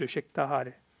 Prosjektet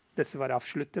har dessverre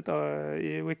avsluttet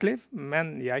i Wycliffe,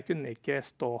 men jeg kunne ikke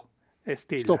stå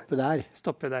stille. Stoppe der.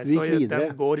 Så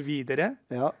den går videre,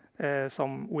 Ja.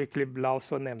 som Wycliffe Blau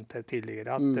også nevnte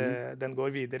tidligere, at den går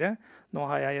videre. Nå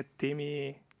har jeg et team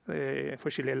i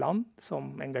forskjellige land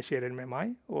som engasjerer med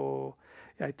meg, og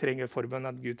jeg trenger forbønn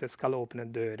at Gud skal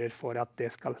åpne dører for at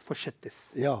det skal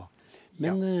fortsettes. Ja,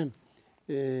 men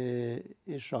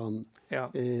Ishan, Ja.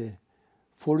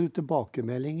 får du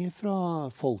tilbakemeldinger fra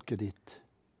folket ditt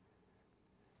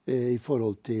i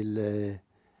forhold til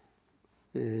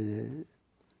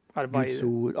Guds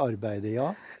ord, arbeidet,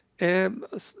 ja?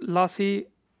 La oss si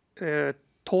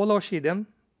 12 år siden,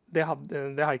 det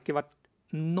har ikke vært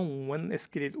noen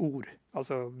skrevet ord,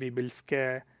 altså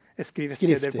bibelske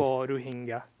skrivesteder på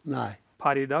rohingya. Nei.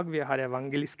 Per i dag vi har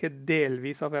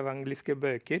delvis av evangeliske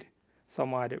bøker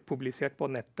som er publisert på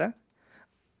nettet.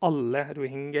 Alle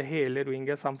rohingya, hele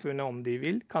rohingya-samfunnet, om de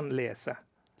vil, kan lese.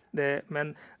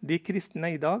 Men de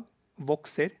kristne i dag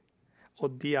vokser,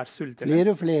 og de er sultne.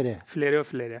 Flere og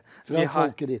flere. Fra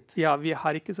folket ditt. Ja, vi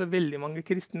har ikke så veldig mange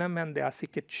kristne, men det er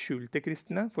sikkert skjulte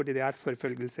kristne, fordi det er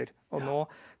forfølgelser. Og nå,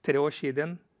 3 år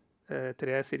siden,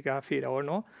 ca. 4 år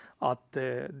nå, at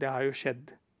det har jo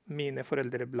skjedd mine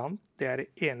foreldre blant. Det er det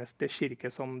eneste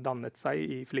kirke som dannet seg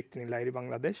i flyktningleir i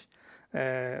Bangladesh.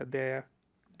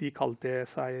 De kalte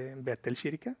seg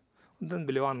Betel-kirke, og den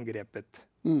ble jo angrepet.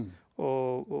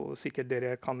 Og sikkert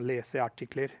dere kan lese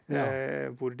artikler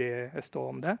hvor det står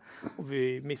om det. Og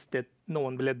vi mistet,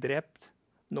 noen ble drept,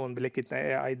 noen ble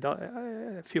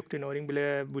kidnappet. 14-åring ble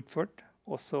bortført,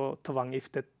 og så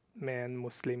tvanggiftet med en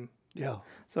muslim. Ja.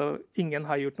 Så ingen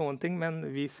har gjort noen ting, men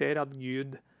vi ser at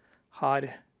Gud har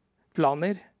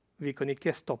planer. Vi kan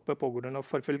ikke stoppe på grunn av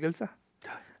forfølgelse.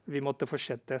 Vi måtte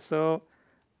fortsette. Så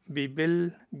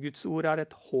Guds ord er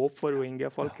et håp for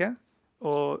rohingya-folket.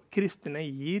 Og kristne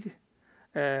gir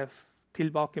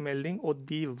tilbakemelding, og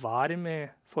de var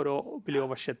med for å bli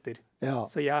oversetter. Ja.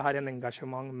 Så jeg har en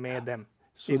engasjement med dem.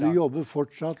 Så du jobber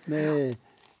fortsatt med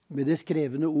det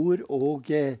skrevne ord og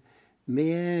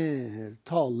med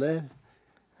tale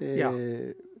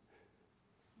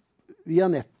via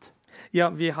nett? Ja,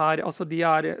 vi har, altså det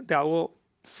er jo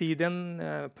siden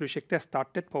prosjektet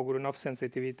startet på grunn av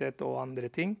sensitivitet og andre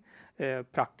ting,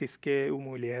 praktiske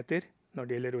umuligheter når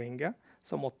det gjelder rohingya,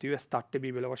 så måtte jo starte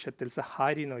bibeloversettelse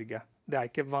her i Norge. Det er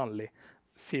ikke vanlig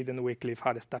siden Wycliffe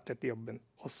hadde startet jobben.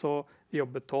 Og så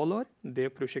jobbet 12 år. Det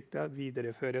prosjektet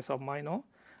videreføres av meg nå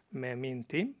med min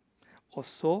team. Og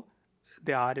så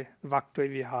det er verktøy.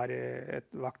 Vi har et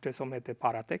verktøy som heter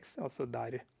Paratext, altså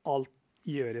der alt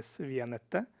gjøres via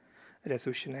nettet.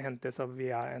 Ressursene hentes av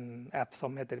via en app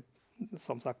som heter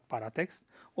som sagt Paratext.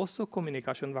 Også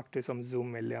kommunikasjonsverktøy som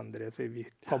Zoom eller andre, for vi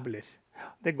kobler.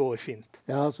 Det går fint.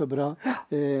 Ja, så bra.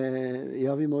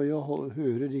 Ja, vi må jo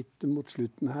høre litt mot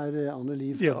slutten her,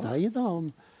 Anne-Liv, fra deg da,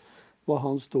 om hva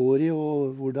han står i,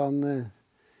 og hvordan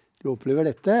du opplever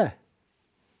dette.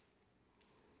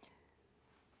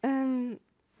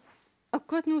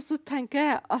 akkurat nå så tenker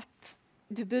jeg at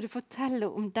du burde fortelle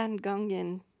om den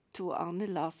gangen Tor Arne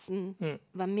Larsen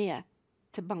var med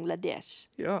til Bangladesh.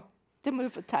 Ja. Det må du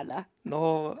fortelle. Nå,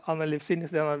 Anne Liv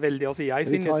synes den veldig, altså jeg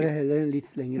Vi synes... tar det heller en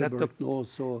litt lengre Nettopp. bølg nå,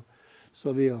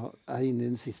 så vi inne i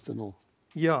den siste nå.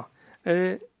 Ja,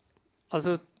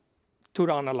 altså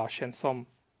Tor Arne Larsen som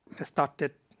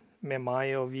startet med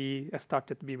meg, og vi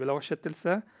startet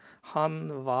bibeloversettelse.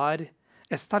 Han var...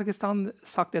 Sterkest han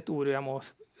sagt et ord, og jeg må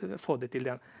få det til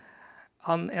den.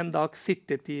 Han en dag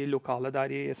sittet i lokalet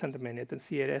der i sentermenigheten,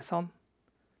 sier Esan,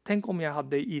 tenk om jeg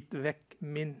hadde gitt vekk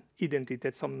min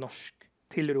identitet som norsk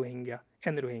til rohingya,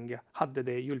 en rohingya. Hadde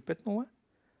det hjulpet noe?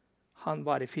 Han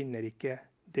bare finner ikke,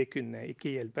 det kunne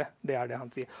ikke hjelpe. Det er det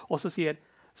han sier. Og så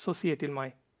sier til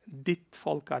meg, ditt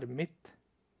folk er mitt.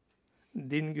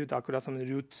 Din Gud, akkurat som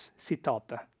Ruths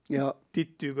sitatet. Ja.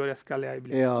 Ditt duger skal jeg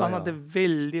bli. Ja, så han hadde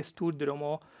veldig stor drøm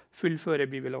å fullføre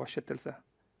bibeloversettelse.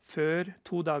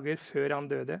 2 dager før han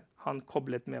døde, han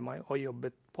koblet med meg og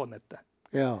jobbet på nettet.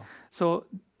 Ja. Så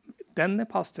denne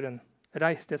pastoren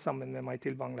reiste sammen med meg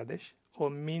til Bangladesh,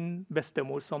 og min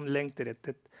bestemor som lengter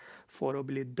etter for å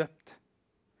bli døpt,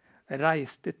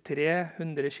 reiste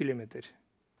 300 kilometer.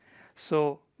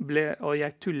 Og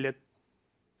jeg tullet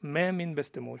med min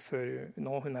bestemor før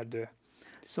nå hun er død.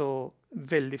 Så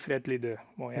veldig fredelig død,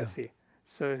 må jeg si.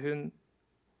 Så hun,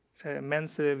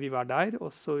 mens vi var der,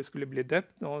 og så skulle bli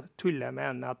døpt, nå tullet jeg med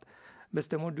henne at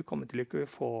bestemor, du kommer til ikke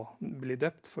få bli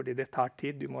døpt, fordi det tar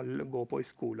tid, du må gå på i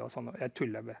skole og sånn. Jeg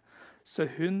tullet med. Så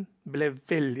hun ble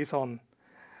veldig sånn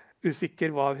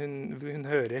usikker hva hun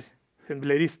hører. Hun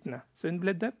ble ristende. Så hun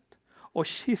ble døpt, og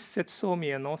kysset så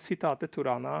mye nå, sitatet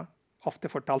Torana ofte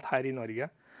fortalt her i Norge,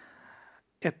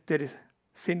 etter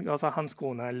hans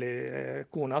kone, eller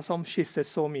kona som kysser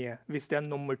så mye. Hvis det er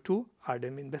nummer 2, er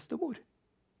det min bestemor.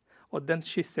 Og den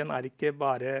kyssen er ikke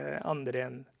bare andre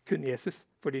enn kun Jesus,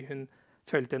 fordi hun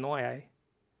følte nå er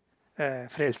jeg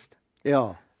frelst.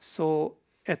 Ja. Så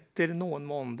etter noen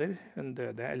måneder, hun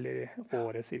døde, eller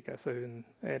året cirka, så hun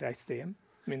reiste hjem,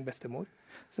 min bestemor.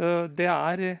 Så det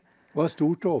er... Det var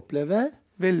stort å oppleve.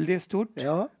 Veldig stort.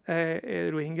 Ja.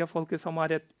 Rohingya-folket som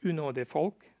er et unådig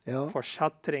folk, Ja.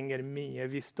 fortsatt trenger mye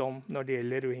visdom når det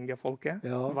gjelder rohingya-folket.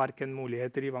 Ja. Hverken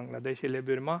muligheter i Bangladesh eller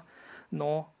Burma. Nå,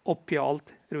 oppi alt,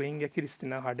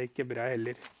 rohingya-kristne har det ikke bra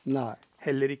heller. Nei.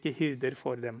 Heller ikke hyrder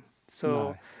for dem. Så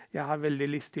Nei. jeg har veldig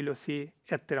lyst til å si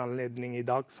etter anledning i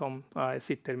dag, som jeg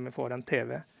sitter med foran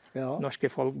TV, Ja. norske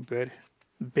folk bør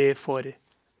be for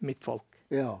mitt folk.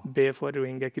 Ja. Be for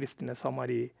rohingya-kristne som er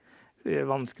i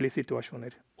vanskelige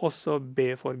situasjoner. Også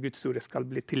be for Guds ord skal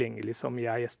bli tilgjengelig som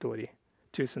jeg står i.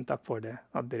 Tusen takk for det,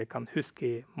 at dere kan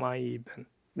huske meg i bønn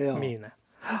mine.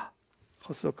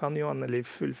 Og så kan jo Anneli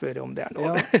fullføre om det er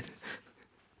noe.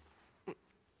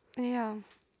 Ja.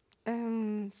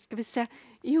 Skal vi se.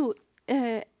 Jo,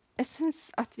 jeg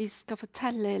syns at vi skal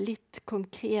fortelle litt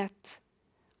konkret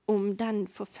om den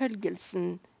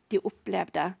forfølgelsen de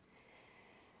opplevde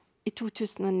i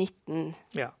 2019.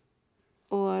 Ja.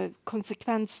 Og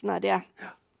konsekvensen av det.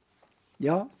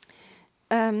 Ja.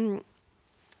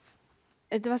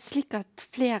 Det var slik at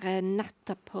flere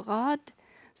netter på rad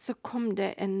så kom det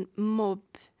en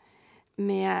mobb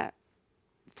med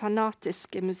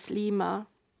fanatiske muslimer.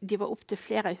 De var opp til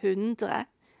flere 100,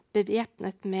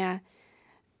 bevæpnet med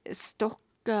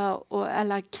stokker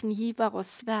eller kniver og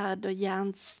sverd og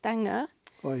jernstenger.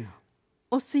 Oi.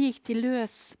 Og så gikk de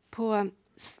løs på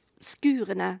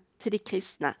skurene til de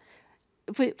kristne.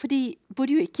 For de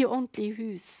bodde jo ikke i ordentlige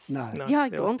hus. Nei. De har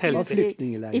ikke ordentlige hus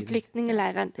i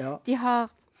flyktningeleiren. Ja. De har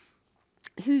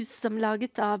hus som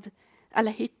laget av,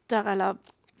 eller hytter, eller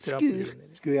skur.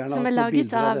 Skulle gjerne som er hatt laget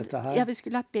bilder av av, dette her. ja, vi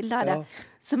skulle hatt bilder av det.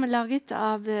 Som er laget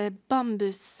av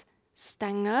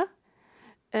bambusstenger.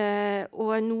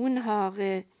 Og noen har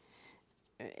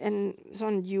en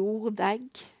sånn jordvegg.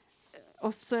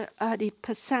 Og så har de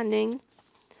presenning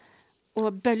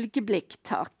og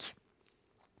bølgeblikktak.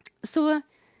 Så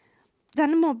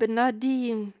denne mobben da,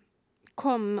 de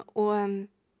kom og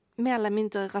mer eller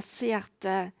mindre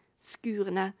raserte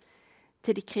skurene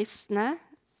til de kristne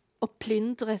og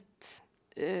plyndret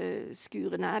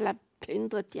skurene, eller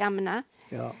plyndret hjemmene.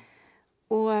 Ja.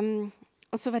 Og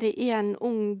så var det en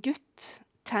ung gutt,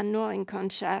 tenåring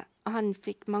kanskje, han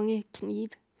fikk mange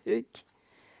knivhugg,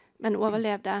 men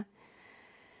overlevde.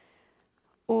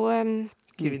 Og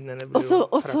kvinnene ble jo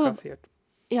trakassert.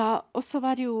 Ja, og så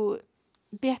var det jo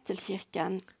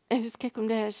Betelkirken. Jeg husker ikke om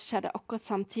det skjedde akkurat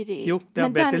samtidig. Jo, det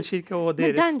er Betelkirken og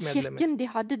deres medlemmer. Men den kirken de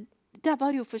hadde, der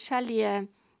var det jo forskjellige,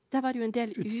 der var det jo en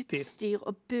del utstyr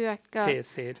og bøker.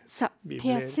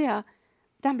 PC-er.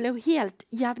 Den ble jo helt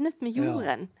jevnet med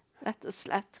jorden, rett og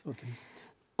slett.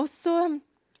 Og så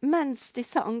mens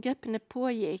disse angrepene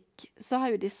pågikk, så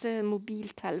har jo disse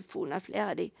mobiltelefoner, flere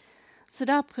av de. Så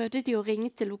da prøvde de å ringe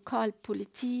til lokal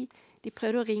politi, de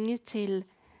prøvde å ringe til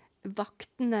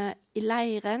vaktene i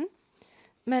leiren,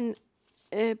 men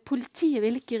politiet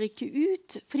ville ikke rykke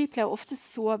ut, for de pleier ofte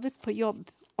sovet på jobb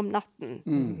om natten.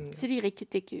 Så de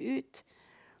rykket ikke ut.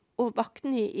 Og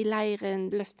vaktene i leiren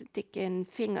løftet ikke en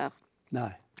finger.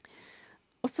 Nei.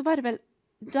 Og så var det vel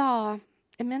da,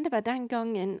 jeg mener det var den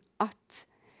gangen at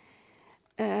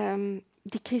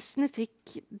de kristne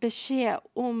fikk beskjed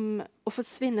om å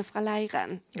forsvinne fra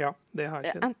leiren. Ja, det har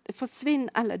jeg skjedd. Forsvinn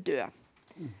eller dø.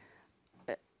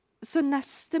 Så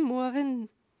neste morgen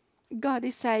ga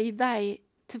de seg i vei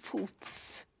til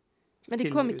fots. Men de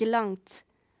kom ikke langt,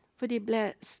 for de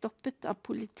ble stoppet av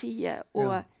politiet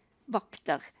og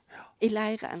vakter i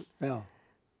leiren. Ja.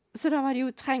 Så da var de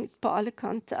jo trengt på alle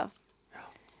kanter.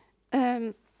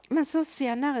 Men så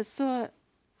senere så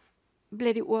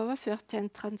ble de overført til en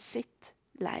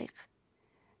transittleir,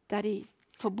 der de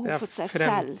får bo for seg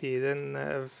selv. Fremtiden,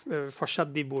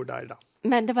 fortsatt de bor der da.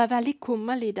 Men det var veldig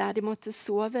kummerlig der. De måtte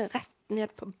sove rett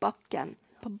ned på bakken,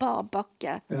 på bar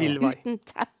bakke, uten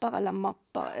tepper eller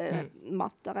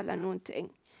matter eller noen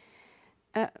ting.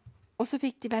 Og så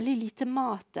fikk de veldig lite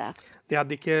mat der. De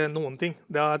hadde ikke noen ting.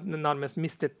 De hadde nærmest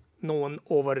mistet noen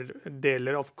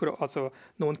overdeler av altså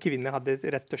noen kvinner hadde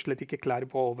rett og slett ikke klær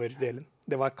på overdelen.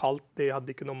 Det var kaldt, de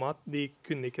hadde ikke noe mat, de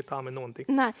kunne ikke ta med noen ting.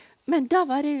 Nei, men da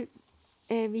var det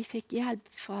vi fikk hjelp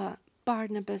fra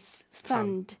Barnabas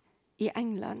Fund i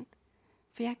England.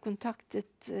 For jeg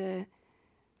kontaktet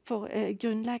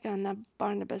grunnleggeren av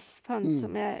Barnabas Fund,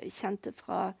 som jeg kjente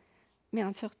fra mer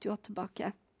enn 40 år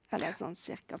tilbake. Eller sånn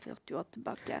cirka 40 år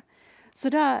tilbake. Så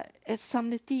da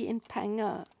samlet de inn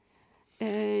penger,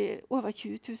 over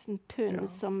 20 000 pund,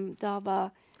 som da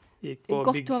var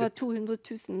godt over 200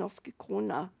 000 norske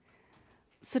kroner.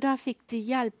 Så da fikk de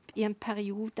hjelp i en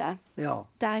periode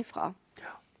derifra.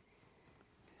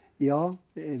 Ja,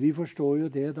 vi forstår jo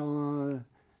det da,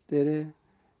 dere,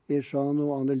 Ershan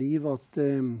og Anne Liv, at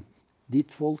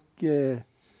ditt folk,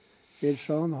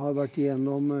 Ershan, har vært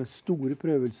igjennom store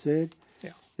prøvelser,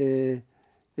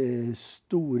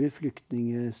 store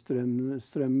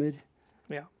flyktningestrømmer.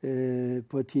 Ja.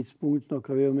 På et tidspunkt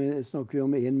snakker vi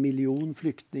om 1 million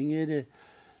flyktninger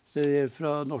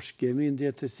fra norske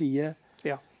myndigheters side.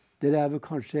 Ja. Dere vel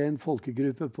kanskje en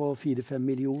folkegruppe på 4-5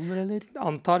 millioner, eller?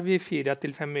 Antar vi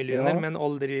 4-5 millioner, men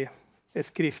aldri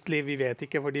skriftlig, vi vet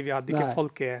ikke, fordi vi hadde ikke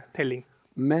folketelling.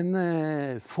 Men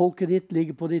folket ditt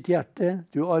ligger på ditt hjerte.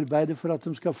 Du arbeider for at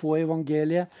de skal få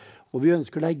evangeliet. Og vi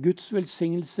ønsker deg Guds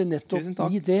velsignelse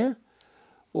nettopp i det.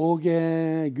 Og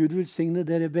Gud velsigne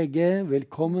dere begge.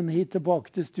 Velkommen hit tilbake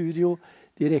til studio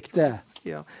direkte.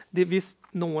 Ja. Hvis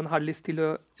noen har lyst til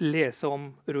å lese om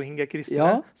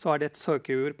Rohingya-kristne, så er det et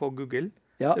søkeord på Google.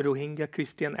 Rohingya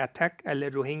Christian Attack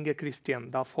eller Rohingya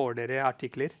Christian. Da får dere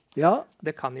artikler. Ja.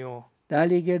 Det kan jo... Der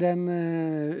ligger den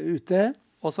ute.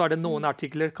 Og så er det noen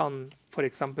artikler, for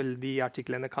eksempel de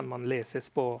artiklene kan man leses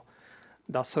på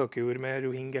da søkeord med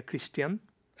Rohingya Christian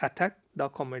Attack. Da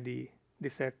kommer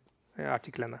disse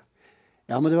artiklene.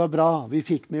 Ja, men det var bra. Vi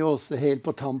fikk med oss helt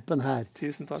på tampen her.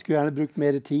 Tusen takk. Skulle gjerne brukt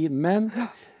mer tid. Men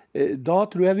da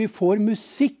tror jeg vi får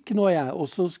musikk nå, og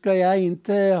så skal jeg inn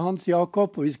til Hans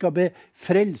Jakob, og vi skal be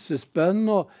frelsesbønn,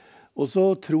 og så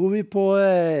tror vi på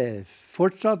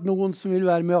fortsatt noen som vil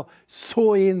være med å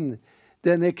så inn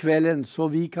denne kvelden, så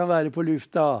vi kan være på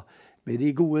lufta med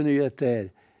de gode nyheter.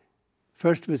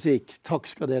 Først musikk. Takk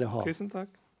skal dere ha. Tusen takk.